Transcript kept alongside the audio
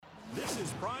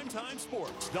is Primetime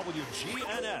Sports,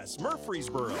 WGNS,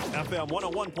 Murfreesboro, FM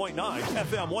 101.9,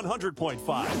 FM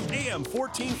 100.5, AM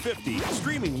 1450,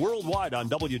 streaming worldwide on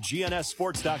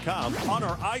WGNSSports.com, on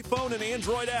our iPhone and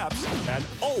Android apps, and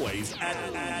always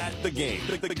at the game.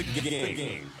 The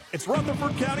game. It's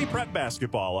Rutherford County Prep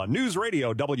Basketball on News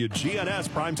Radio WGNS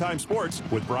Primetime Sports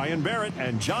with Brian Barrett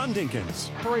and John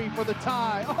Dinkins. 3 for the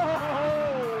tie. Oh,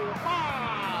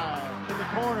 5 in the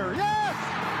corner. Yes!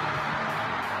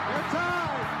 They're tied.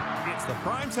 It's the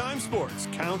Primetime Sports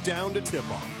Countdown to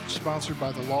Tip-Off. Sponsored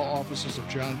by the law offices of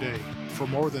John Day. For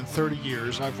more than 30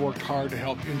 years, I've worked hard to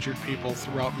help injured people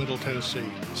throughout Middle Tennessee.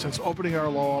 Since opening our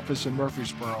law office in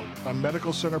Murfreesboro, on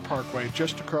Medical Center Parkway,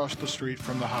 just across the street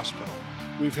from the hospital,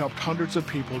 we've helped hundreds of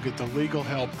people get the legal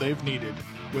help they've needed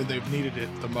when they've needed it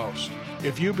the most.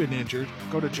 If you've been injured,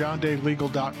 go to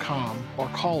johndaylegal.com or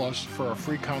call us for a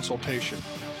free consultation.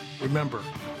 Remember,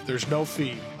 there's no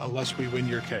fee unless we win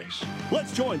your case.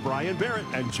 Let's join Brian Barrett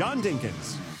and John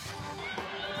Dinkins.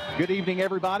 Good evening,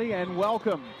 everybody, and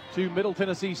welcome to Middle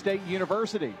Tennessee State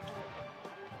University.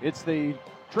 It's the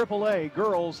AAA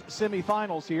girls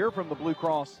semifinals here from the Blue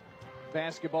Cross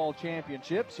Basketball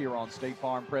Championships here on State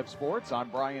Farm Prep Sports.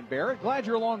 I'm Brian Barrett. Glad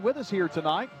you're along with us here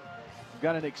tonight. We've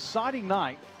got an exciting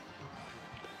night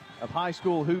of high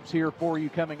school hoops here for you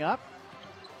coming up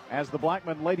as the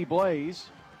Blackman Lady Blaze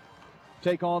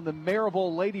take on the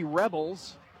Maryville Lady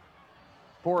Rebels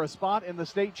for a spot in the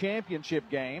state championship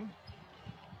game,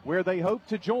 where they hope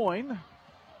to join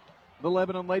the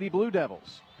Lebanon Lady Blue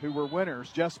Devils, who were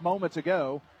winners just moments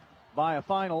ago by a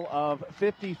final of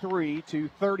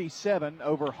 53-37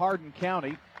 over Hardin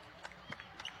County.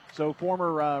 So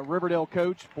former Riverdale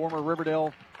coach, former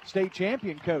Riverdale state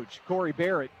champion coach, Corey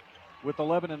Barrett, with the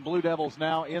Lebanon Blue Devils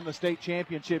now in the state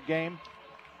championship game.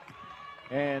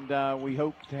 And we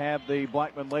hope to have the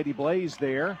Blackman Lady Blaze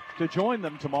there to join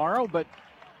them tomorrow. But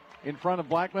in front of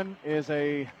Blackman is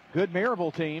a good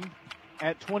Maryville team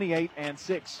at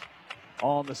 28-6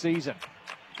 on the season.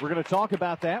 We're going to talk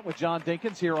about that with John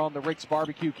Dinkins here on the Rick's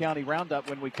Barbecue County Roundup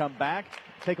when we come back.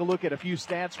 Take a look at a few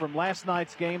stats from last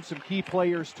night's game, some key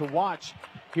players to watch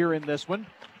here in this one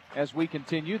as we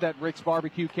continue that Rick's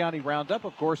Barbecue County Roundup,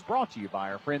 of course, brought to you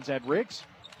by our friends at Rick's,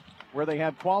 where they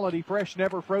have quality, fresh,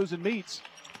 never frozen meats.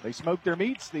 They smoke their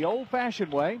meats the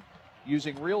old-fashioned way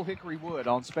using real hickory wood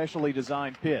on specially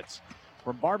designed pits.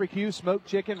 From barbecue, smoked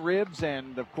chicken, ribs,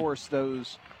 and, of course,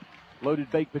 those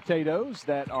loaded baked potatoes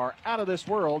that are out of this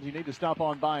world, you need to stop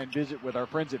on by and visit with our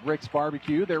friends at Rick's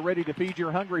Barbecue. They're ready to feed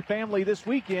your hungry family this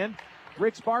weekend.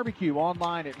 Rick's Barbecue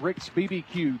online at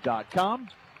ricksbbq.com.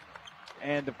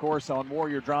 And, of course, on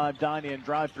Warrior Drive, dine-in,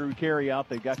 drive-through, carry-out,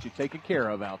 they've got you taken care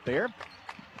of out there.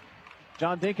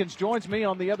 John Dinkins joins me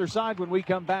on the other side when we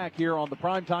come back here on the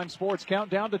Primetime Sports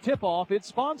Countdown to Tip-Off. It's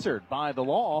sponsored by the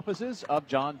law offices of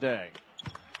John Day.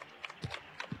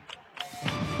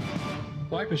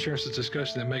 Life insurance is a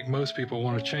discussion that makes most people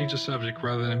want to change the subject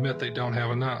rather than admit they don't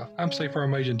have enough. I'm State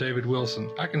Farm Agent David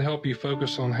Wilson. I can help you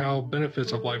focus on how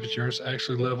benefits of life insurance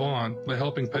actually live on by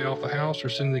helping pay off the house or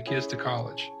sending the kids to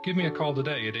college. Give me a call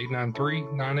today at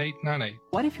 893-9898.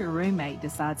 What if your roommate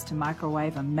decides to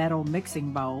microwave a metal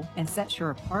mixing bowl and sets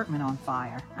your apartment on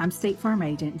fire? I'm State Farm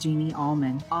Agent Jeannie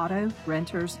Allman. Auto,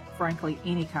 renters, frankly,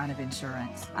 any kind of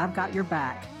insurance. I've got your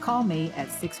back. Call me at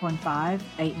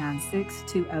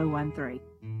 615-896-2013.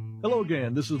 Hello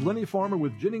again, this is Lenny Farmer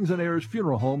with Jennings & Ayers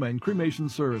Funeral Home and Cremation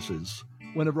Services.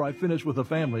 Whenever I finish with a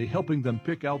family, helping them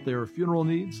pick out their funeral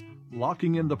needs,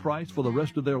 locking in the price for the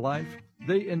rest of their life,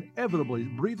 they inevitably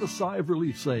breathe a sigh of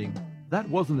relief saying, that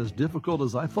wasn't as difficult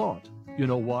as I thought. You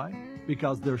know why?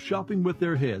 Because they're shopping with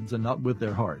their heads and not with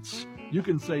their hearts. You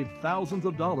can save thousands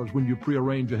of dollars when you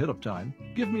prearrange ahead of time.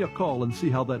 Give me a call and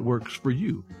see how that works for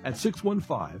you at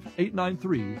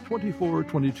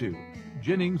 615-893-2422.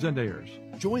 Jennings & Ayers.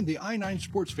 Join the I-9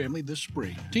 Sports family this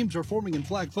spring. Teams are forming in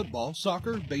flag football,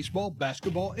 soccer, baseball,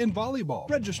 basketball, and volleyball.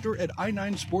 Register at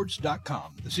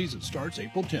i9sports.com. The season starts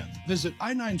April 10th. Visit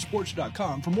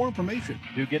i9sports.com for more information.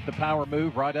 Do get the power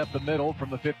move right up the middle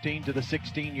from the 15 to the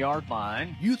 16-yard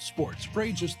line. Youth sports for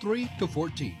ages 3 to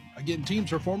 14. Again,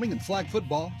 teams are forming in flag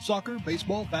football, soccer,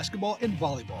 baseball, basketball, and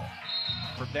volleyball.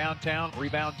 From downtown,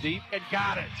 rebound deep, and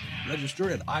got it. Register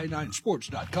at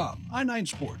i9sports.com. i9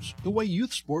 Sports, the way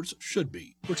youth sports should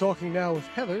be. We're talking now with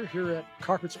Heather here at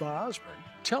Carpets by Osborne.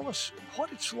 Tell us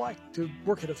what it's like to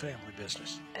work at a family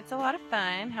business. It's a lot of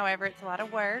fun. However, it's a lot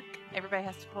of work. Everybody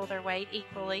has to pull their weight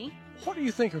equally. What do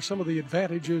you think are some of the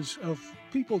advantages of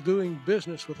people doing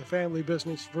business with a family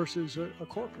business versus a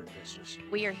corporate business?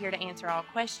 We are here to answer all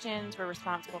questions. We're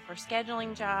responsible for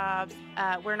scheduling jobs.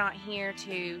 We're not here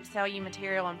to sell you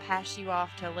material and pass you off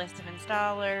to a list of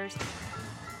installers.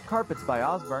 Carpets by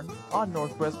Osborne on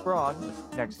Northwest Broad,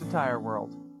 next to Tire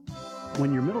World.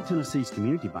 When you're Middle Tennessee's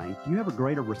community bank, you have a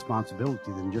greater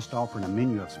responsibility than just offering a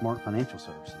menu of smart financial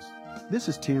services. This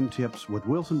is Tim Tips with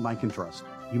Wilson Bank and Trust.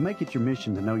 You make it your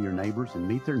mission to know your neighbors and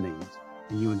meet their needs,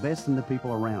 and you invest in the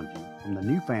people around you, from the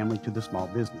new family to the small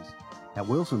business. At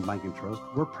Wilson Bank and Trust,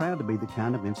 we're proud to be the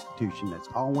kind of institution that's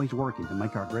always working to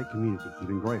make our great community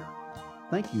even greater.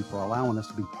 Thank you for allowing us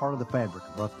to be part of the fabric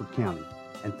of Rutherford County,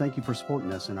 and thank you for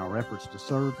supporting us in our efforts to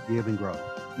serve, give, and grow.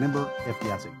 Member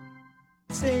FDIC.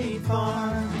 State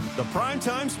Farm. The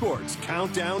Primetime Sports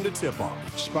Countdown to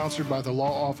Tip-Off. Sponsored by the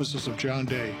law offices of John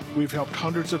Day, we've helped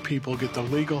hundreds of people get the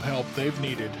legal help they've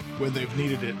needed when they've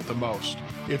needed it the most.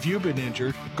 If you've been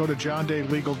injured, go to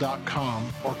johndaylegal.com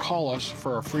or call us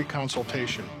for a free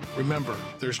consultation. Remember,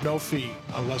 there's no fee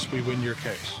unless we win your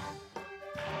case.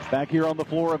 Back here on the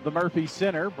floor of the Murphy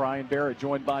Center, Brian Barrett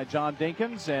joined by John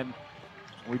Dinkins, and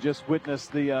we just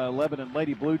witnessed the Lebanon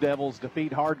Lady Blue Devils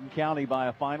defeat Hardin County by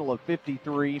a final of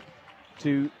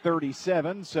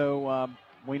 53-37. So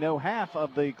we know half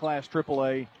of the Class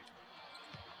AAA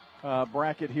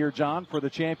bracket here, John, for the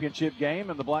championship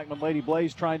game. And the Blackman Lady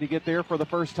Blaze trying to get there for the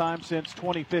first time since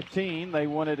 2015. They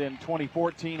won it in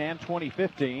 2014 and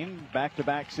 2015,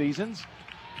 back-to-back seasons.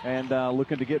 And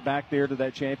looking to get back there to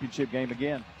that championship game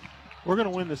again. We're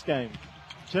going to win this game.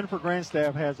 Jennifer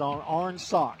Grandstaff has on orange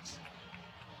socks.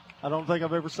 I don't think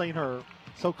I've ever seen her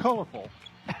so colorful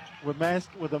with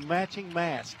a matching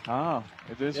mask. Ah,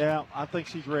 it is. Yeah, I think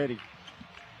she's ready.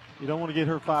 You don't want to get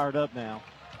her fired up now,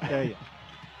 I tell you.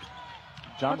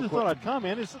 John, I just thought I'd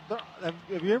comment.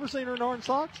 Have you ever seen her in orange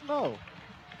socks? No.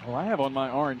 Well, I have on my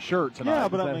orange shirt tonight. Yeah,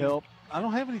 but Does that help? I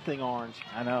don't have anything orange.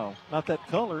 I know. Not that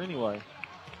color anyway.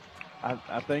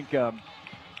 I think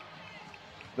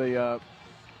the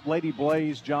Lady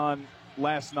Blaze, John,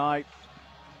 last night,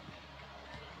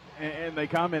 and they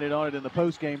commented on it in the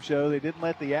post-game show. They didn't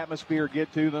let the atmosphere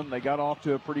get to them. They got off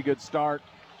to a pretty good start,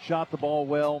 shot the ball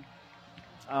well.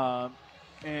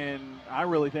 And I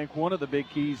really think one of the big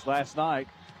keys last night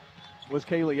was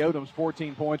Kaylee Odom's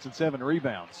 14 points and 7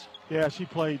 rebounds. Yeah, she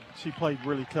played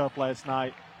really tough last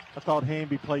night. I thought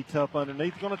Hamby played tough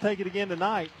underneath. Going to take it again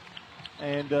tonight.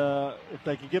 And if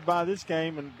they can get by this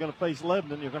game and going to face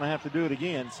Lebanon, you're going to have to do it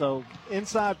again. So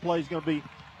inside play is going to be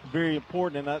very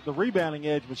important. And the rebounding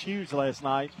edge was huge last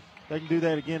night. They can do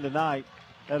that again tonight.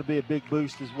 That'll be a big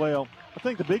boost as well. I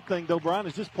think the big thing, though, Brian,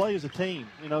 is just play as a team.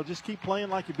 You know, just keep playing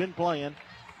like you've been playing.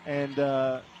 And,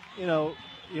 you know,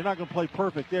 you're not going to play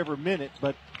perfect every minute,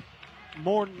 but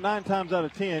 9 times out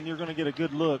of 10, you're going to get a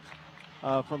good look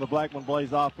from the Blackman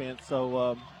Blaze offense.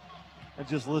 So, and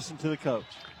just listen to the coach.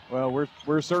 Well,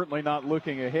 we're certainly not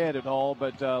looking ahead at all,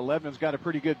 but Lebanon's got a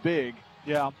pretty good big.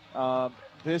 Yeah.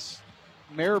 This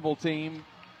Maryville team,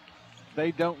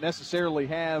 they don't necessarily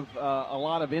have a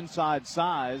lot of inside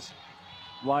size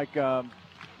like, well,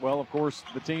 of course,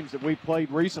 the teams that we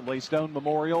played recently, Stone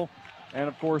Memorial, and,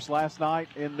 of course, last night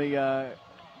in the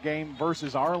game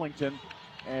versus Arlington.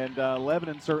 And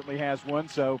Lebanon certainly has one.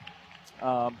 So,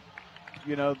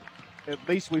 you know, at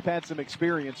least we've had some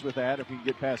experience with that if we can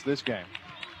get past this game.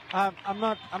 I'm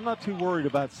not too worried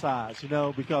about size, you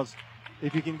know, because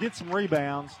if you can get some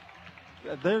rebounds,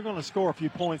 they're going to score a few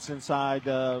points inside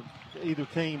either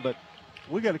team. But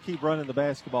we got to keep running the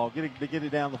basketball, get it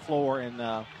down the floor, and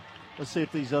let's see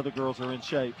if these other girls are in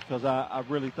shape, because I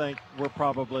really think we're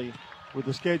probably, with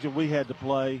the schedule we had to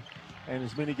play and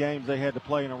as many games they had to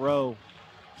play in a row,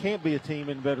 can't be a team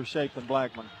in better shape than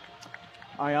Blackman.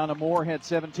 Ayanna Moore had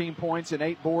 17 points and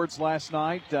 8 boards last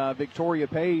night. Victoria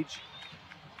Page,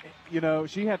 you know,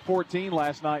 she had 14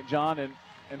 last night, John, and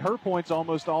her points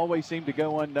almost always seem to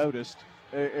go unnoticed,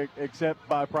 except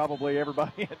by probably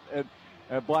everybody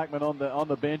at Blackman on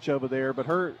the bench over there.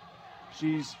 But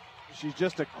she's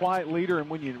just a quiet leader, and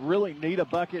when you really need a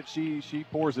bucket, she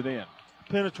pours it in.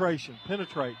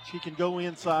 Penetrate. She can go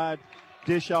inside,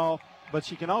 dish off, but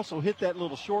she can also hit that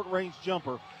little short-range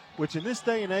jumper, which in this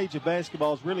day and age of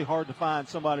basketball is really hard to find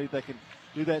somebody that can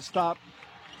do that stop,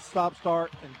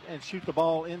 start, and shoot the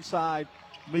ball inside,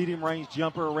 medium-range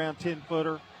jumper around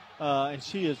 10-footer. And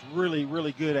she is really,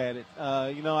 really good at it.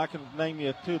 You know, I can name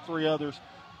you 2 or 3 others,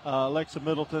 Alexa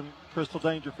Middleton, Crystal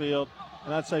Dangerfield,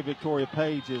 and I'd say Victoria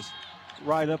Page is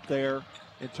right up there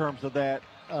in terms of that,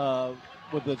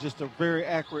 with just a very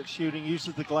accurate shooting,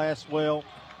 uses the glass well.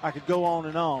 I could go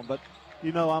on, but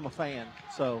you know I'm a fan.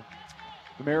 So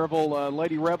the Maryville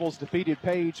Lady Rebels defeated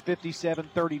Page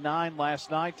 57-39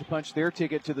 last night to punch their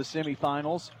ticket to the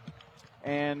semifinals.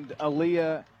 And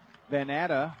Aaliyah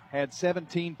Vanata had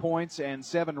 17 points and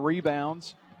 7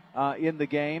 rebounds in the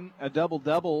game. A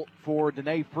double-double for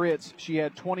Danae Fritz. She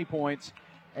had 20 points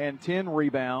and 10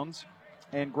 rebounds.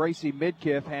 And Gracie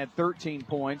Midkiff had 13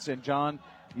 points. And, John,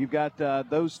 you've got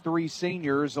those three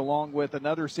seniors along with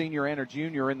another senior and a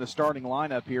junior in the starting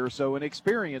lineup here. So an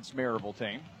experienced Maryville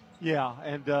team. Yeah,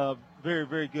 and very,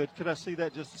 very good. Could I see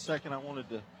that just a second? I wanted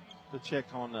to check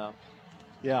on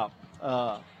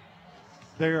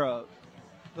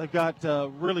they've got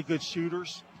really good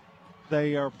shooters.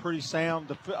 They are pretty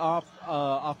sound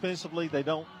offensively. They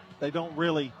don't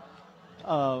really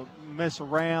mess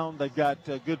around. They've got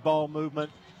good ball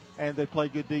movement, and they play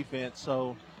good defense.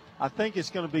 So I think it's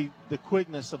going to be the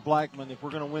quickness of Blackman. If we're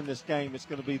going to win this game, it's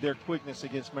going to be their quickness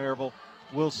against Maryville.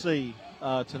 We'll see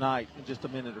tonight in just a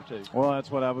minute or two. Well, that's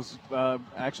what I was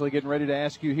actually getting ready to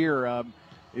ask you here.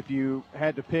 If you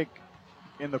had to pick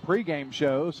in the pregame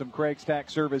show some Craig's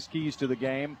Tax Service keys to the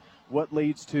game, what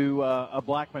leads to a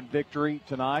Blackman victory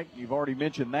tonight? You've already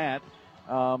mentioned that.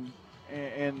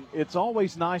 And it's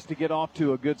always nice to get off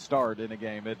to a good start in a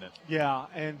game, isn't it? Yeah,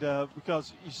 and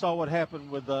because you saw what happened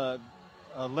with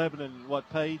Lebanon,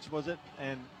 Page was it?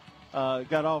 And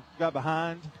got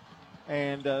behind.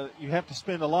 And you have to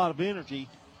spend a lot of energy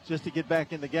just to get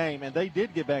back in the game. And they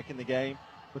did get back in the game,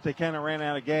 but they kind of ran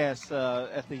out of gas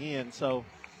at the end. So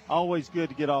always good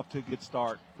to get off to a good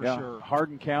start for sure.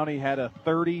 Hardin County had a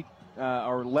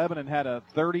Lebanon had a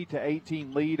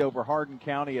 30-18 lead over Hardin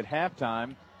County at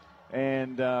halftime.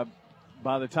 And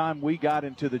by the time we got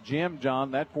into the gym,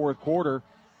 John, that fourth quarter,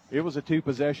 it was a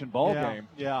two-possession ball game.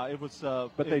 Yeah, it was.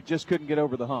 But they just couldn't get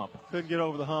over the hump. Couldn't get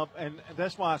over the hump, and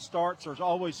that's why starts are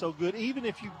always so good. Even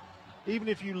if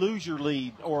you lose your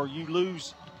lead or you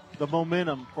lose the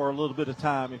momentum for a little bit of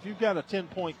time, if you've got a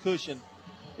 10-point cushion,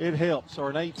 it helps, or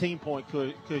an 18-point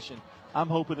cushion. I'm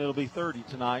hoping it'll be 30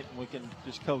 tonight, and we can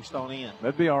just coast on in.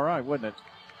 That'd be all right, wouldn't it?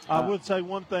 I would say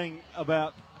one thing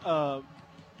about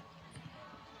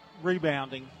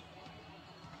rebounding,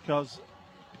 because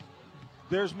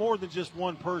there's more than just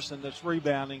one person that's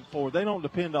rebounding for. They don't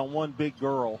depend on one big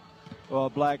girl,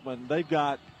 Blackman. They've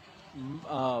got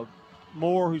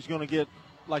Moore, who's going to get,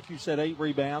 like you said, 8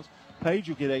 rebounds. Page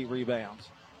will get 8 rebounds.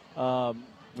 Well,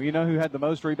 you know who had the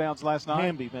most rebounds last night?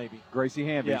 Hamby, maybe. Gracie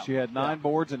Hamby. Yeah. She had 9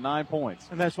 boards and 9 points.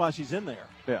 And that's why she's in there.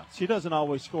 Yeah. She doesn't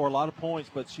always score a lot of points,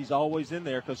 but she's always in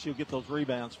there because she'll get those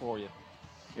rebounds for you.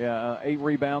 Yeah, 8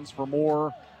 rebounds for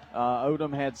Moore.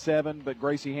 Odom had 7, but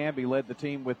Gracie Hamby led the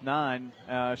team with 9.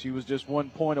 She was just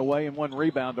 1 point away and 1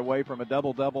 rebound away from a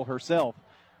double-double herself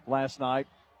last night.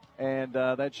 And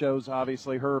that shows,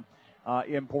 obviously, her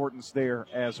importance there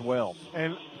as well.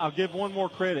 And I'll give one more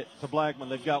credit to Blackman.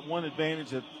 They've got one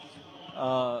advantage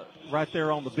right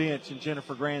there on the bench in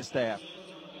Jennifer Grandstaff.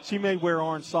 She may wear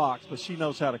orange socks, but she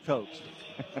knows how to coach.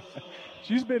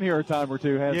 She's been here a time or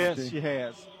two, hasn't she? Yes, she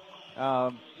has.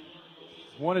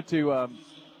 Wanted to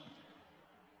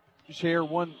share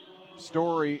one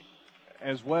story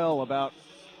as well about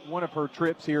one of her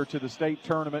trips here to the state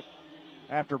tournament.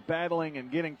 After battling and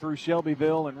getting through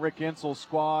Shelbyville and Rick Ensel's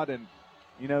squad and,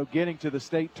 getting to the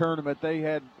state tournament, they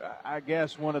had, I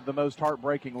guess, one of the most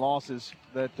heartbreaking losses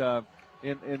that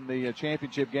in the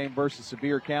championship game versus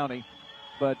Sevier County.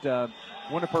 But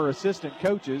one of her assistant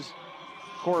coaches,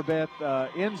 Corbett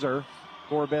Enzer,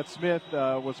 Corbett Smith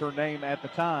was her name at the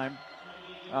time,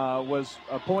 was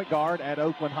a point guard at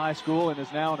Oakland High School and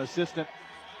is now an assistant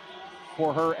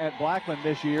for her at Blackman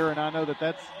this year. And I know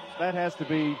that has to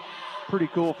be pretty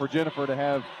cool for Jennifer to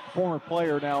have a former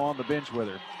player now on the bench with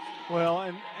her. Well,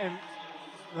 and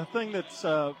the thing that's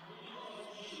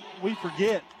we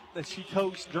forget that she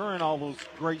coached during all those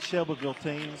great Shelbyville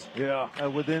teams. Yeah.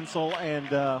 With Ensel,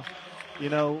 and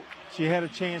she had a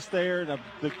chance there in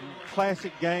the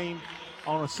classic game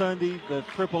on a Sunday, the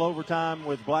triple overtime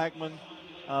with Blackman,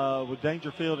 with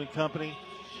Dangerfield and company,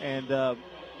 and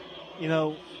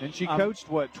and she coached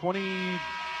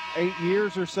 28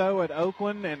 years or so at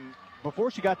Oakland, and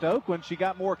before she got to Oakland, she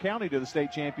got Moore County to the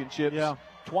state championships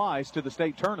twice, to the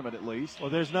state tournament at least. Well,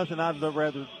 there's nothing I'd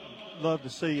rather love to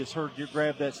see is her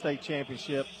grab that state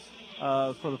championship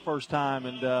for the first time,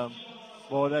 and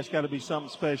that's got to be something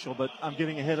special. But I'm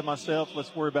getting ahead of myself.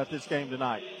 Let's worry about this game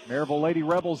tonight. Maryville Lady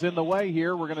Rebels in the way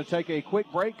here. We're going to take a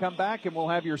quick break, come back, and we'll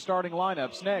have your starting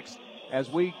lineups next as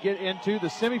we get into the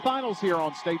semifinals here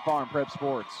on State Farm Prep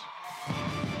Sports.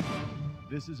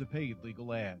 This is a paid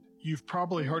legal ad. You've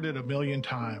probably heard it a million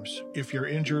times. If you're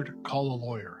injured, call a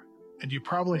lawyer. And you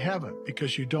probably haven't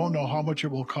because you don't know how much it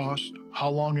will cost, how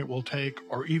long it will take,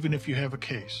 or even if you have a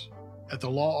case. At the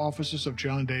law offices of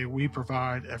John Day, we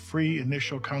provide a free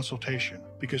initial consultation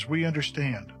because we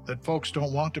understand that folks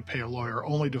don't want to pay a lawyer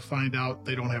only to find out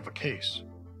they don't have a case.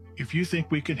 If you think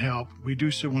we can help, we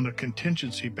do so on a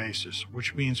contingency basis,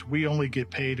 which means we only get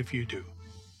paid if you do.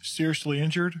 Seriously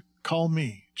injured? Call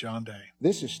me, John Day.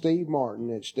 This is Steve Martin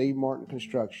at Steve Martin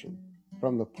Construction.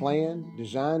 From the plan,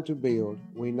 design to build,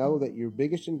 we know that your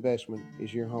biggest investment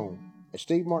is your home. At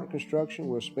Steve Martin Construction,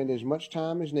 we'll spend as much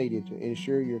time as needed to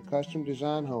ensure your custom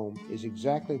design home is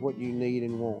exactly what you need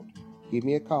and want. Give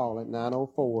me a call at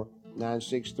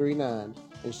 904-9639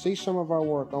 and see some of our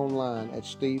work online at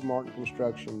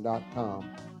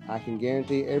stevemartinconstruction.com. I can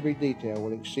guarantee every detail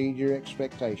will exceed your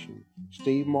expectation.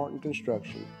 Steve Martin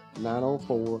Construction,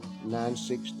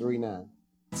 904-9639.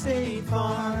 State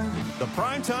Farm. The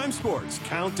Primetime Sports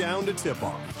Countdown to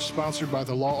Tip-Off. Sponsored by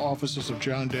the law offices of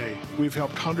John Day, we've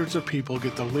helped hundreds of people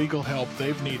get the legal help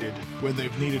they've needed when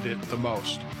they've needed it the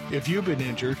most. If you've been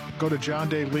injured, go to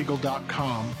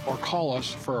johndaylegal.com or call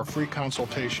us for a free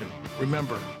consultation.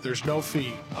 Remember, there's no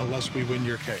fee unless we win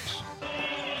your case.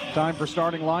 Time for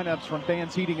starting lineups from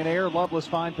Fans Heating and Air, Loveless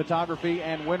Fine Photography,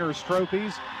 and Winners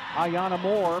Trophies. Ayanna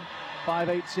Moore,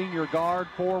 5'8" senior guard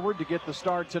forward to get the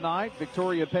start tonight.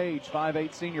 Victoria Page,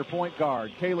 5'8" senior point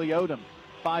guard. Kaylee Odom,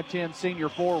 5'10" senior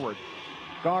forward.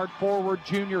 Guard forward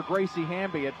junior Gracie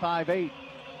Hamby at 5'8",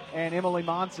 and Emily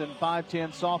Monson,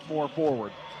 5'10", sophomore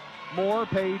forward. Moore,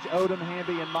 Page, Odom,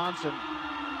 Hamby, and Monson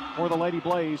for the Lady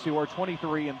Blaze, who are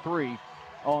 23-3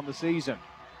 on the season.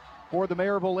 For the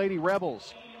Maryville Lady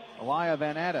Rebels, Aliyah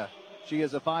Van Atta, she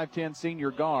is a 5'10"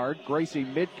 senior guard. Gracie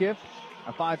Midkiff,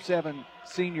 a 5'7"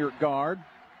 senior guard.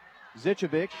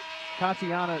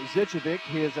 Tatiana Zichovic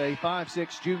is a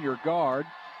 5'6" junior guard.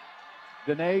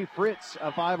 Danae Fritz,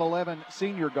 a 5'11"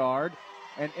 senior guard.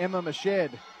 And Emma Mashed,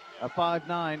 a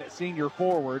 5'9" senior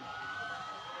forward.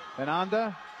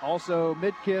 Ananda, also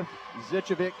Midkiff,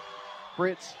 Zichovic,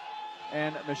 Fritz,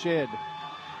 and Mashed.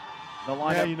 The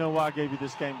lineup. Now you know why I gave you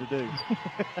this game to do.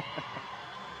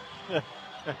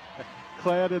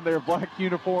 Clad in their black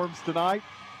uniforms tonight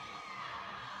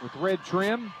with red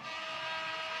trim.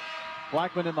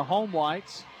 Blackman in the home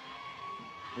whites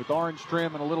with orange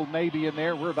trim and a little navy in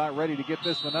there. We're about ready to get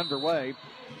this one underway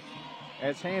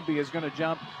as Hamby is going to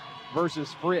jump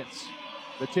versus Fritz.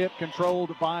 The tip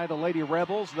controlled by the Lady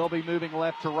Rebels. They'll be moving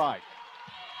left to right.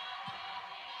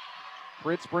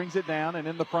 Fritz brings it down, and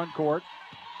in the front court,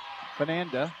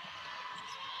 Fernanda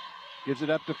gives it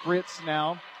up to Fritz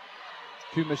now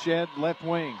to Mashed, left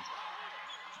wing.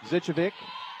 Zichovic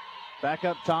back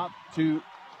up top to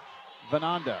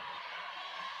Vananda.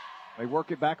 They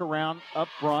work it back around up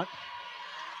front.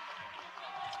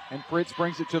 And Fritz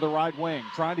brings it to the right wing,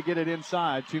 trying to get it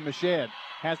inside to Mashed.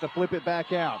 Has to flip it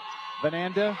back out.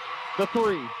 Vananda, the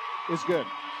three is good.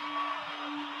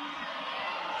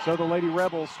 So the Lady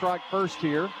Rebels strike first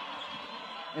here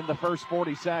in the first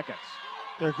 40 seconds.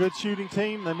 They're a good shooting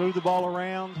team. They move the ball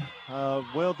around,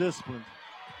 well disciplined.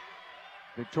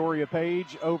 Victoria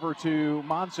Page over to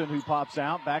Monson, who pops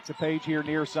out. Back to Page here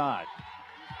near side.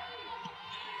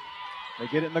 They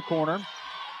get it in the corner.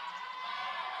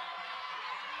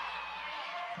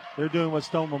 They're doing what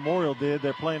Stone Memorial did.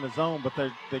 They're playing the zone, but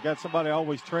they got somebody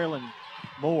always trailing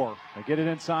more. They get it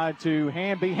inside to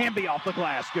Hamby. Hamby off the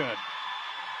glass. Good.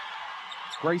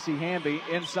 Gracie Hamby,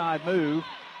 inside move.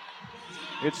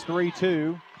 It's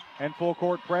 3-2, and full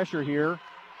court pressure here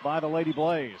by the Lady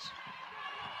Blaze.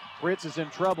 Fritz is in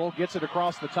trouble, gets it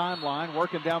across the timeline,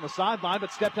 working down the sideline,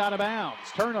 but stepped out of bounds.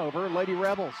 Turnover, Lady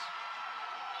Rebels.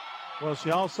 Well,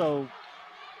 she also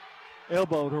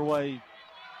elbowed her way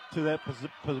to that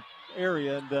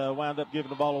area and wound up giving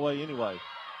the ball away anyway.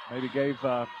 Maybe gave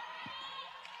a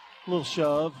little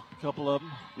shove, a couple of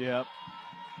them. Yep.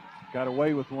 Got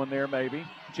away with one there, maybe.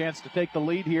 Chance to take the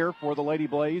lead here for the Lady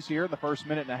Blaze here in the first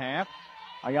minute and a half.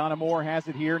 Ayanna Moore has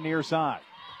it here near side.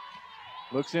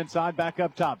 Looks inside, back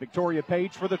up top. Victoria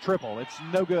Page for the triple. It's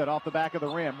no good off the back of the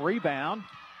rim. Rebound,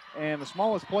 and the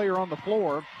smallest player on the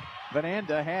floor,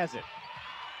 Vananda, has it.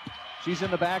 She's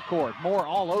in the backcourt. Moore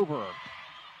all over her.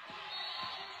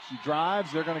 She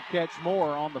drives. They're going to catch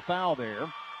Moore on the foul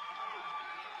there.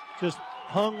 Just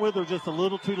hung with her just a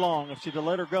little too long. If she'd have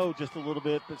let her go just a little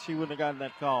bit, but she wouldn't have gotten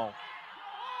that call.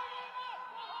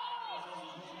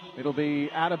 It'll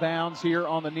be out of bounds here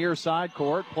on the near side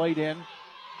court, played in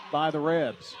by the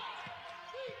Rebs.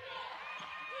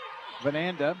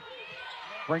 Vananda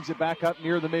brings it back up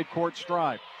near the midcourt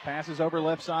stripe. Passes over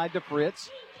left side to Fritz.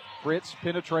 Fritz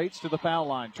penetrates to the foul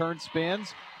line. Turns,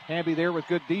 spins. Hamby there with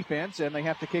good defense, and they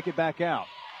have to kick it back out.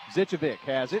 Zichovic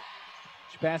has it.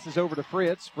 She passes over to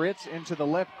Fritz. Fritz into the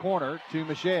left corner to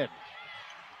Mashed.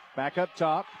 Back up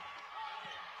top.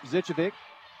 Zichovic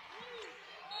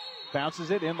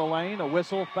bounces it in the lane. A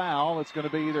whistle, foul. It's going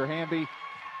to be either Hamby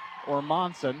or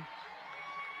Monson.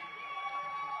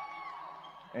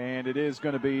 And it is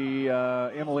going to be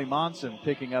Emily Monson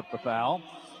picking up the foul.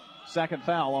 second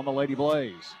foul on the Lady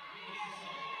Blaze.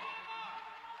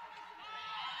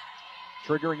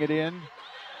 Triggering it in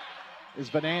is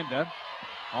Vananda.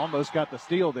 Almost got the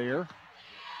steal there.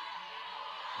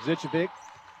 Zichovic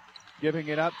giving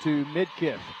it up to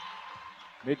Midkiff.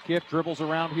 Midkiff dribbles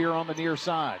around here on the near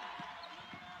side.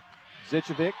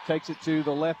 Zichovic takes it to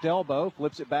the left elbow,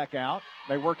 flips it back out.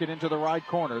 They work it into the right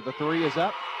corner. The three is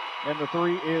up, and the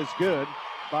three is good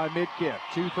by Midkiff.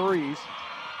 2 threes.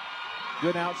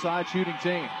 Good outside shooting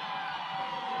team.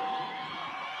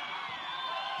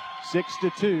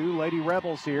 6-2, Lady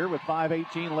Rebels here with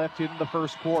 5:18 left in the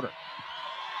first quarter.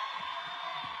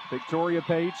 Victoria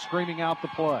Page screaming out the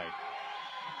play.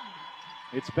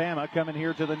 It's Bama coming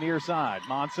here to the near side.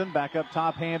 Monson back up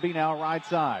top, Hamby now right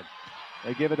side.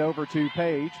 They give it over to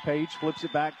Page. Page flips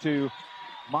it back to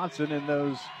Monson in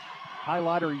those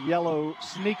highlighter yellow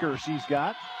sneakers she's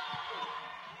got.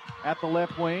 At the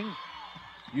left wing,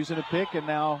 using a pick, and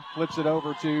now flips it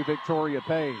over to Victoria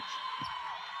Page.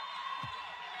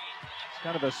 It's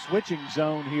kind of a switching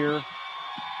zone here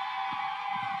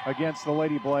against the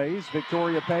Lady Blaze.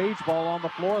 Victoria Page, ball on the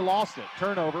floor, lost it.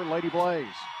 Turnover, Lady Blaze.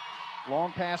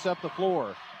 Long pass up the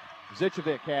floor.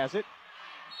 Zichovic has it.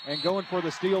 And going for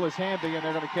the steal is Hamby, and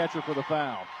they're going to catch her for the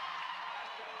foul.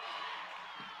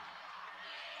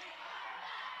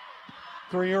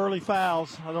 3 early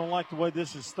fouls. I don't like the way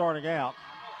this is starting out.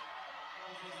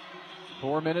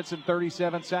 4 minutes and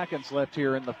 37 seconds left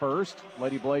here in the first.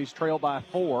 Lady Blaze trail by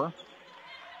 4.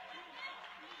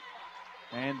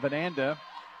 And Vananda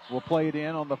will play it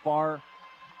in on the far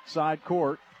side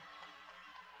court.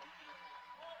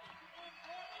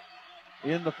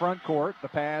 In the front court, the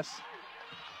pass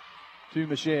to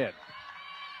Mashed.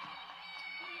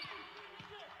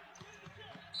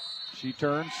 She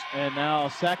turns, and now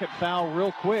second foul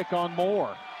real quick on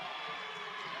Moore.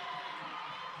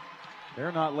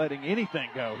 They're not letting anything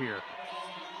go here.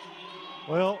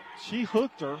 Well, she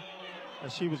hooked her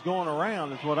as she was going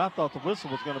around is what I thought the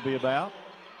whistle was going to be about.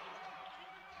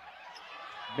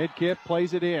 Midkiff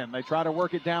plays it in. They try to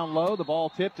work it down low. The ball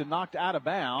tipped and knocked out of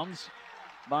bounds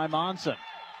by Monson.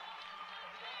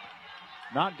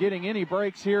 Not getting any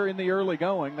breaks here in the early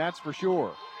going, that's for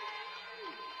sure.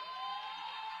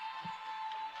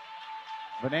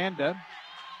 Vananda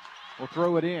will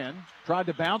throw it in. Tried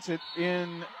to bounce it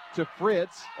in to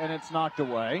Fritz, and it's knocked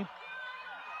away.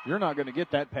 You're not going to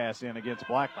get that pass in against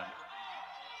Blackman.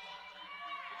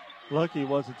 Lucky it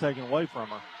wasn't taken away from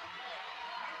her.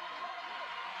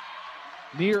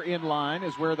 Near in line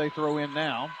is where they throw in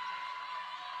now.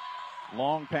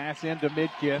 Long pass into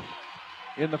Midkiff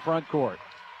in the front court.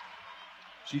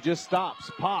 She just stops,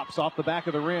 pops off the back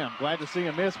of the rim. Glad to see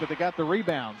him miss, but they got the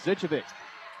rebound. Zichovic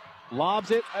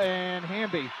lobs it, and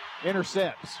Hamby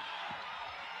intercepts.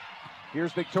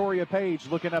 Here's Victoria Page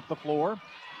looking up the floor.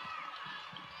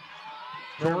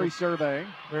 Tori surveying.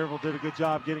 Maryville did a good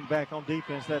job getting back on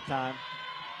defense that time.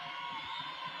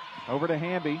 Over to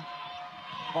Hamby,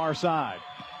 far side.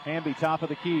 Hamby top of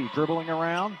the key, dribbling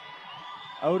around.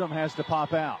 Odom has to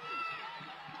pop out.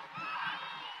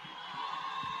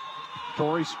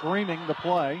 Tori screaming the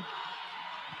play.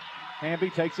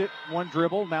 Hamby takes it, one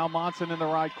dribble. Now Monson in the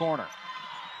right corner.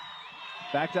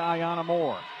 Back to Ayanna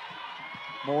Moore.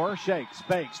 Moore shakes,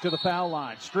 fakes to the foul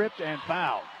line. Stripped and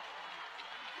fouled.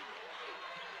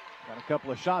 Got a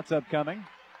couple of shots upcoming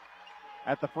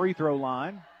at the free throw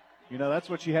line. You know, that's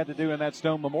what she had to do in that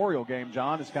Stone Memorial game,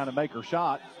 John, is kind of make her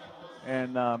shot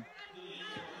and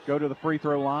go to the free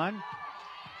throw line.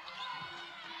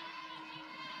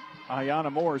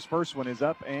 Ayanna Moore's first one is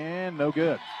up and no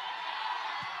good.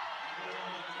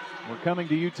 We're coming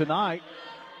to you tonight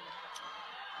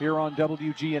here on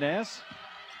WGNS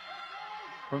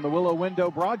from the Willow Window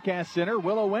Broadcast Center.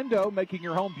 Willow Window making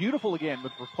your home beautiful again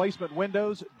with replacement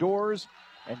windows, doors,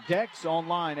 and decks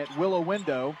online at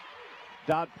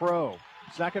willowwindow.pro.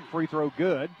 Second free throw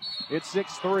good. It's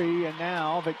 6-3, and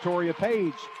now Victoria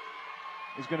Page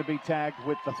is going to be tagged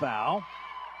with the foul.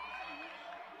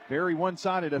 Very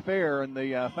one-sided affair in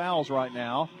the fouls right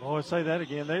now. Oh, I say that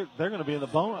again. They're going to be in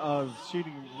the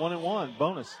shooting 1-and-1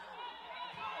 bonus.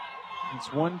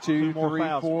 It's 1, 2,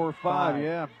 3, 4, 5.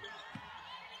 Yeah.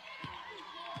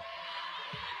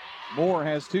 Moore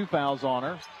has 2 fouls on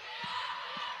her.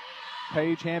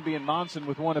 Page, Hamby, and Monson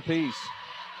with 1 apiece.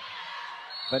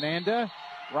 Vananda,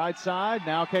 right side.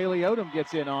 Now Kaylee Odom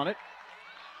gets in on it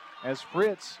as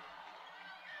Fritz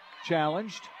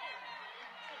challenged.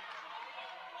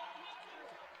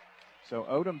 So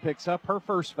Odom picks up her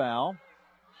first foul.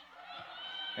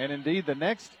 And indeed, the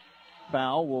next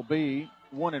foul will be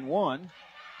 1-and-1.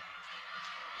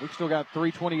 We've still got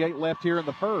 3:28 left here in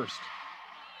the first.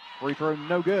 Free throw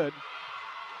no good.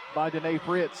 by Danae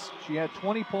Fritz. She had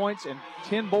 20 points and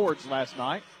 10 boards last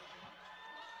night.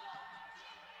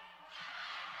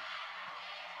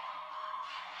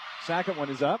 Second one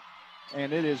is up,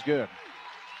 and it is good.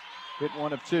 Hit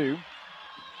one of two.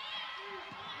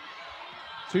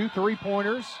 2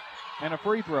 3-pointers and a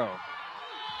free throw.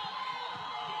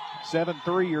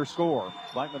 7-3 your score.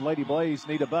 Blackman Lady Blaze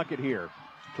need a bucket here.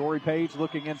 Tori Page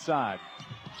looking inside.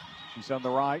 She's on the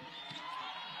right.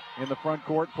 In the front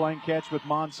court, playing catch with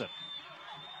Monson.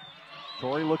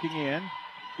 Tori looking in.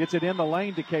 Gets it in the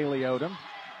lane to Kaylee Odom.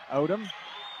 Odom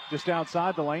just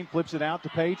outside the lane, flips it out to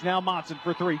Page. Now Monson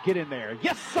for three. Get in there.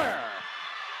 Yes, sir!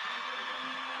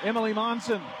 Emily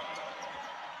Monson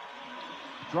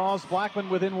draws Blackman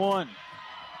within one.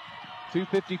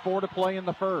 2:54 to play in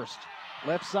the first.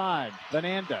 Left side,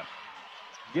 Vananda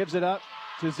gives it up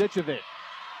to Zichovic.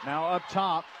 Now up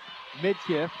top,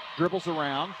 Midkiff dribbles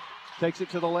around, takes it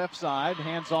to the left side,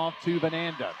 hands off to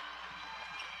Vananda.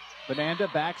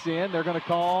 Vananda backs in. They're going to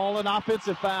call an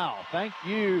offensive foul. Thank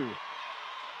you.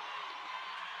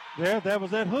 There, that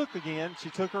was that hook again. She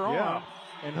took her arm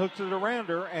and hooked it around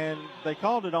her, and they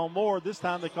called it on Moore. This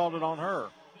time they called it on her.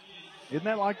 Isn't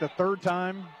that like the third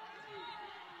time?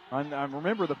 I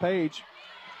remember the Page.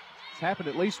 It's happened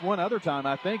at least one other time,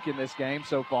 I think, in this game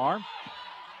so far.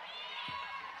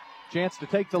 Chance to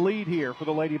take the lead here for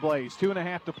the Lady Blaze.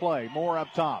 2.5 to play. Moore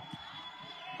up top.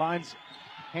 Finds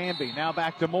Hamby. Now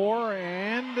back to Moore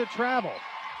and the travel.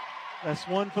 That's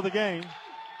one for the game.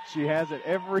 She has it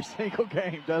every single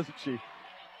game, doesn't she?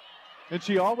 And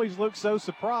she always looks so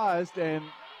surprised, and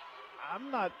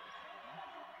I'm not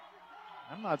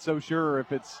so sure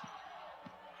if it's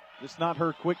just not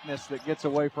her quickness that gets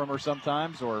away from her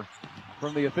sometimes, or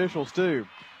from the officials too.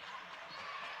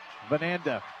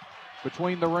 Vananda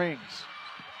between the rings.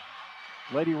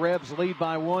 Lady Rebs lead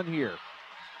by one here.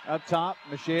 Up top,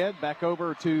 Mached back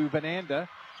over to Vananda.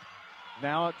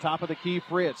 Now at top of the key,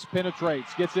 Fritz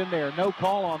penetrates, gets in there. No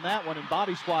call on that one, and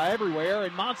bodies fly everywhere,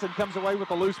 and Monson comes away with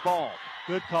a loose ball.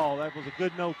 Good call. That was a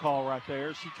good no call right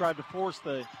there. She tried to force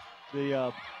the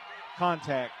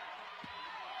contact.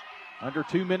 Under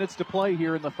 2 minutes to play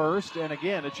here in the first, and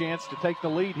again, a chance to take the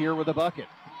lead here with a bucket.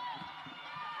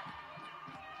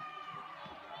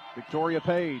 Victoria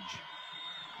Page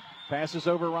passes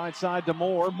over right side to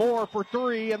Moore. Moore for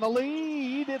three, and the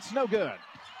lead, it's no good.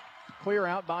 Clear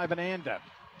out by Vananda.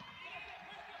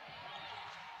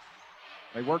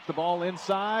 They work the ball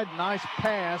inside. Nice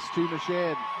pass to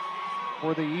Mached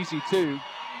for the easy two.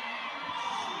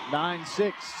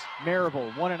 9-6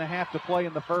 Maryville. 1.5 to play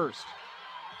in the first.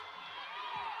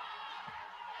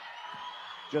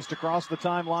 Just across the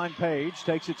timeline, Page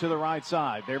takes it to the right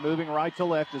side. They're moving right to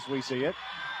left as we see it.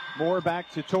 Moore back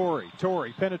to Torrey.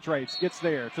 Torrey penetrates, gets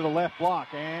there to the left block,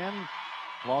 and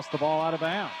lost the ball out of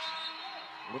bounds.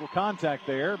 A little contact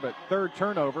there, but third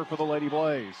turnover for the Lady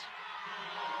Blaze.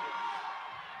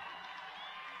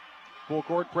 Full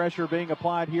court pressure being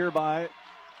applied here by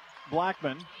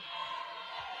Blackman.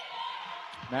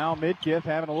 Now Midkiff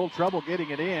having a little trouble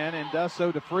getting it in, and does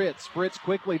so to Fritz. Fritz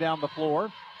quickly down the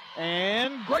floor,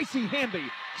 and Gracie Hamby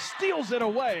steals it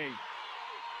away.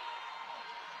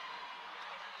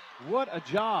 What a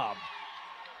job.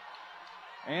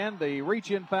 And the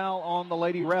reach-in foul on the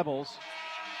Lady Rebels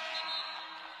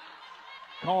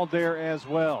called there as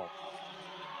well.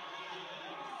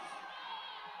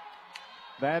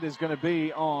 That is going to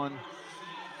be on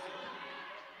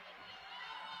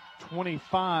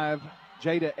 25,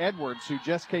 Jada Edwards, who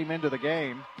just came into the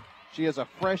game. She is a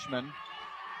freshman.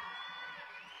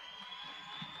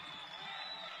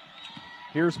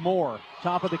 Here's Moore,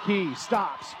 top of the key,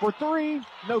 stops for three,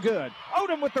 no good.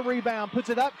 Odom with the rebound, puts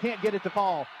it up, can't get it to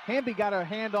fall. Hamby got a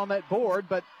hand on that board,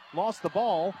 but lost the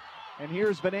ball. And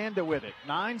here's Vananda with it.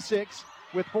 9-6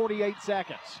 with 48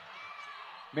 seconds.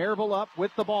 Maryville up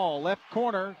with the ball. Left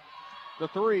corner, the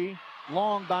three,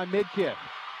 long by Midkiff.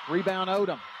 Rebound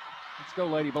Odom. Let's go,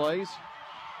 Lady Blaze.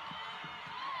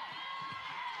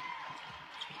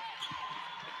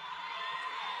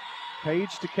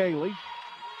 Page to Kaylee.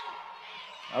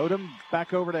 Odom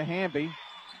back over to Hamby.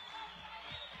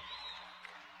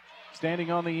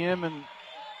 Standing on the M and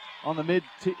on the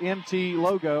mid-MT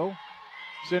logo.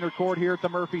 Center court here at the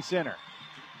Murphy Center.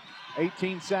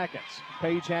 18 seconds.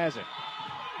 Page has it.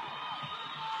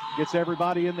 Gets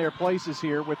everybody in their places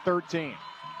here with 13.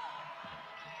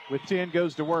 With 10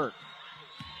 goes to work.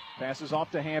 Passes off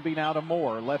to Hamby, now to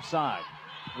Moore, left side.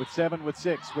 With 7, with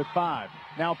 6, with 5.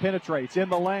 Now penetrates in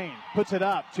the lane. Puts it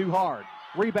up, too hard.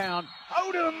 Rebound,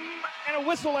 Odom, and a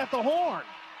whistle at the horn.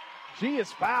 She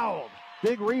is fouled.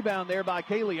 Big rebound there by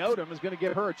Kaylee Odom is going to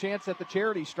give her a chance at the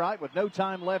charity stripe with no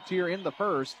time left here in the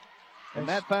first. And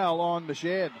that foul on Mashed.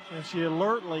 And she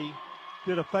alertly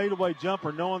did a fadeaway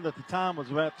jumper knowing that the time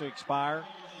was about to expire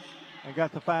and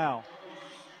got the foul.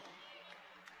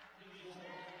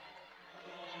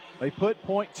 They put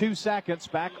 0.2 seconds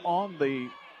back on the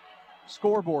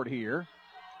scoreboard here.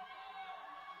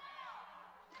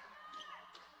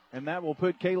 And that will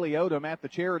put Kaylee Odom at the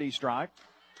charity stripe.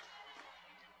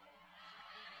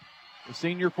 The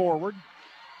senior forward.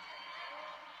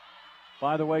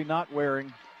 By the way, not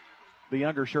wearing the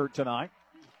undershirt tonight.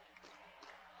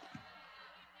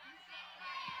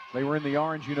 They were in the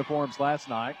orange uniforms last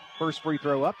night. First free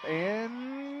throw up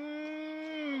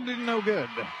and no good.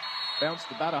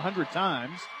 Bounced about 100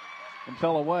 times and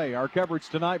fell away. Our coverage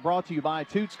tonight brought to you by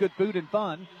Toots Good Food and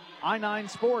Fun, I-9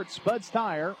 Sports, Bud's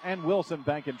Tire, and Wilson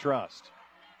Bank and Trust.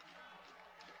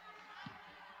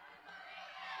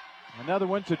 Another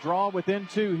one to draw within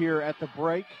 2 here at the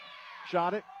break.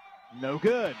 Shot it. No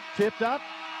good. Tipped up.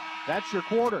 That's your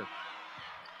quarter.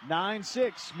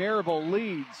 9-6. Maryville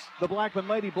leads the Blackman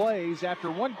Lady Blaze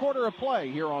after 1 quarter of play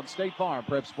here on State Farm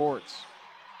Prep Sports.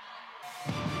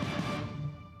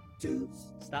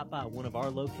 Stop by one of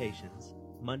our locations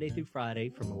Monday through Friday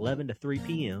from 11 to 3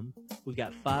 p.m. We've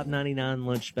got $5.99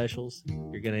 lunch specials.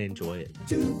 You're going to enjoy it.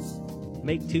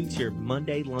 Make Toots your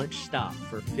Monday lunch stop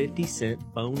for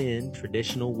 50-cent bone-in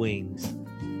traditional wings.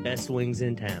 Best wings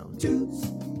in town.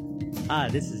 Hi,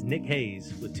 this is Nick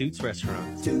Hayes with Toots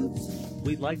Restaurants.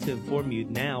 We'd like to inform you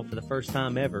now for the first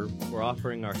time ever, we're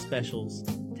offering our specials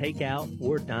take out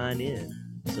or dine in.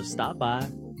 So stop by,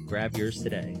 grab yours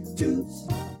today.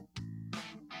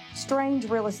 Strange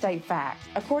real estate fact.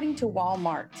 According to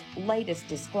Walmart's latest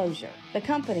disclosure, the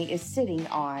company is sitting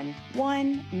on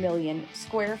 1 million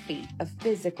square feet of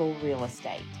physical real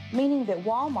estate, meaning that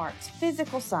Walmart's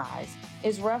physical size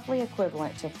is roughly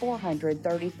equivalent to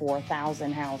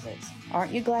 434,000 houses.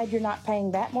 Aren't you glad you're not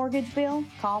paying that mortgage bill?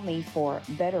 Call me for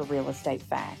better real estate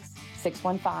facts.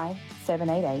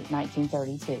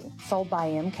 615-788-1932. Sold by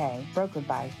MK, brokered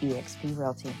by eXp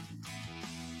Realty.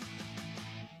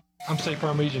 I'm State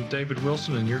Farm Agent David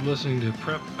Wilson, and you're listening to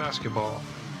Prep Basketball.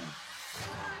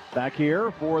 Back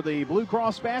here for the Blue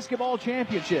Cross Basketball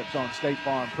Championships on State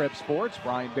Farm Prep Sports.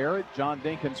 Brian Barrett, John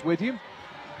Dinkins with you.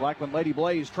 Blackman Lady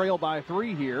Blaze trail by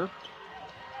 3 here.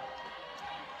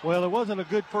 Well, it wasn't a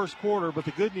good first quarter, but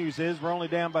the good news is we're only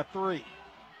down by 3.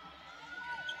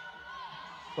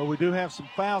 But we do have some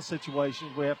foul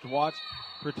situations we have to watch,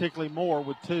 particularly Moore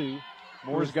with 2.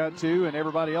 Moore's got 2, and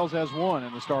everybody else has 1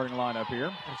 in the starting lineup here.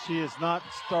 And she is not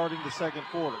starting the second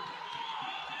quarter.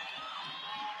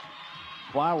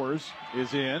 Flowers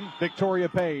is in. Victoria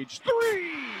Page, 3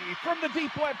 from the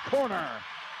deep left corner.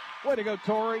 Way to go,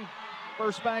 Tori.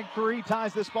 First bank 3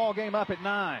 ties this ball game up at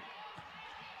 9.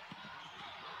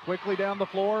 Quickly down the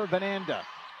floor, Vananda.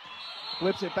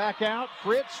 Flips it back out.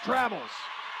 Fritz travels.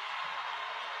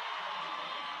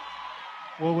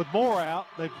 Well, with Moore out,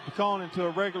 they've gone into a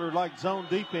regular zone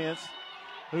defense.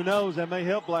 Who knows? That may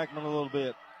help Blackman a little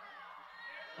bit,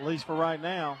 at least for right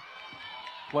now.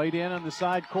 Played in on the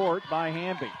side court by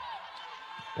Hamby.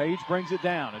 Page brings it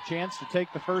down. A chance to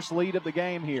take the first lead of the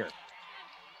game here.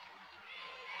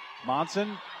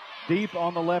 Monson deep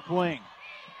on the left wing.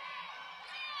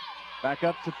 Back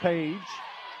up to Page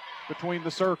between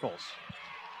the circles.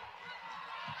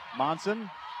 Monson.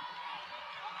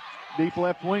 Deep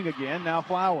left wing again. Now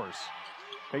Flowers.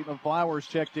 Caitlin Flowers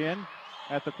checked in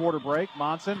at the quarter break.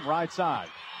 Monson, right side.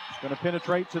 Going to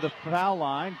penetrate to the foul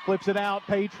line. Flips it out.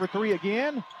 Page for 3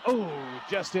 again. Oh,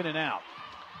 just in and out.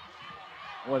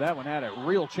 Boy, that one had a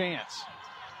real chance.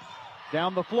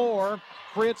 Down the floor.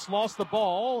 Fritz lost the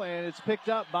ball, and it's picked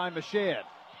up by Mashed.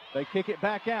 They kick it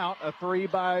back out. A 3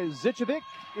 by Zichovic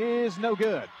is no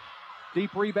good.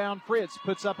 Deep rebound, Fritz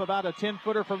puts up about a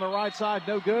 10-footer from the right side.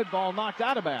 No good. Ball knocked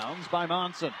out of bounds by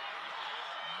Monson.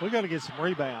 We got to get some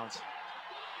rebounds,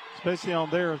 especially on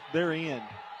their end.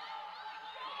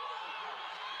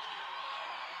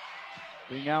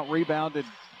 Being out-rebounded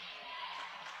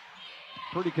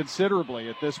pretty considerably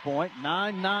at this point.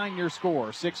 9-9 your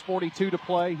score. 6:42 to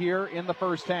play here in the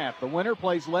first half. The winner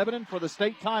plays Lebanon for the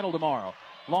state title tomorrow.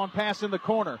 Long pass in the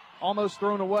corner. Almost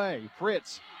thrown away.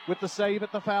 Fritz with the save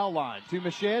at the foul line. To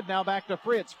Mashed, now back to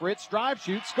Fritz. Fritz drive,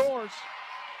 shoots, scores.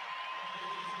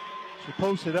 She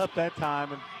posted up that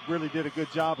time and really did a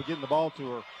good job of getting the ball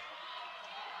to her.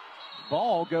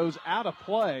 Ball goes out of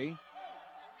play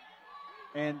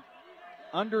and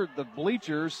under the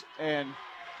bleachers, and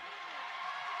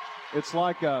it's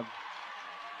like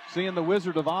seeing the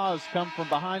Wizard of Oz come from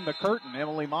behind the curtain.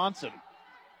 Emily Monson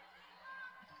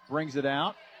brings it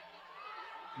out.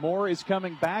 Moore is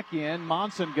coming back in.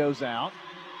 Monson goes out.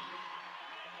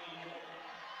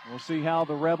 We'll see how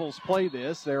the Rebels play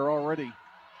this. They're already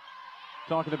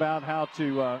talking about how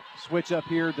to switch up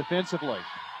here defensively.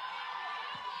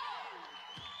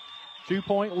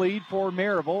 2-point lead for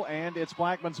Maryville, and it's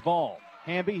Blackman's ball.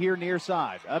 Hamby here near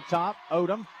side. Up top,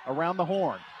 Odom around the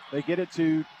horn. They get it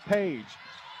to Page,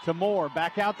 to Moore.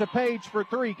 Back out to Page for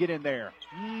three. Get in there.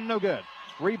 No good.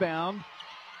 Rebound,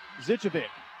 Zichovic.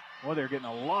 Well, they're getting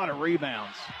a lot of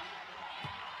rebounds.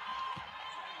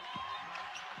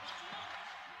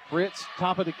 Fritz,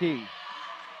 top of the key.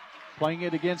 Playing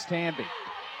it against Hamby.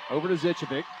 Over to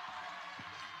Zichovic.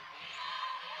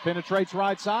 Penetrates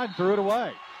right side and threw it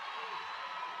away.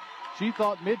 She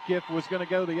thought Midkiff was going to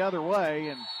go the other way,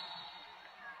 and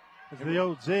it's the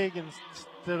old zig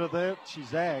instead of that, she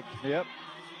zagged. Yep.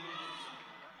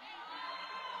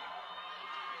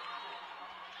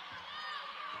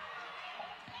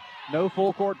 No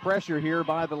full court pressure here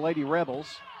by the Lady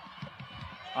Rebels.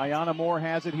 Ayanna Moore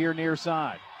has it here near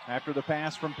side after the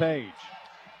pass from Page.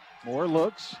 Moore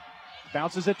looks,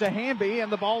 bounces it to Hamby,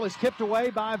 and the ball is tipped away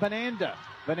by Vananda.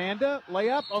 Vananda,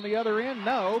 layup on the other end?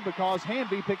 No, because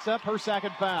Hamby picks up her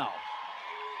second foul.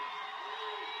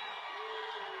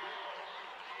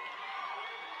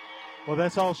 Well,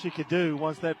 that's all she could do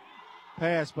once that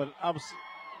pass, but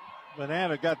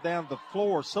Vananda got down the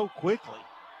floor so quickly.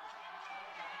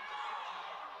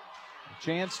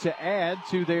 Chance to add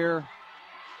to their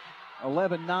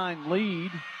 11-9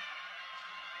 lead.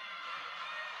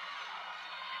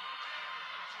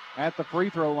 At the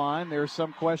free throw line, there's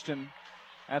some question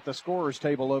at the scorer's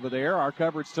table over there. Our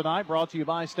coverage tonight brought to you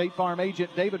by State Farm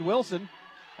agent David Wilson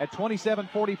at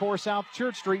 2744 South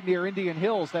Church Street near Indian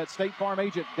Hills. That's State Farm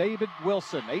agent David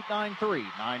Wilson,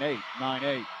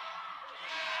 893-9898.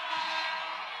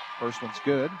 First one's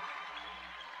good.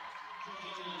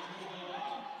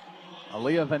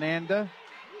 Aaliyah Vananda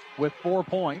with 4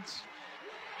 points.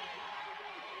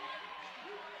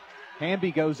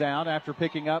 Hamby goes out after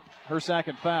picking up her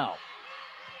second foul.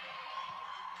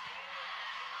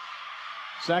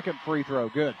 Second free throw,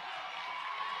 good.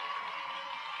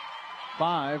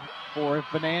 5 for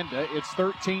Vananda. It's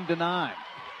 13-9.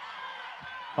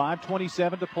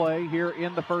 5:27 to play here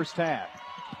in the first half.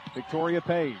 Victoria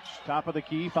Page, top of the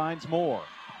key, finds Moore.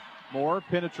 Moore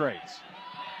penetrates.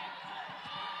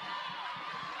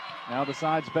 Now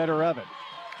decides better of it.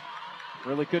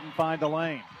 Really couldn't find a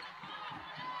lane.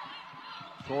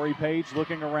 Tori Page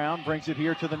looking around, brings it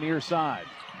here to the near side.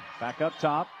 Back up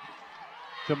top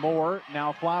to Moore.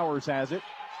 Now Flowers has it.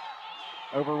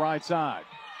 Over right side.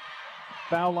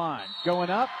 Foul line. Going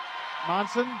up.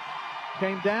 Monson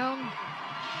came down.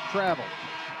 Traveled.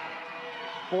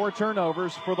 4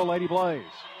 turnovers for the Lady Blaze.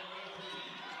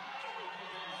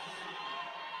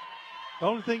 The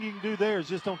only thing you can do there is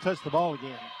just don't touch the ball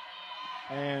again.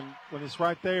 And when it's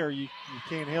right there, you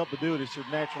can't help but do it. It's your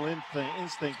natural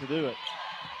instinct to do it.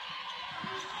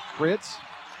 Fritz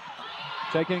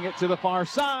taking it to the far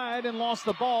side and lost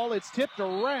the ball. It's tipped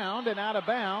around and out of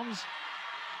bounds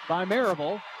by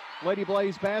Maryville. Lady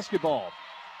Blaze basketball.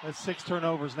 That's 6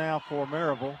 turnovers now for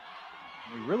Maryville.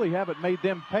 We really haven't made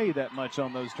them pay that much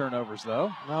on those turnovers,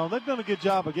 though. No, they've done a good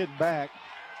job of getting back.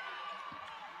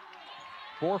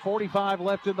 4:45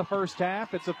 left in the first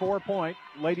half. It's a 4-point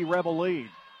Lady Rebel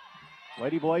lead.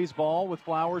 Lady Blaze ball with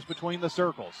Flowers between the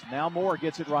circles. Now Moore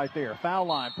gets it right there. Foul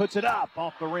line, puts it up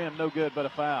off the rim. No good, but a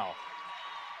foul.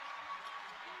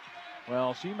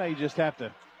 Well, she may just have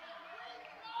to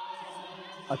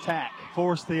attack.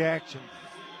 Force the action.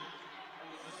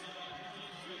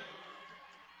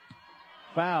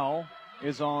 Foul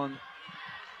is on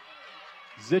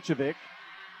Zichovic.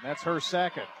 That's her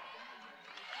second.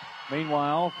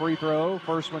 Meanwhile, free throw,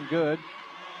 first one good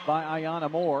by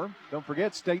Ayanna Moore. Don't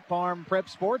forget, State Farm Prep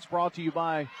Sports brought to you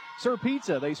by Sir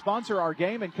Pizza. They sponsor our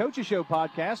Game and Coaches Show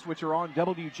podcast, which are on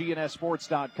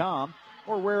WGNSSports.com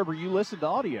or wherever you listen to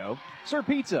audio. Sir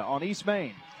Pizza on East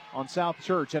Main, on South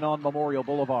Church, and on Memorial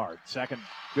Boulevard. Second,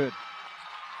 good.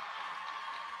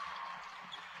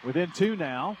 Within 2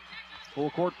 now.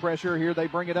 Full court pressure here. They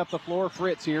bring it up the floor.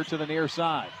 Fritz here to the near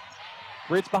side.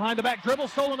 Fritz behind the back dribble,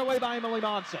 stolen away by Emily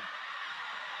Monson.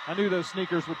 I knew those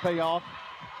sneakers would pay off.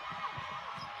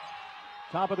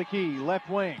 Top of the key, left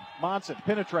wing. Monson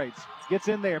penetrates, gets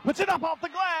in there, puts it up off the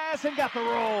glass, and got the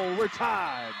roll. We're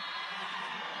tied.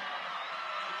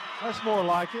 That's more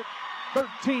like it.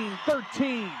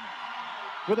 13-13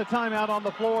 with a timeout on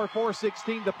the floor.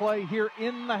 4:16 to play here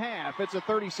in the half. It's a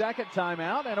 30-second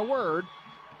timeout, and a word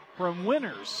from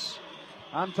winners.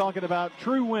 I'm talking about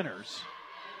true winners.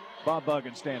 Bob Bugg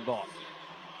and Stan Vaught.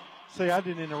 See, I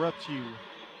didn't interrupt you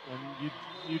when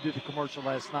you did the commercial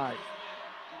last night.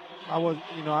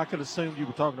 I could assume you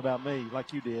were talking about me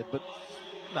like you did, but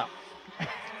No.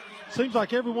 Seems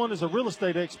like everyone is a real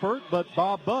estate expert, but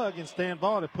Bob Bugg and Stan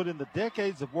Vaught have put in the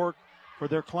decades of work for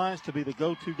their clients to be the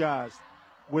go-to guys.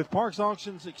 With Parks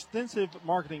Auction's extensive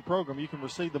marketing program, you can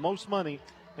receive the most money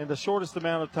in the shortest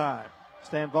amount of time.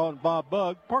 Stan Vaught and Bob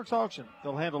Bugg, Parks Auction.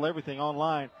 They'll handle everything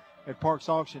online at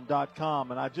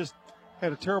parksauction.com. And I just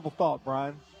had a terrible thought,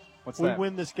 Brian. What's we that?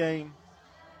 win this game.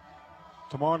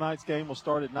 Tomorrow night's game will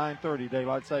start at 9:30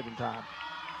 daylight saving time.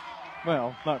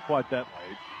 Well, not quite that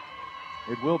late.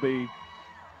 It will be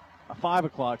a 5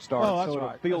 o'clock start, Oh, that's so it'll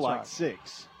right. feel That's like right.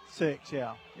 6. 6,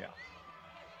 yeah. Yeah.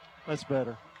 That's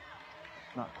better.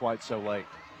 Not quite so late.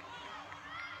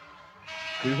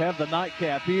 We have the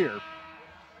nightcap here.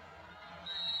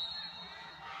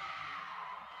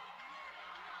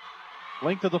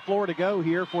 Length of the floor to go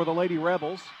here for the Lady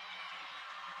Rebels.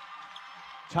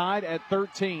 Tied at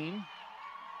 13.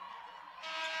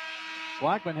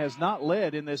 Blackman has not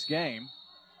led in this game.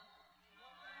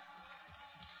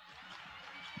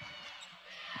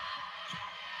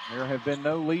 There have been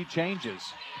no lead changes.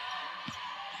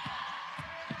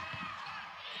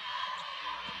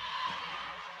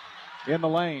 In the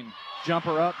lane,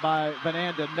 jumper up by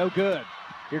Vananda, no good.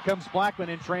 Here comes Blackman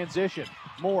in transition.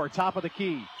 Moore, top of the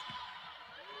key.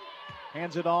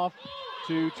 Hands it off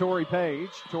to Tori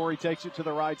Page. Tori takes it to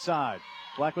the right side.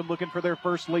 Blackman looking for their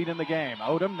first lead in the game.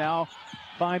 Odom now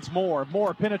finds Moore.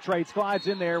 Moore penetrates, glides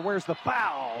in there. Where's the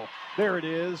foul? There it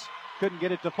is. Couldn't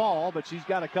get it to fall, but she's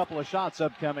got a couple of shots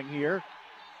upcoming here.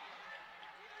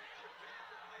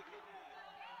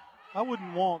 I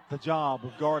wouldn't want the job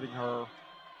of guarding her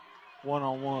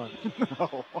one-on-one.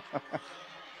 No.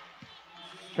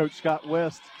 Coach Scott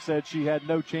West said she had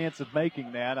no chance of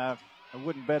making that. I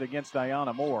wouldn't bet against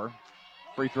Diana Moore.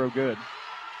 Free throw good.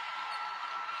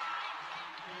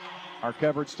 Our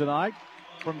coverage tonight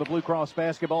from the Blue Cross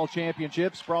Basketball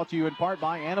Championships brought to you in part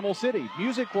by Animal City,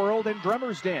 Music World and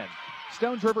Drummer's Den,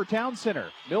 Stones River Town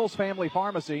Center, Mills Family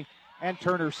Pharmacy, and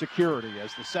Turner Security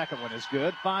as the second one is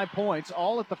good. 5 points,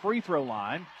 all at the free throw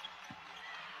line.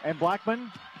 And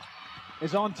Blackman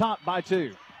is on top by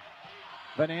 2.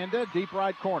 Vananda, deep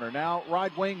right corner. Now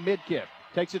right wing Midkiff.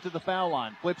 Takes it to the foul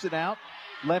line. Flips it out.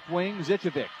 Left wing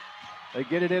Zichovic. They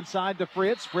get it inside to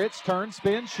Fritz. Fritz turns,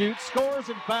 spins, shoots, scores,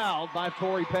 and fouled by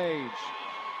Tori Page.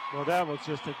 Well, that was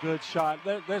just a good shot.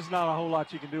 There's not a whole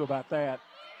lot you can do about that.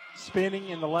 Spinning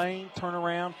in the lane,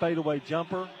 turnaround, fadeaway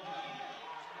jumper.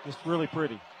 Just really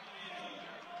pretty.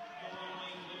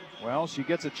 Well, she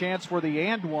gets a chance for the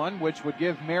and one, which would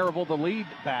give Maryville the lead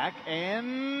back,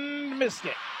 and missed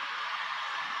it.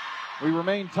 We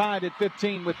remain tied at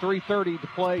 15 with 3:30 to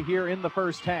play here in the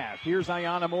first half. Here's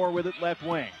Ayanna Moore with it left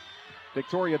wing.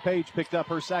 Victoria Page picked up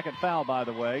her second foul, by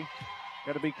the way.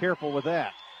 Got to be careful with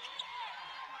that.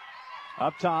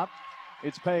 Up top,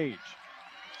 it's Page.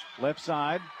 Left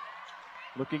side,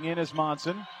 looking in is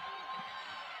Monson.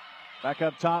 Back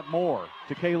up top, Moore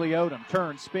to Kaylee Odom.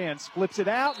 Turns, spins, flips it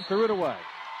out, and threw it away.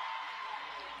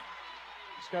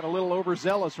 Just got a little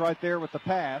overzealous right there with the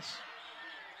pass.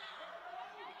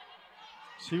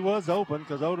 She was open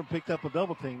because Odom picked up a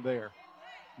double team there.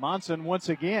 Monson once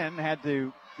again had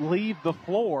to leave the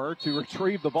floor to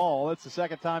retrieve the ball. That's the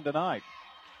second time tonight.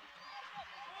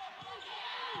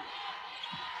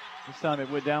 This time it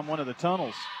went down one of the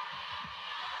tunnels.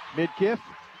 Midkiff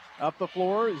up the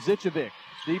floor, Zichovic.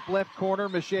 Deep left corner,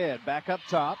 Mashed. Back up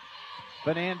top.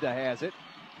 Vananda has it.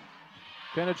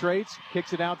 Penetrates,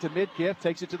 kicks it out to Midkiff,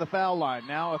 takes it to the foul line.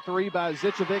 Now a three by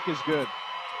Zichovic is good.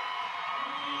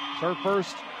 It's her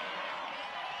first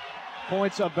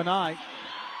points of the night.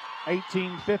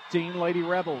 18-15 Lady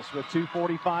Rebels with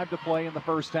 2:45 to play in the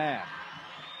first half.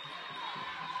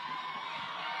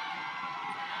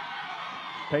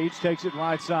 Page takes it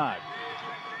right side.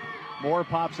 Moore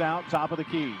pops out, top of the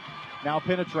key. Now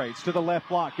penetrates to the left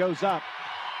block, goes up,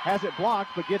 has it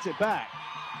blocked, but gets it back.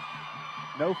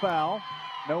 No foul,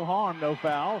 no harm, no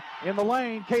foul. In the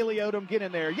lane, Kaylee Odom get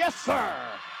in there. Yes, sir!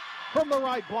 From the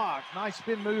right block. Nice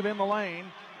spin move in the lane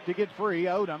to get free.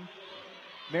 Odom.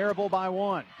 Maryville by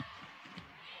 1.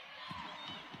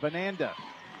 Vananda.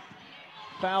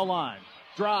 Foul line.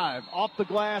 Drive. Off the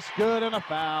glass. Good, and a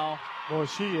foul. Boy,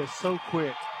 she is so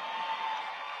quick.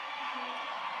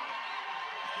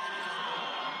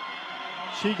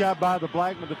 She got by the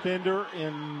Blackman defender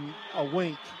in a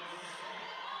wink.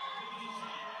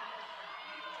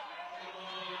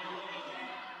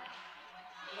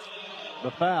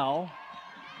 The foul.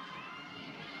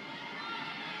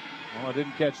 Well, I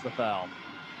didn't catch the foul.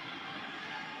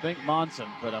 I think Monson,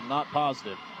 but I'm not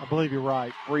positive. I believe you're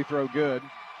right. Free throw good.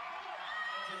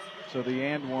 So the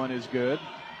and one is good.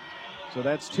 So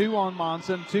that's 2 on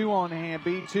Monson, 2 on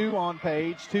Hamby, 2 on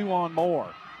Page, 2 on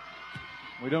Moore.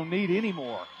 We don't need any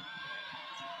more.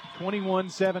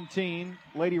 21-17,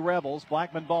 Lady Rebels.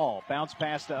 Blackman ball. Bounce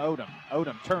pass to Odom.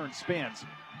 Odom turns, spins.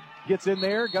 Gets in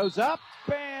there, goes up,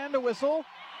 and a whistle.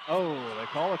 Oh, they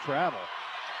call a travel.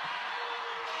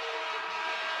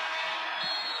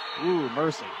 Ooh,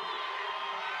 mercy.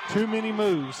 Too many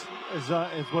moves is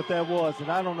what that was, and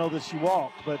I don't know that she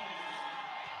walked, but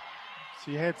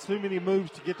she had too many moves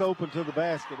to get open to the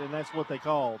basket, and that's what they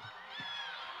called.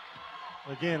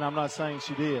 Again, I'm not saying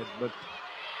she did, but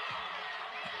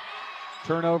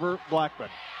turnover, Blackman.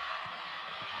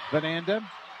 Vananda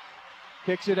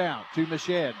kicks it out to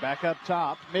Mashed. Back up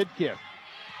top, mid-kick.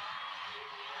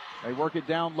 They work it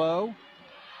down low.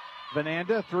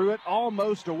 Vananda threw it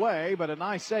almost away, but a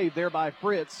nice save there by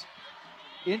Fritz.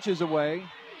 Inches away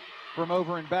from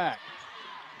over and back.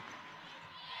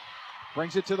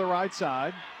 Brings it to the right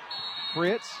side.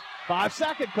 Fritz,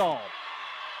 5-second call.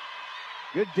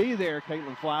 Good D there,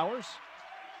 Caitlin Flowers.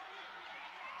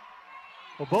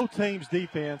 Well, both teams'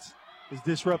 defense is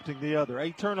disrupting the other.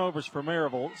 8 turnovers for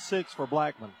Maryville, 6 for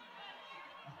Blackman.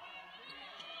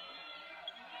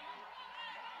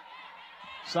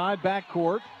 Side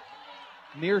backcourt,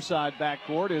 near side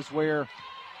backcourt is where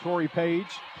Tori Page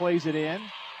plays it in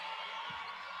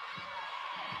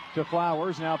to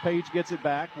Flowers. Now Page gets it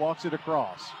back, walks it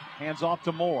across. Hands off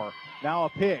to Moore. Now a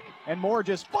pick, and Moore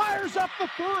just fires up the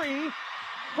 3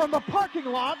 from the parking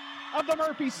lot of the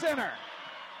Murphy Center.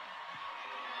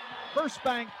 First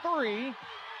bank 3.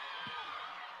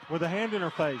 With a hand in her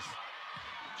face.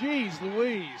 Jeez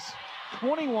Louise.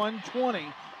 21-20.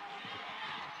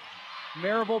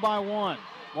 Maryville by 1.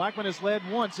 Blackman has led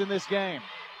once in this game.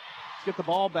 Let's get the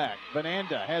ball back.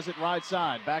 Vananda has it right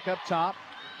side. Back up top.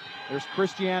 There's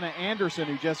Christiana Anderson,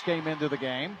 who just came into the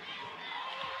game.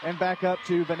 And back up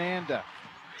to Vananda.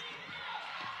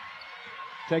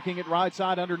 Taking it right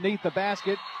side underneath the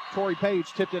basket. Tori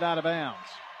Page tipped it out of bounds.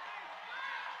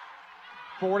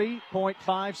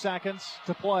 40.5 seconds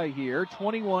to play here.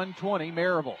 21-20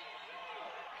 Maryville.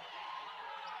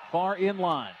 Far in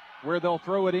line where they'll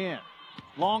throw it in.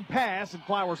 Long pass, and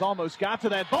Flowers almost got to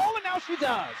that ball, and now she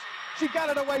does. She got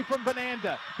it away from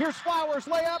Vananda. Here's Flowers'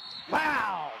 layup.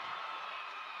 Wow!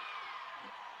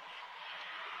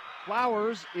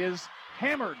 Flowers is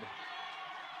hammered.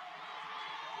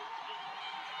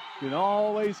 You can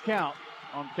always count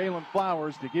on Kaylin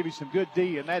Flowers to give you some good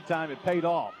D, and that time it paid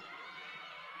off.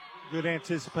 Good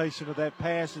anticipation of that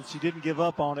pass, and she didn't give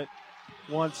up on it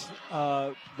once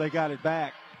they got it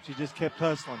back. She just kept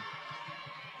hustling.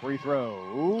 Free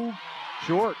throw.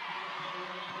 Short.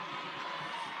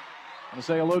 I'm going to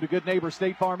say hello to good neighbor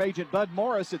State Farm agent Bud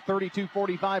Morris at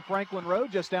 3245 Franklin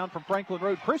Road, just down from Franklin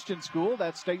Road Christian School.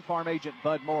 That's State Farm agent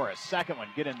Bud Morris. Second one,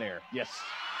 get in there. Yes.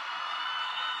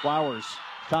 Flowers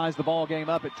ties the ball game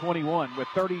up at 21 with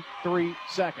 33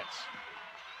 seconds.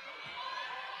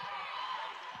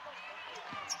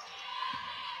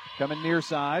 Coming near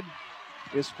side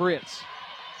is Fritz.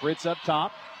 Fritz up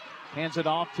top. Hands it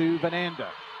off to Vananda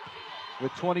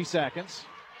with 20 seconds.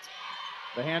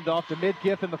 The handoff to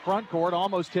Midkiff in the front court,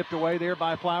 almost tipped away there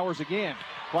by Flowers again.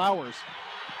 Flowers,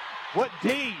 what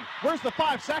D? Where's the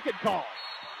 5-second call?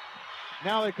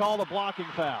 Now they call the blocking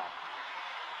foul.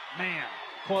 Man,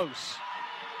 close,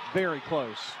 very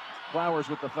close. Flowers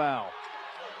with the foul.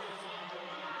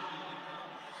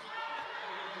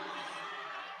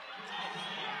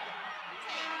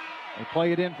 They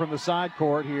play it in from the side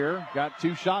court here. Got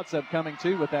 2 shots upcoming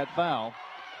too with that foul.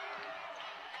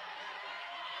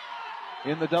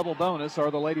 In the double bonus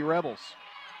are the Lady Rebels.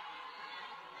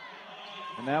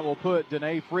 And that will put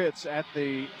Danae Fritz at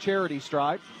the charity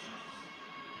stripe.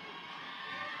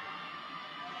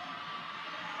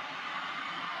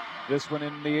 This one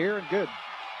in the air and good.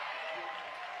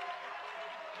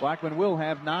 Blackman will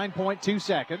have 9.2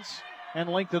 seconds and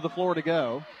length of the floor to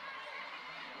go.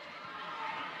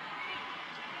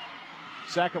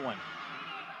 Second one.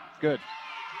 Good.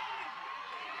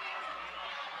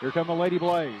 Here come the Lady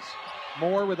Blaze.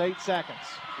 Moore with 8 seconds,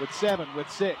 with 7, with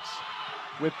 6,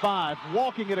 with 5,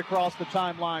 walking it across the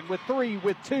timeline, with 3,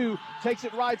 with 2, takes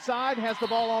it right side, has the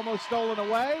ball almost stolen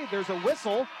away. There's a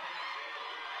whistle.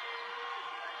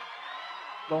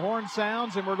 The horn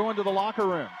sounds, and we're going to the locker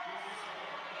room.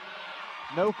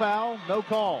 No foul, no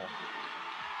call.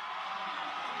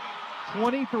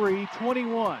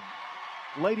 23-21.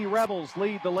 Lady Rebels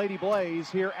lead the Lady Blaze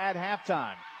here at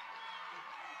halftime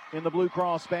in the Blue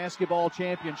Cross Basketball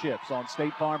Championships on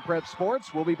State Farm Prep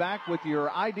Sports. We'll be back with your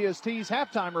Ideas Tees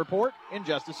halftime report in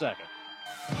just a second.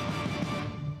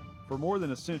 For more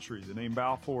than a century, the name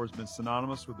Balfour has been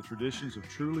synonymous with the traditions of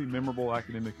truly memorable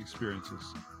academic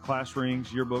experiences. Class rings,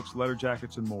 yearbooks, letter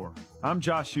jackets, and more. I'm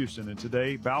Josh Houston, and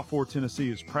today, Balfour,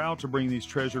 Tennessee is proud to bring these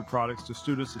treasured products to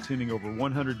students attending over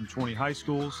 120 high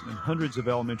schools and hundreds of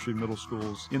elementary and middle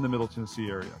schools in the Middle Tennessee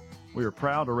area. We are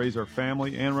proud to raise our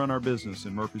family and run our business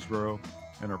in Murfreesboro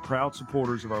and are proud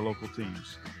supporters of our local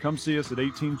teams. Come see us at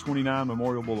 1829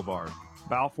 Memorial Boulevard.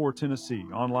 Balfour, Tennessee,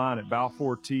 online at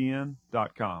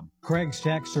balfourtn.com. Craig's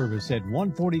Tax Service at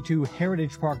 142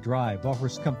 Heritage Park Drive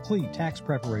offers complete tax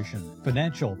preparation,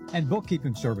 financial, and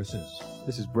bookkeeping services.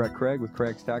 This is Brett Craig with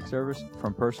Craig's Tax Service.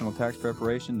 From personal tax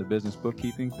preparation to business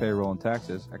bookkeeping, payroll, and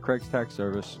taxes, at Craig's Tax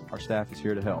Service, our staff is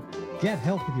here to help. Get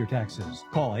help with your taxes.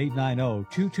 Call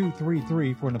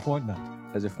 890-2233 for an appointment.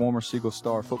 As a former Siegel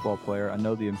Star football player, I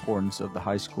know the importance of the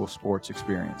high school sports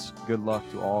experience. Good luck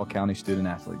to all county student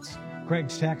athletes.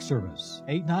 Craig's Tax Service,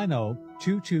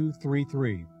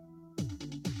 890-2233.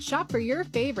 Shop for your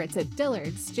favorites at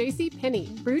Dillard's,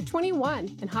 JCPenney, Brew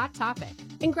 21, and Hot Topic.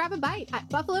 And grab a bite at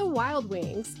Buffalo Wild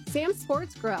Wings, Sam's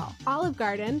Sports Grill, Olive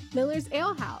Garden, Miller's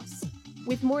Ale House.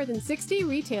 With more than 60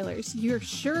 retailers, you're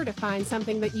sure to find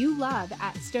something that you love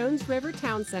at Stones River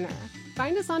Town Center.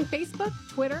 Find us on Facebook,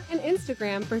 Twitter, and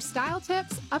Instagram for style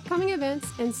tips, upcoming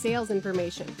events, and sales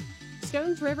information.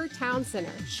 Stones River Town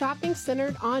Center, shopping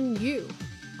centered on you.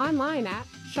 Online at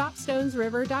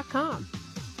shopstonesriver.com.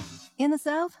 In the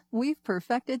South, we've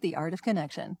perfected the art of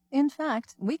connection. In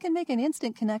fact, we can make an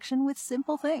instant connection with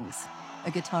simple things.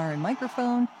 A guitar and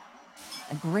microphone,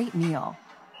 a great meal,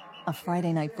 a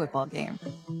Friday night football game.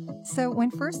 So when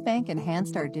First Bank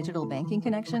enhanced our digital banking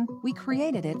connection, we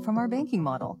created it from our banking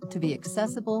model to be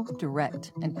accessible,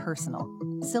 direct, and personal.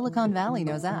 Silicon Valley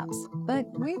knows apps, but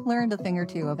we've learned a thing or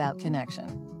two about connection.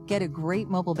 Get a great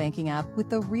mobile banking app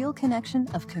with the real connection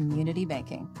of community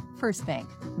banking. First Bank,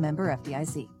 member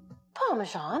FDIC.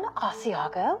 Parmesan,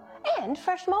 Asiago, and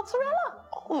fresh mozzarella.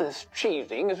 All this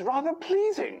cheesing is rather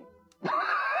pleasing.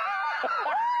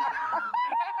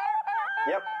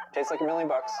 Yep, tastes like $1 million.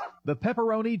 The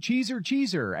Pepperoni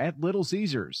Cheeser at Little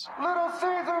Caesars. Little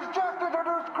Caesars just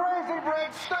introduced Crazy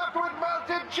Bread stuffed with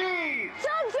melted cheese.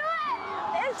 Don't do it!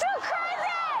 It's too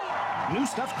crazy! New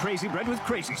stuffed Crazy Bread with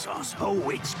crazy sauce. Oh,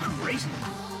 it's crazy.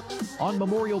 On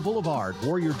Memorial Boulevard,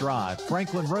 Warrior Drive,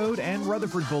 Franklin Road, and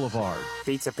Rutherford Boulevard.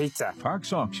 Pizza.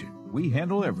 Parks Auction. We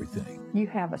handle everything. You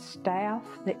have a staff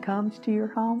that comes to your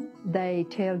home. They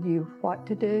tell you what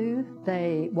to do.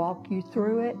 They walk you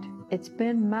through it. It's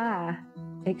been my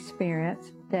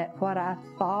experience that what I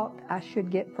thought I should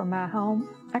get for my home,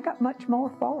 I got much more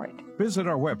for it. Visit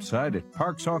our website at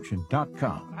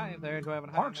parksauction.com. Hi there,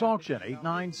 Parks Auction,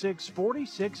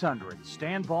 896-4600.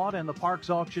 Stan Vaught and the Parks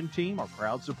Auction team are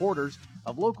proud supporters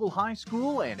of local high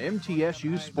school and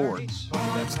MTSU sports.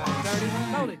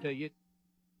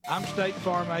 I'm State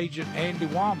Farm Agent Andy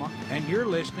Wama, and you're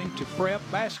listening to Prep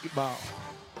Basketball.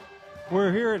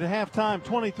 We're here at halftime,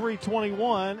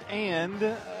 23-21,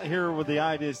 and here with the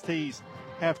IDST's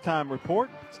halftime report.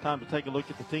 It's time to take a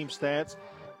look at the team stats,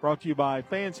 brought to you by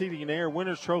Fans Heating and Air,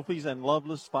 Winners Trophies, and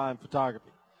Loveless Fine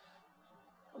Photography.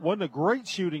 Wasn't a great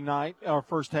shooting night, our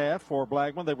first half, for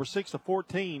Blackman. They were 6 of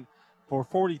 14 for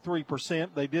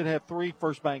 43%. They did have 3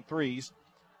 First Bank threes.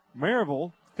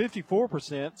 Maryville,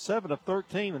 54%, 7 of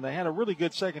 13, and they had a really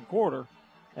good second quarter,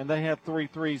 and they have 3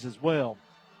 threes as well.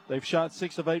 They've shot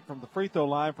 6 of 8 from the free throw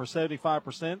line for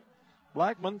 75%.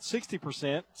 Blackman,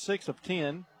 60%, 6 of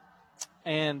 10.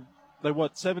 And they,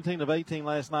 17 of 18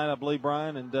 last night, I believe,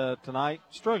 Brian, and tonight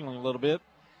struggling a little bit.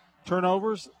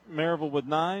 Turnovers, Maryville with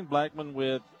 9, Blackman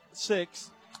with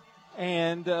 6.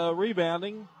 And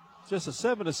rebounding, just a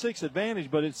 7-6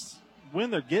 advantage, but it's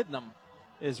when they're getting them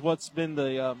is what's been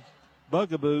the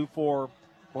bugaboo for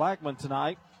Blackman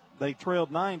tonight. They trailed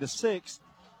 9-6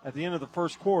 at the end of the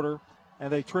first quarter,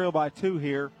 and they trail by 2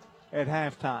 here at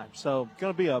halftime. So it's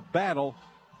going to be a battle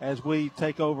as we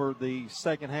take over the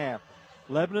second half.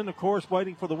 Lebanon, of course,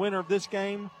 waiting for the winner of this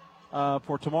game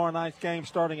for tomorrow night's game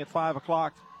starting at 5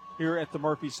 o'clock here at the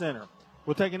Murphy Center.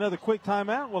 We'll take another quick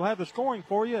timeout. We'll have the scoring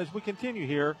for you as we continue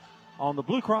here on the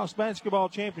Blue Cross Basketball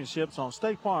Championships on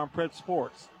State Farm Prep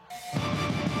Sports.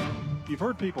 You've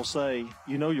heard people say,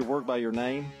 you know your work by your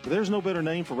name. But there's no better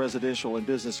name for residential and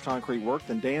business concrete work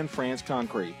than Dan France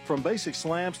Concrete. From basic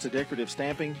slabs to decorative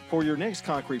stamping, for your next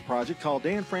concrete project, call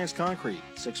Dan France Concrete,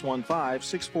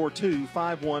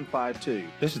 615-642-5152.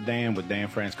 This is Dan with Dan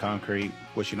France Concrete,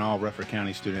 wishing all Rutherford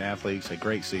County student athletes a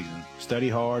great season. Study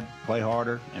hard, play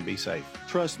harder, and be safe.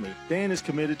 Trust me, Dan is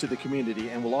committed to the community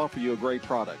and will offer you a great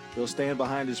product. He'll stand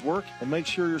behind his work and make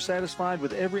sure you're satisfied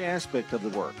with every aspect of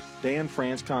the work. Dan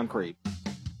France Concrete.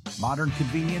 Modern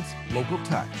convenience, local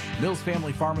touch. Mills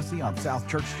Family Pharmacy on South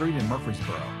Church Street in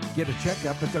Murfreesboro. Get a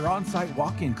checkup at their on-site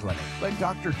walk-in clinic. Let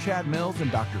Dr. Chad Mills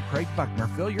and Dr. Craig Buckner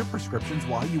fill your prescriptions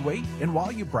while you wait and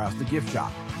while you browse the gift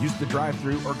shop. Use the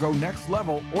drive-thru or go next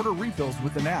level. Order refills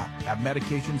with an app. Have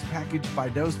medications packaged by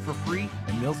dose for free,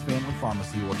 and Mills Family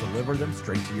Pharmacy will deliver them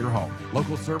straight to your home.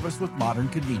 Local service with modern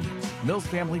convenience. Mills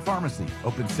Family Pharmacy,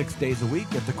 open 6 days a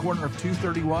week at the corner of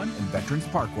 231 and Veterans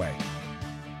Parkway.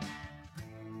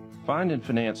 Find and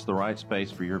finance the right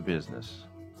space for your business.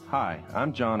 Hi,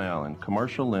 I'm John Allen,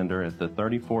 commercial lender at the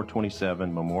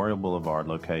 3427 Memorial Boulevard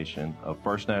location of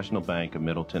First National Bank of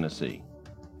Middle Tennessee.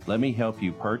 Let me help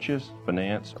you purchase,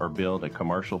 finance, or build a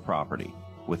commercial property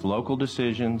with local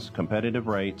decisions, competitive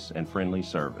rates, and friendly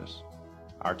service.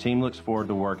 Our team looks forward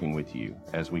to working with you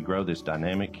as we grow this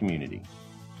dynamic community.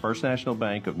 First National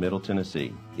Bank of Middle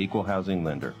Tennessee, Equal Housing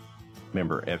Lender,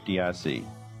 member FDIC.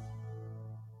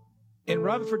 In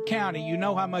Rutherford County, you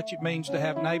know how much it means to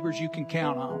have neighbors you can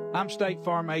count on. I'm State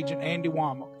Farm Agent Andy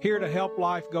Womack, here to help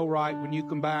life go right when you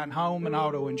combine home and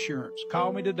auto insurance.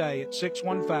 Call me today at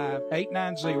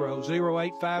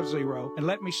 615-890-0850 and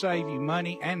let me save you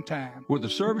money and time. With the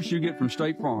service you get from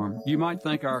State Farm, you might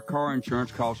think our car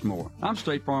insurance costs more. I'm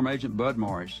State Farm Agent Bud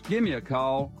Morris. Give me a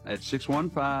call at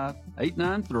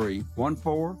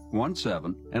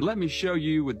 615-893-1417 and let me show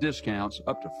you with discounts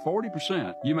up to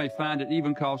 40%. You may find it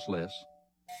even costs less.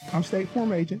 I'm State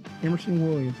Farm Agent Emerson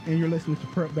Williams, and you're listening to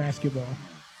Prep Basketball.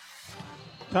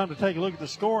 Time to take a look at the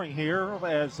scoring here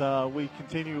as we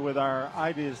continue with our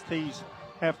Ideas Tees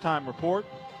halftime report.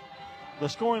 The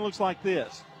scoring looks like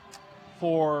this.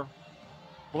 For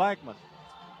Blackman,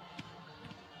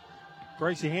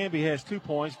 Gracie Hamby has 2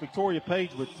 points, Victoria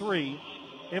Page with 3,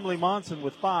 Emily Monson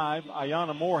with 5,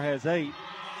 Ayana Moore has 8,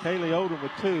 Kaylee Odom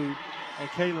with 2, and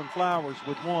Kaylin Flowers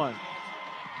with 1.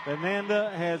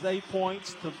 Fernanda has 8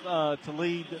 points to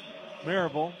lead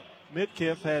Maryville.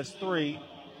 Midkiff has 3.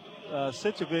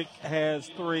 Sichovic has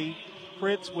 3.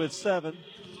 Fritz with 7.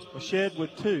 Mashed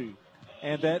with 2.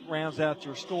 And that rounds out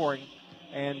your scoring.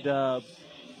 And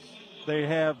they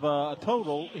have a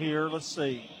total here, let's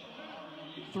see,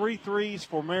 3 threes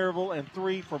for Maryville and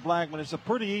 3 for Blackman. It's a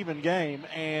pretty even game,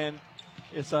 and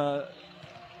it's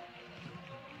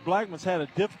Blackman's had a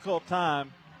difficult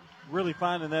time really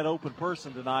finding that open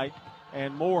person tonight,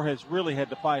 and Moore has really had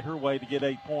to fight her way to get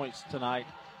 8 points tonight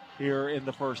here in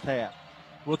the first half.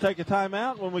 We'll take a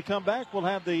timeout. When we come back, we'll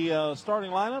have the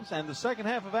starting lineups and the second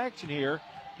half of action here.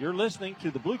 You're listening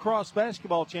to the Blue Cross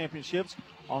Basketball Championships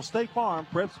on State Farm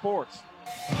Prep Sports.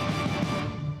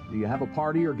 Do you have a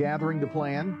party or gathering to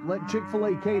plan? Let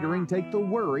Chick-fil-A Catering take the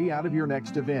worry out of your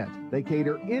next event. They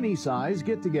cater any size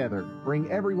get-together.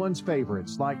 Bring everyone's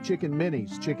favorites like chicken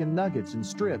minis, chicken nuggets and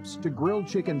strips, to grilled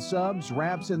chicken subs,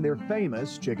 wraps, and their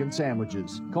famous chicken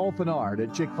sandwiches. Call Fenard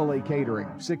at Chick-fil-A Catering,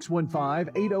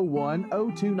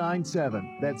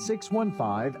 615-801-0297. That's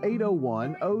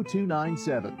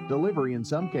 615-801-0297. Delivery in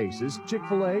some cases.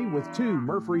 Chick-fil-A with 2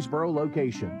 Murfreesboro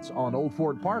locations on Old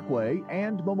Fort Parkway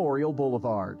and Memorial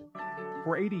Boulevard.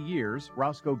 For 80 years,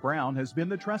 Roscoe Brown has been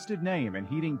the trusted name in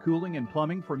heating, cooling, and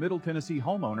plumbing for Middle Tennessee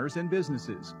homeowners and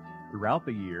businesses. Throughout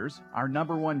the years, our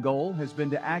 #1 goal has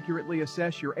been to accurately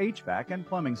assess your HVAC and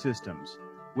plumbing systems.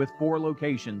 With 4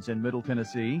 locations in Middle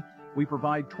Tennessee, we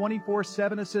provide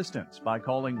 24/7 assistance by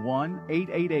calling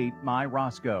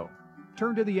 1-888-MY-ROSCOE.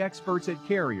 Turn to the experts at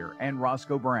Carrier and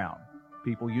Roscoe Brown.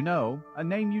 People you know, a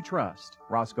name you trust.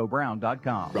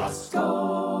 RoscoeBrown.com.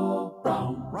 Roscoe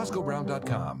Brown.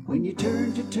 RoscoeBrown.com. When you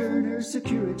turn to Turner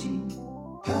Security,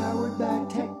 powered by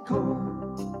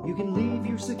TechCore, you can leave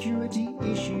your security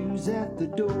issues at the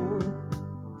door.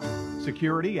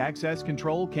 Security, access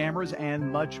control, cameras,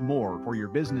 and much more for your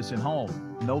business and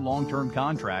home. No long-term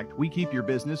contract. We keep your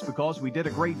business because we did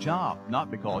a great job, not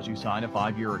because you signed a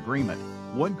 5-year agreement.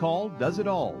 One call does it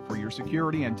all for your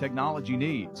security and technology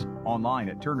needs. Online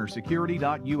at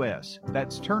turnersecurity.us.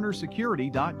 That's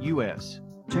turnersecurity.us.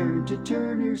 Turn to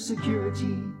Turner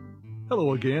Security.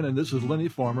 Hello again, and this is Lenny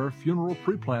Farmer, funeral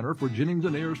pre-planner for Jennings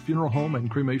 & Ayers Funeral Home and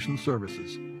Cremation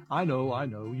Services. I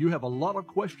know, you have a lot of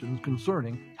questions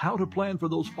concerning how to plan for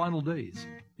those final days.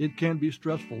 It can be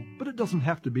stressful, but it doesn't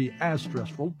have to be as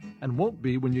stressful, and won't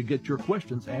be when you get your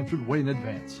questions answered way in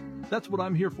advance. That's what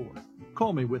I'm here for.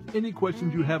 Call me with any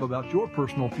questions you have about your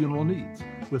personal funeral needs.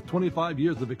 With 25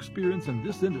 years of experience in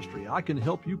this industry, I can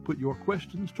help you put your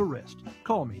questions to rest.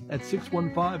 Call me at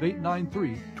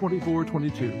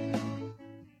 615-893-2422.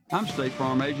 I'm State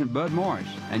Farm Agent Bud Morris,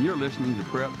 and you're listening to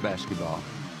Prep Basketball.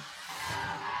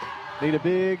 Need a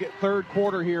big third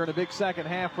quarter here and a big second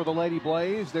half for the Lady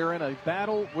Blaze. They're in a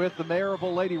battle with the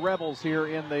Maryville Lady Rebels here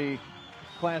in the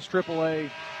Class AAA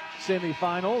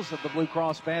semifinals of the Blue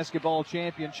Cross Basketball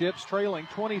Championships, trailing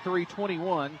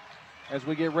 23-21 as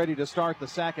we get ready to start the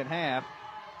second half.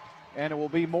 And it will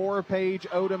be Moore, Page,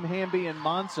 Odom, Hamby, and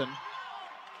Monson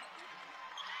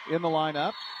in the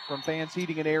lineup from Fans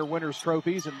Heating and Air Winners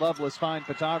Trophies and Loveless Fine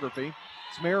Photography.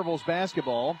 It's Maryville's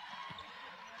basketball.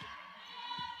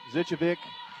 Zichovic,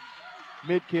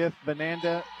 Midkiff,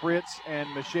 Benanda, Fritz, and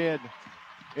Mashed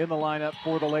in the lineup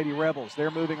for the Lady Rebels.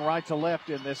 They're moving right to left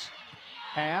in this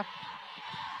half.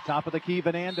 Top of the key,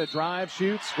 Benanda drives,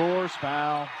 shoots, scores,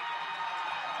 foul.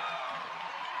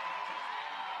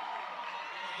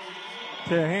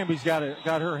 Hamby's got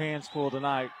her hands full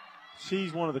tonight.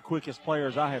 She's one of the quickest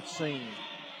players I have seen.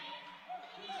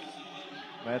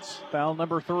 That's foul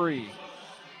number 3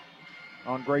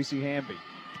 on Gracie Hamby.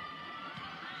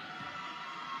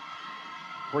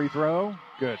 Free throw,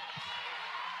 good.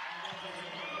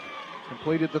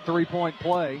 Completed the three-point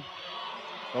play.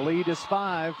 The lead is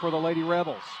 5 for the Lady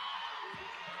Rebels.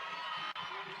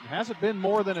 It hasn't been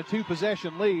more than a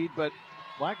 2-possession lead, but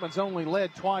Blackman's only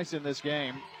led twice in this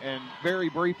game, and very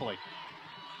briefly.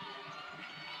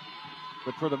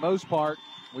 But for the most part,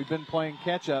 we've been playing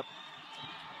catch-up.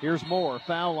 Here's Moore,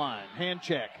 foul line, hand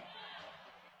check.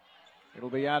 It'll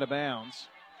be out of bounds.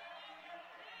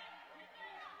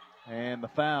 And the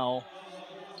foul,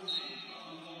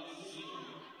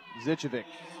 Zichovic.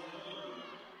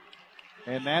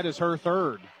 And that is her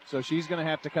third, so she's going to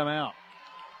have to come out.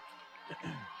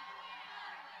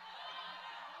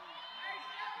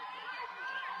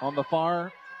 On the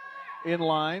far in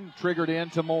line, triggered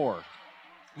in to Moore.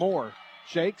 Moore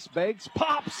shakes, bakes,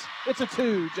 pops. It's a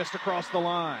 2 just across the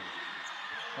line.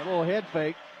 A little head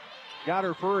fake got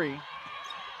her free.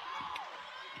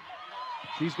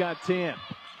 She's got 10.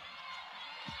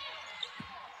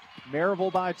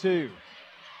 Maryville by 2.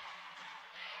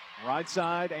 Right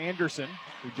side, Anderson,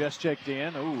 who just checked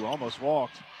in. Ooh, almost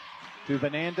walked. To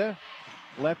Benanda.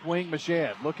 Left wing,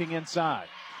 Mashed, looking inside.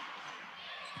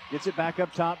 Gets it back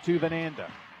up top to Benanda.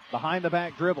 Behind the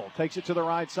back dribble. Takes it to the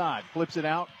right side. Flips it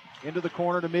out into the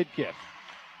corner to Midkiff.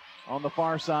 On the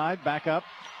far side, back up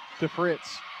to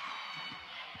Fritz.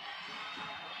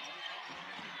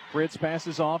 Fritz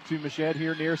passes off to Mashed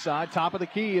here near side. Top of the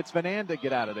key, it's Benanda.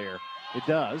 Get out of there. It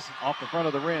does. Off the front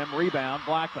of the rim. Rebound,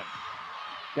 Blackman.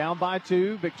 Down by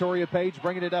 2. Victoria Page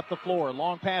bringing it up the floor.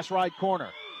 Long pass right corner.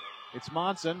 It's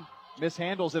Monson.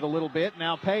 Mishandles it a little bit.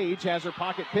 Now Page has her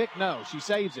pocket pick. No, she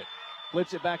saves it.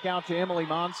 Flips it back out to Emily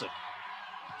Monson.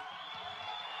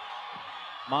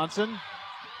 Monson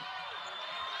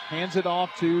hands it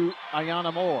off to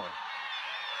Ayanna Moore.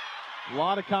 A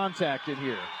lot of contact in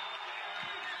here.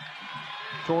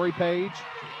 Tori Page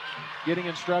getting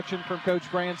instruction from Coach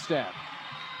Grandstaff.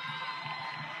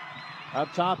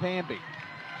 Up top, Hamby.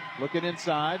 Looking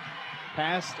inside.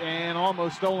 Passed and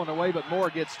almost stolen away, but Moore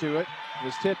gets to it. It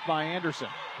was tipped by Anderson.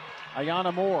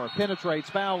 Ayanna Moore penetrates,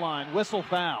 foul line, whistle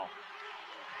foul.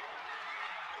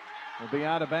 Will be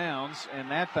out of bounds, and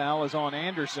that foul is on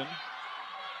Anderson.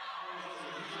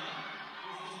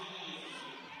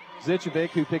 Zichovic,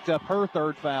 who picked up her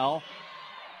third foul,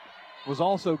 was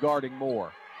also guarding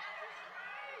Moore.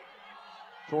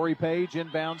 Tori Page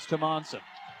inbounds to Monson.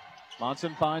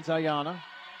 Monson finds Ayanna.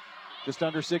 Just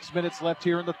under 6 minutes left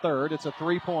here in the third. It's a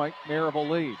 3-point Maryville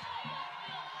lead.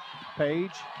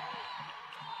 Page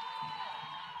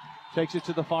takes it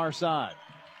to the far side.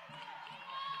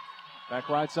 Back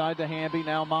right side to Hamby,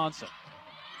 now Monson.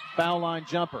 Foul line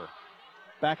jumper.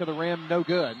 Back of the rim, no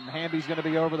good. And Hamby's going to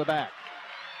be over the back.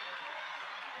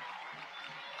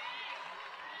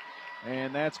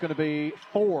 And that's going to be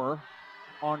 4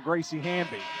 on Gracie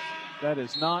Hamby. That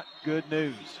is not good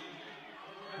news.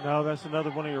 No, that's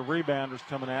another one of your rebounders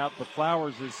coming out, but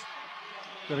Flowers is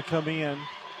going to come in.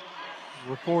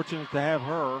 We're fortunate to have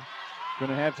her. Going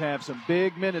to have some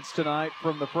big minutes tonight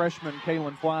from the freshman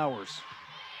Kaylin Flowers.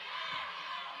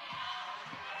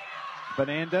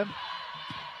 Benanda,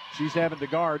 she's having to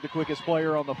guard the quickest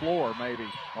player on the floor, maybe,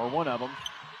 or one of them.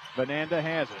 Benanda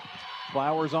has it.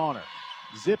 Flowers on her.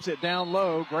 Zips it down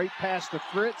low. Great pass to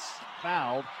Fritz.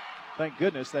 Fouled. Thank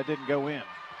goodness that didn't go in.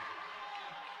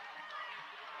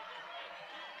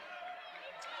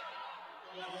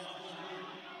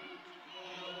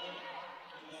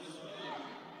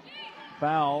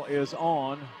 Foul is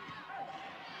on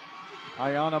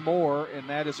Ayanna Moore, and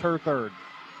that is her third.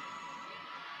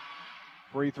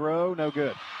 Free throw, no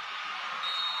good.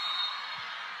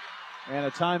 And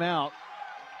a timeout,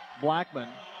 Blackman.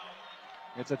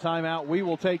 It's a timeout we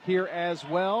will take here as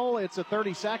well. It's a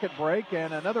 30-second break,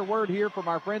 and another word here from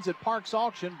our friends at Parks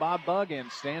Auction, Bob Bugg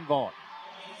and Stan Vaught.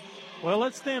 Well,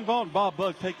 let Stan Vaught and Bob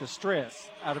Bugg take the stress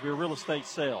out of your real estate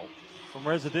sale. From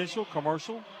residential,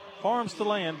 commercial, farms to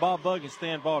land, Bob Bugg and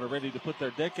Stan Vaught are ready to put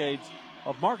their decades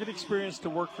of market experience to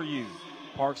work for you.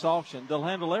 Parks Auction, they'll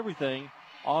handle everything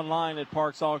online at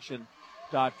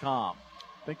parksauction.com.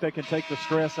 Think they can take the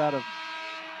stress out of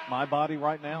my body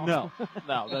right now? No,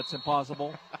 no, that's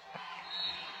impossible.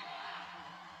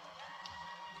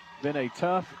 Been a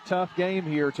tough game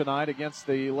here tonight against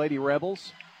the Lady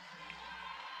Rebels.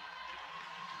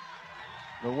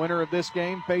 The winner of this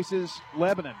game faces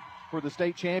Lebanon for the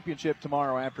state championship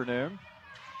tomorrow afternoon.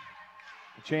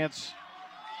 A chance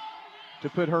to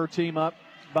put her team up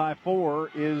by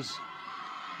 4 is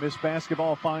Miss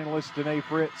Basketball finalist Danae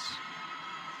Fritz.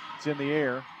 It's in the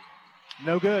air.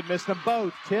 No good. Missed them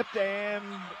both. Tipped, and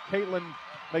Kaylee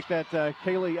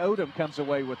Odom comes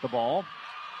away with the ball.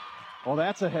 Well,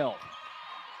 that's a help.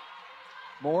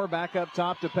 Moore back up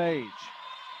top to Page.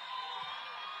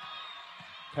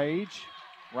 Page,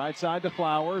 right side to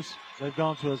Flowers. They've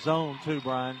gone to a zone too,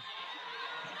 Brian.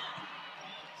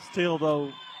 Still,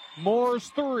 though, Moore's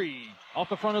 3. Off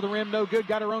the front of the rim, no good.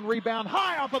 Got her own rebound.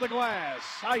 High off of the glass.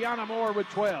 Ayanna Moore with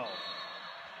 12.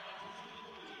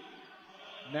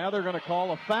 Now they're going to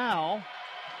call a foul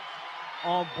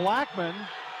on Blackman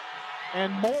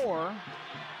and Moore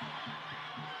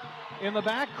in the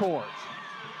backcourt.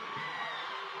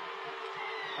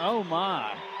 Oh,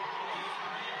 my.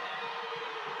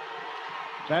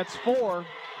 That's 4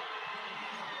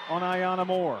 on Ayanna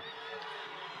Moore.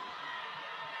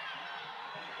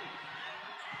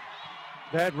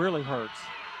 That really hurts.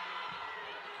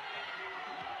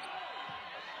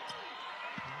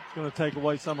 It's going to take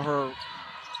away some of her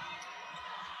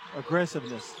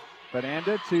aggressiveness.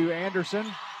 Bonanda to Anderson.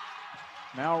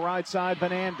 Now right side,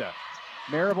 Bonanda.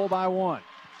 Marable by 1.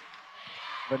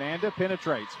 Bonanda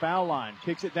penetrates. Foul line.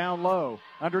 Kicks it down low.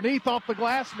 Underneath off the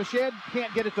glass. Mashed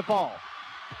can't get it to fall.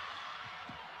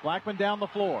 Blackman down the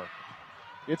floor.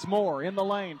 It's Moore in the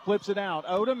lane. Flips it out.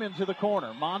 Odom into the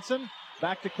corner. Monson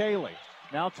back to Kaylee.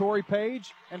 Now Tori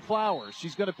Page and Flowers.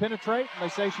 She's going to penetrate, and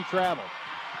they say she traveled.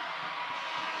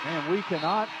 Man, we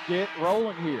cannot get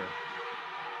rolling here.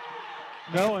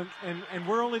 No, and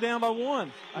we're only down by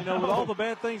 1. With all the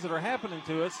bad things that are happening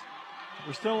to us,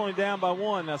 we're still only down by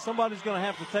 1. Now, somebody's going to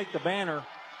have to take the banner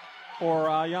for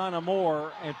Ayanna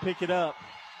Moore and pick it up.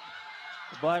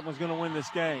 Blackman's going to win this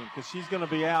game because she's going to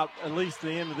be out at least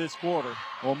the end of this quarter.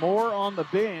 Well, Moore on the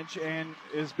bench and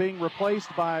is being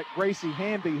replaced by Gracie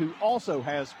Hamby, who also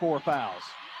has 4 fouls.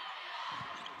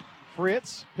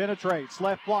 Fritz penetrates,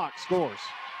 left block, scores.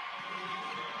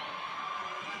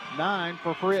 9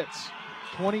 for Fritz.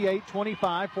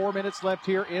 28-25, 4 minutes left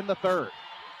here in the third.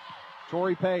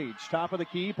 Tori Page, top of the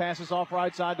key, passes off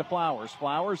right side to Flowers.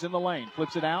 Flowers in the lane,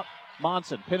 flips it out.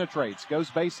 Monson penetrates, goes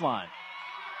baseline.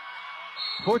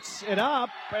 Puts it up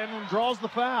and draws the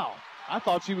foul. I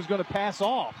thought she was going to pass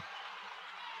off,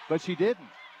 but she didn't.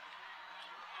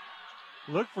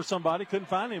 Looked for somebody, couldn't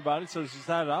find anybody, so she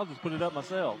decided I'll just put it up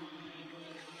myself.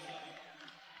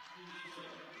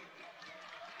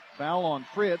 Foul on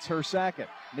Fritz, her second.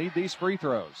 Need these free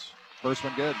throws. First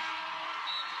one good.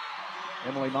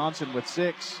 Emily Monson with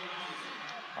 6.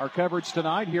 Our coverage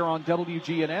tonight here on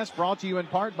WGNS brought to you in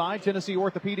part by Tennessee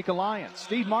Orthopedic Alliance,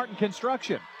 Steve Martin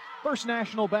Construction, First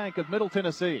National Bank of Middle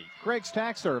Tennessee, Craig's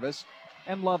Tax Service,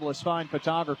 and Loveless Fine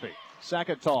Photography.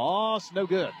 Second toss, no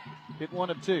good. Hit 1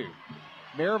 of 2.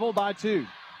 Maryville by 2.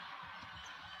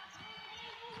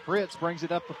 Fritz brings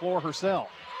it up the floor herself.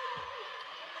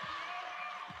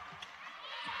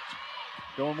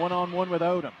 Going one-on-one with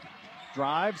Odom.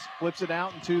 Drives, flips it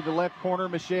out into the left corner,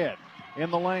 Mashed. In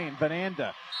the lane,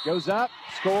 Bonanda goes up,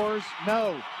 scores,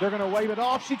 no. They're going to wave it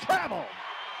off. She traveled.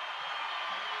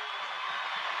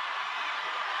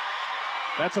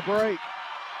 That's a break.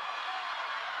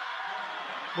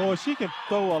 Boy, she can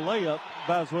throw a layup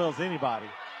about as well as anybody.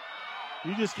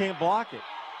 You just can't block it.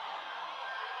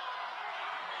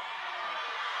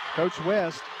 Coach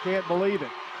West can't believe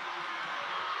it.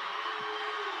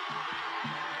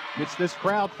 Gets this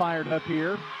crowd fired up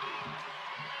here.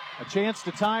 A chance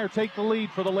to tie or take the lead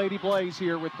for the Lady Blaze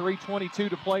here with 3:22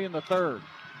 to play in the third.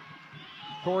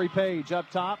 Tori Page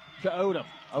up top to Odom.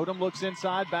 Odom looks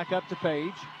inside, back up to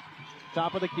Page.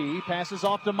 Top of the key, passes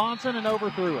off to Monson and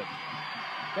overthrew it.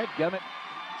 Dadgummit.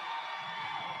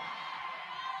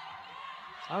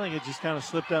 I think it just kind of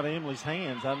slipped out of Emily's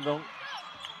hands.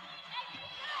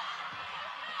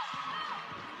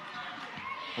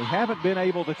 We haven't been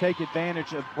able to take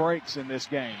advantage of breaks in this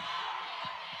game.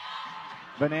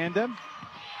 Bonanda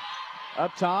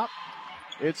up top.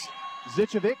 It's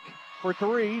Zichovic for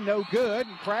 3. No good.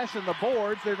 And crashing the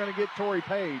boards. They're going to get Tori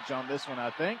Page on this one, I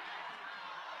think.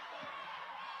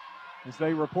 As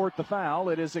they report the foul,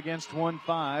 it is against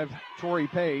 1-5, Tori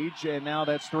Page, and now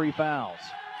that's 3 fouls.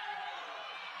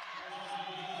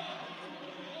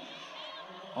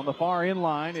 On the far end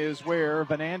line is where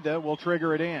Vananda will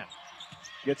trigger it in.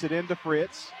 Gets it into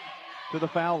Fritz to the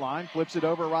foul line, flips it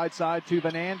over right side to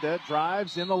Vananda,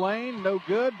 drives in the lane, no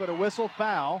good, but a whistle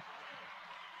foul.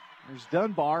 There's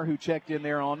Dunbar who checked in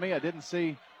there on me. I didn't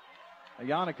see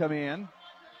Ayana come in.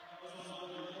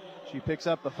 She picks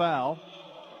up the foul.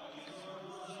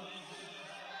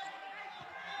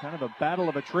 Kind of a battle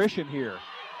of attrition here.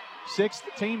 6th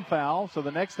team foul, so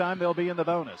the next time they'll be in the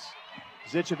bonus.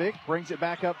 Zichovic brings it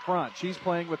back up front. She's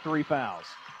playing with 3 fouls.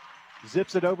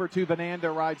 Zips it over to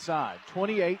Vananda right side.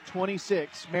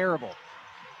 28-26, Marable.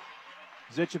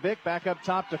 Zichovic back up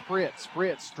top to Fritz.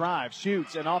 Fritz drives,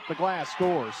 shoots, and off the glass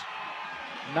scores.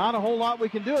 Not a whole lot we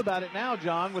can do about it now,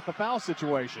 John, with the foul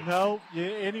situation. No,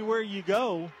 anywhere you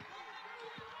go,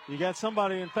 you got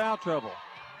somebody in foul trouble.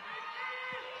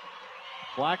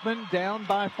 Blackman down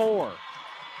by 4.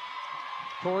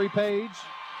 Tori Page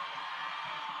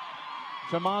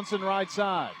to Monson right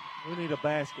side. We need a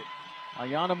basket.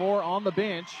 Ayana Moore on the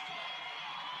bench.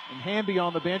 And Hamby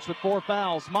on the bench with 4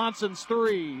 fouls. Monson's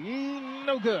 3.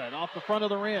 No good. Off the front of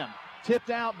the rim. Tipped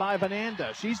out by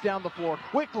Vananda. She's down the floor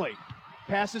quickly.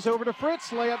 Passes over to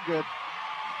Fritz. Layup good.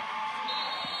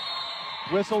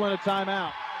 Whistle and a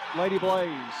timeout. Lady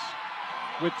Blaze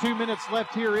with 2 minutes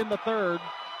left here in the third.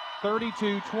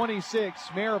 32-26.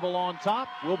 Maryville on top.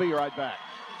 We'll be right back.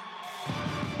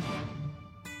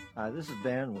 Hi, this is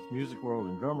Dan with Music World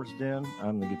and Drummers Den.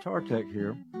 I'm the guitar tech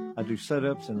here. I do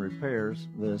setups and repairs.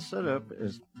 The setup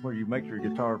is where you make your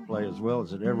guitar play as well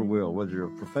as it ever will. Whether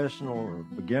you're a professional or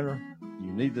a beginner,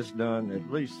 you need this done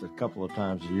at least a couple of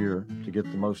times a year to get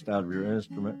the most out of your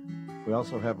instrument. We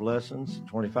also have lessons,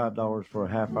 $25 for a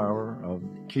half hour of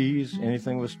keys,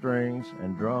 anything with strings,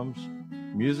 and drums.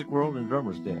 Music World and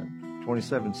Drummers Den,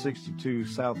 2762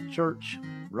 South Church,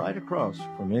 right across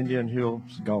from Indian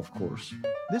Hills Golf Course.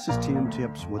 This is Tim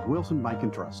Tips with Wilson Bank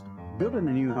and Trust. Building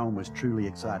a new home is truly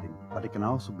exciting, but it can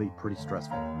also be pretty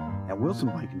stressful. At Wilson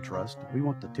Bank and Trust, we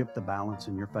want to tip the balance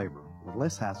in your favor with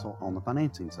less hassle on the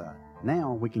financing side.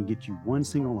 Now we can get you one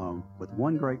single loan with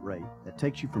one great rate that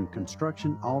takes you from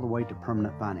construction all the way to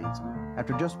permanent financing.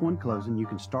 After just one closing, you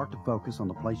can start to focus on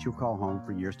the place you'll call home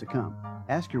for years to come.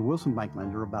 Ask your Wilson Bank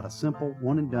lender about a simple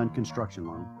one-and-done construction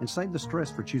loan and save the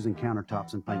stress for choosing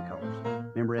countertops and paint colors.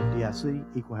 Member FDIC,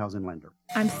 Equal Housing Lender.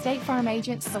 I'm State Farm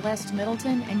Agent Celeste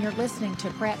Middleton, and you're listening to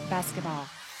Prep Basketball.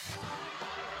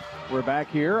 We're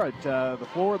back here at the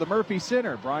floor of the Murphy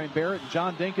Center. Brian Barrett and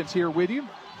John Dinkins here with you.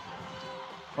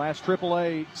 Class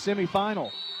AAA semifinal.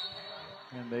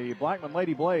 And the Blackman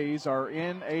Lady Blaze are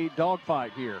in a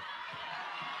dogfight here.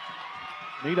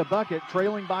 Need a bucket,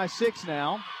 trailing by 6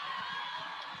 now.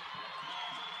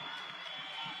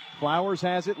 Flowers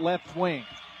has it left wing.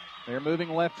 They're moving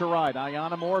left to right.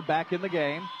 Ayana Moore back in the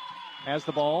game. Has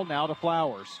the ball now to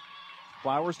Flowers.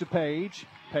 Flowers to Page.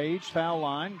 Page foul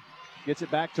line. Gets it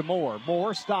back to Moore.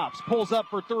 Moore stops, pulls up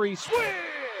for 3. Swish!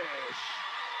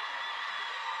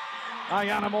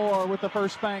 Ayana Moore with the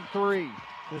first bank 3.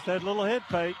 Just that little head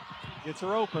fake. Gets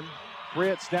her open.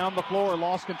 Fritz down the floor,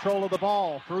 lost control of the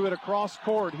ball. Threw it across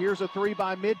court. Here's a 3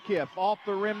 by Midkiff. Off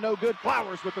the rim, no good.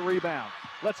 Flowers with the rebound.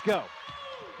 Let's go.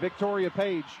 Victoria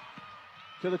Page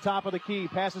to the top of the key.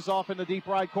 Passes off in the deep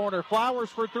right corner.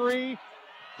 Flowers for 3.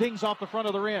 Dings off the front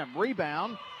of the rim.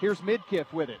 Rebound. Here's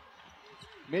Midkiff with it.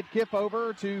 Midkiff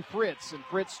over to Fritz, and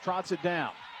Fritz trots it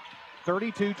down.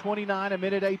 32-29, a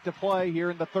minute 8 to play here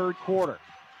in the third quarter.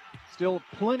 Still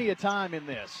plenty of time in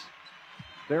this.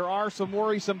 There are some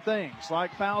worrisome things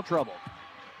like foul trouble.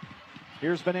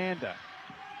 Here's Vananda.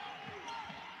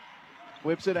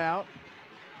 Whips it out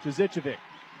to Zichovic.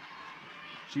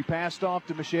 She passed off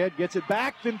to Mached, gets it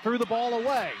back, then threw the ball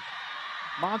away.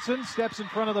 Monson steps in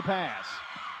front of the pass.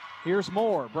 Here's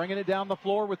Moore, bringing it down the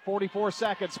floor with 44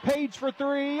 seconds. Page for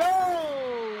 3.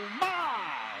 Oh, my!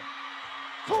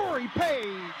 Tori Page.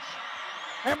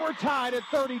 And we're tied at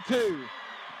 32.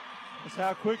 That's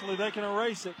how quickly they can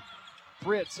erase it.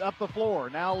 Fritz up the floor,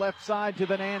 now left side to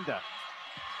Vananda.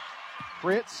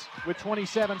 Fritz with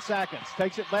 27 seconds,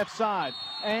 takes it left side,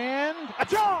 and a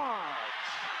charge!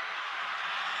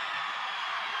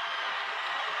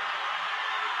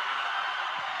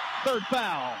 Third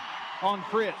foul on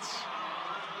Fritz.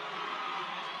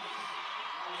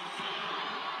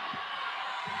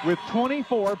 With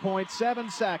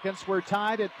 24.7 seconds, we're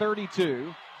tied at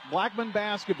 32. Blackman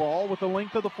basketball with the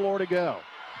length of the floor to go.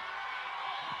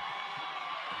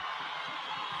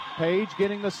 Page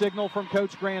getting the signal from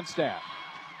Coach Grandstaff.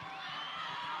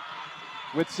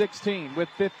 with 16, with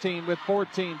 15, with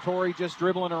 14. Torrey just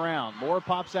dribbling around. Moore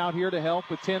pops out here to help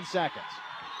with 10 seconds.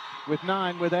 With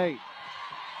 9, with 8.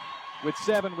 With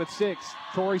 7, with 6.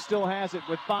 Torrey still has it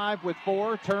with 5, with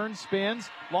 4. Turns, spins.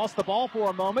 Lost the ball for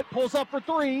a moment. Pulls up for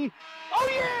 3. Oh,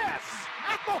 yes!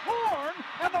 At the horn,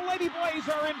 and the Lady Blaze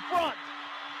are in front.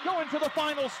 Going to the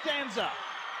final stanza.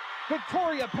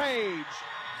 Victoria Page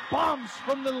bombs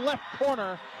from the left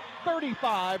corner.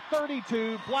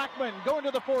 35-32. Blackman going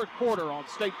to the fourth quarter on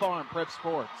State Farm Prep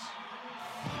Sports.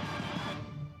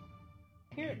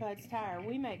 Here at Bud's Tire,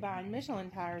 we make buying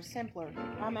Michelin tires simpler.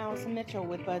 I'm Allison Mitchell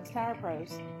with Bud's Tire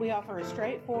Pros. We offer a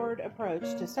straightforward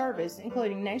approach to service,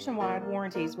 including nationwide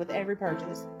warranties with every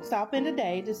purchase. Stop in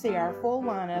today to see our full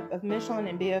lineup of Michelin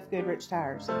and BF Goodrich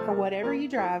tires. For whatever you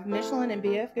drive, Michelin and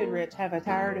BF Goodrich have a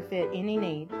tire to fit any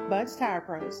need. Bud's Tire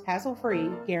Pros,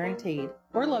 hassle-free, guaranteed.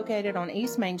 We're located on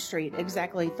East Main Street,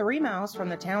 exactly 3 miles from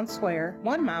the town square,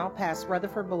 1 mile past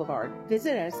Rutherford Boulevard.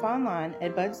 Visit us online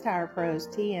at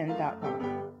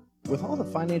budstirepros.tn.com. With all the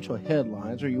financial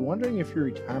headlines, are you wondering if your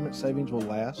retirement savings will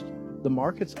last? The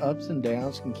market's ups and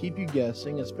downs can keep you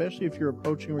guessing, especially if you're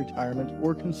approaching retirement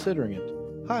or considering it.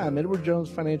 Hi, I'm Edward Jones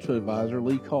Financial Advisor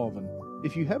Lee Colvin.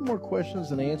 If you have more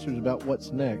questions than answers about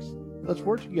what's next, let's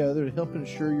work together to help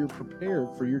ensure you're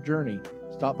prepared for your journey.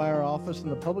 Stop by our office in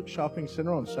the Public Shopping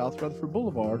Center on South Rutherford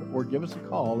Boulevard or give us a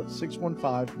call at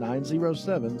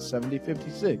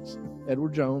 615-907-7056.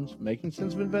 Edward Jones, Making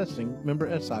Sense of Investing, member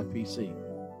SIPC.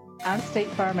 I'm State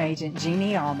Farm Agent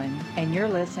Jeannie Allman, and you're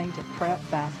listening to Prep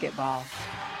Basketball.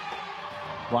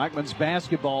 Blackman's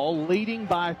basketball leading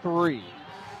by 3.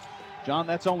 John,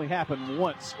 that's only happened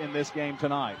once in this game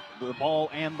tonight, the ball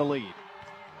and the lead.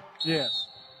 Yes.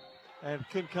 And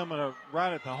couldn't come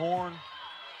right at the horn.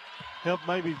 Help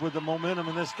maybe with the momentum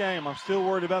in this game. I'm still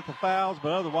worried about the fouls,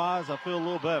 but otherwise I feel a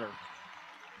little better.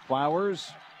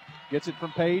 Flowers gets it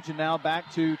from Page, and now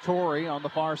back to Torrey on the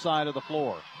far side of the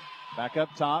floor. Back up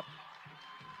top.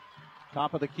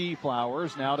 Top of the key,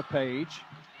 Flowers, now to Page.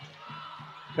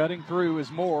 Cutting through is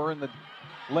Moore in the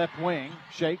left wing.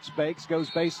 Shakes, bakes,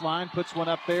 goes baseline, puts one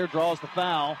up there, draws the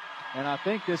foul. And I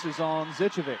think this is on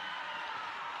Zichovic.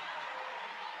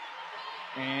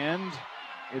 And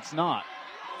it's not.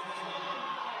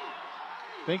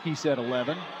 I think he said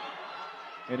 11.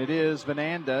 And it is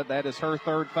Vananda. That is her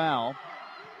third foul.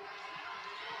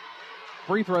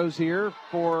 Free throws here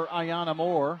for Ayanna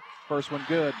Moore. First one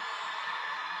good.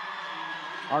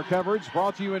 Our coverage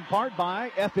brought to you in part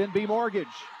by FNB Mortgage,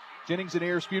 Jennings and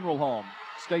Ayers Funeral Home,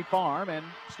 State Farm, and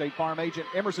State Farm agent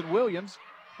Emerson Williams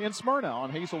in Smyrna on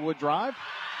Hazelwood Drive.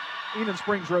 Enon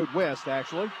Springs Road West,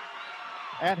 actually.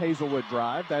 At Hazelwood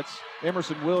Drive, that's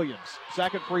Emerson Williams.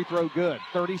 Second free throw good,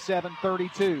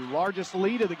 37-32. Largest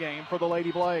lead of the game for the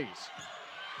Lady Blaze.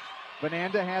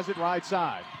 Vananda has it right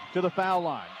side to the foul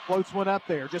line. Floats one up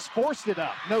there, just forced it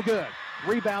up, no good.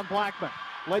 Rebound Blackman.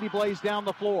 Lady Blaze down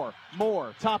the floor.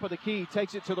 Moore, top of the key,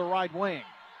 takes it to the right wing.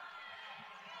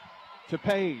 To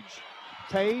Page.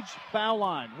 Page, foul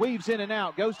line, weaves in and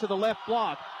out, goes to the left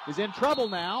block, is in trouble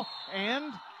now,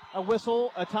 and a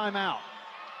whistle, a timeout.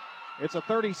 It's a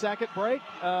 30-second break.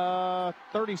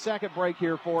 30-second break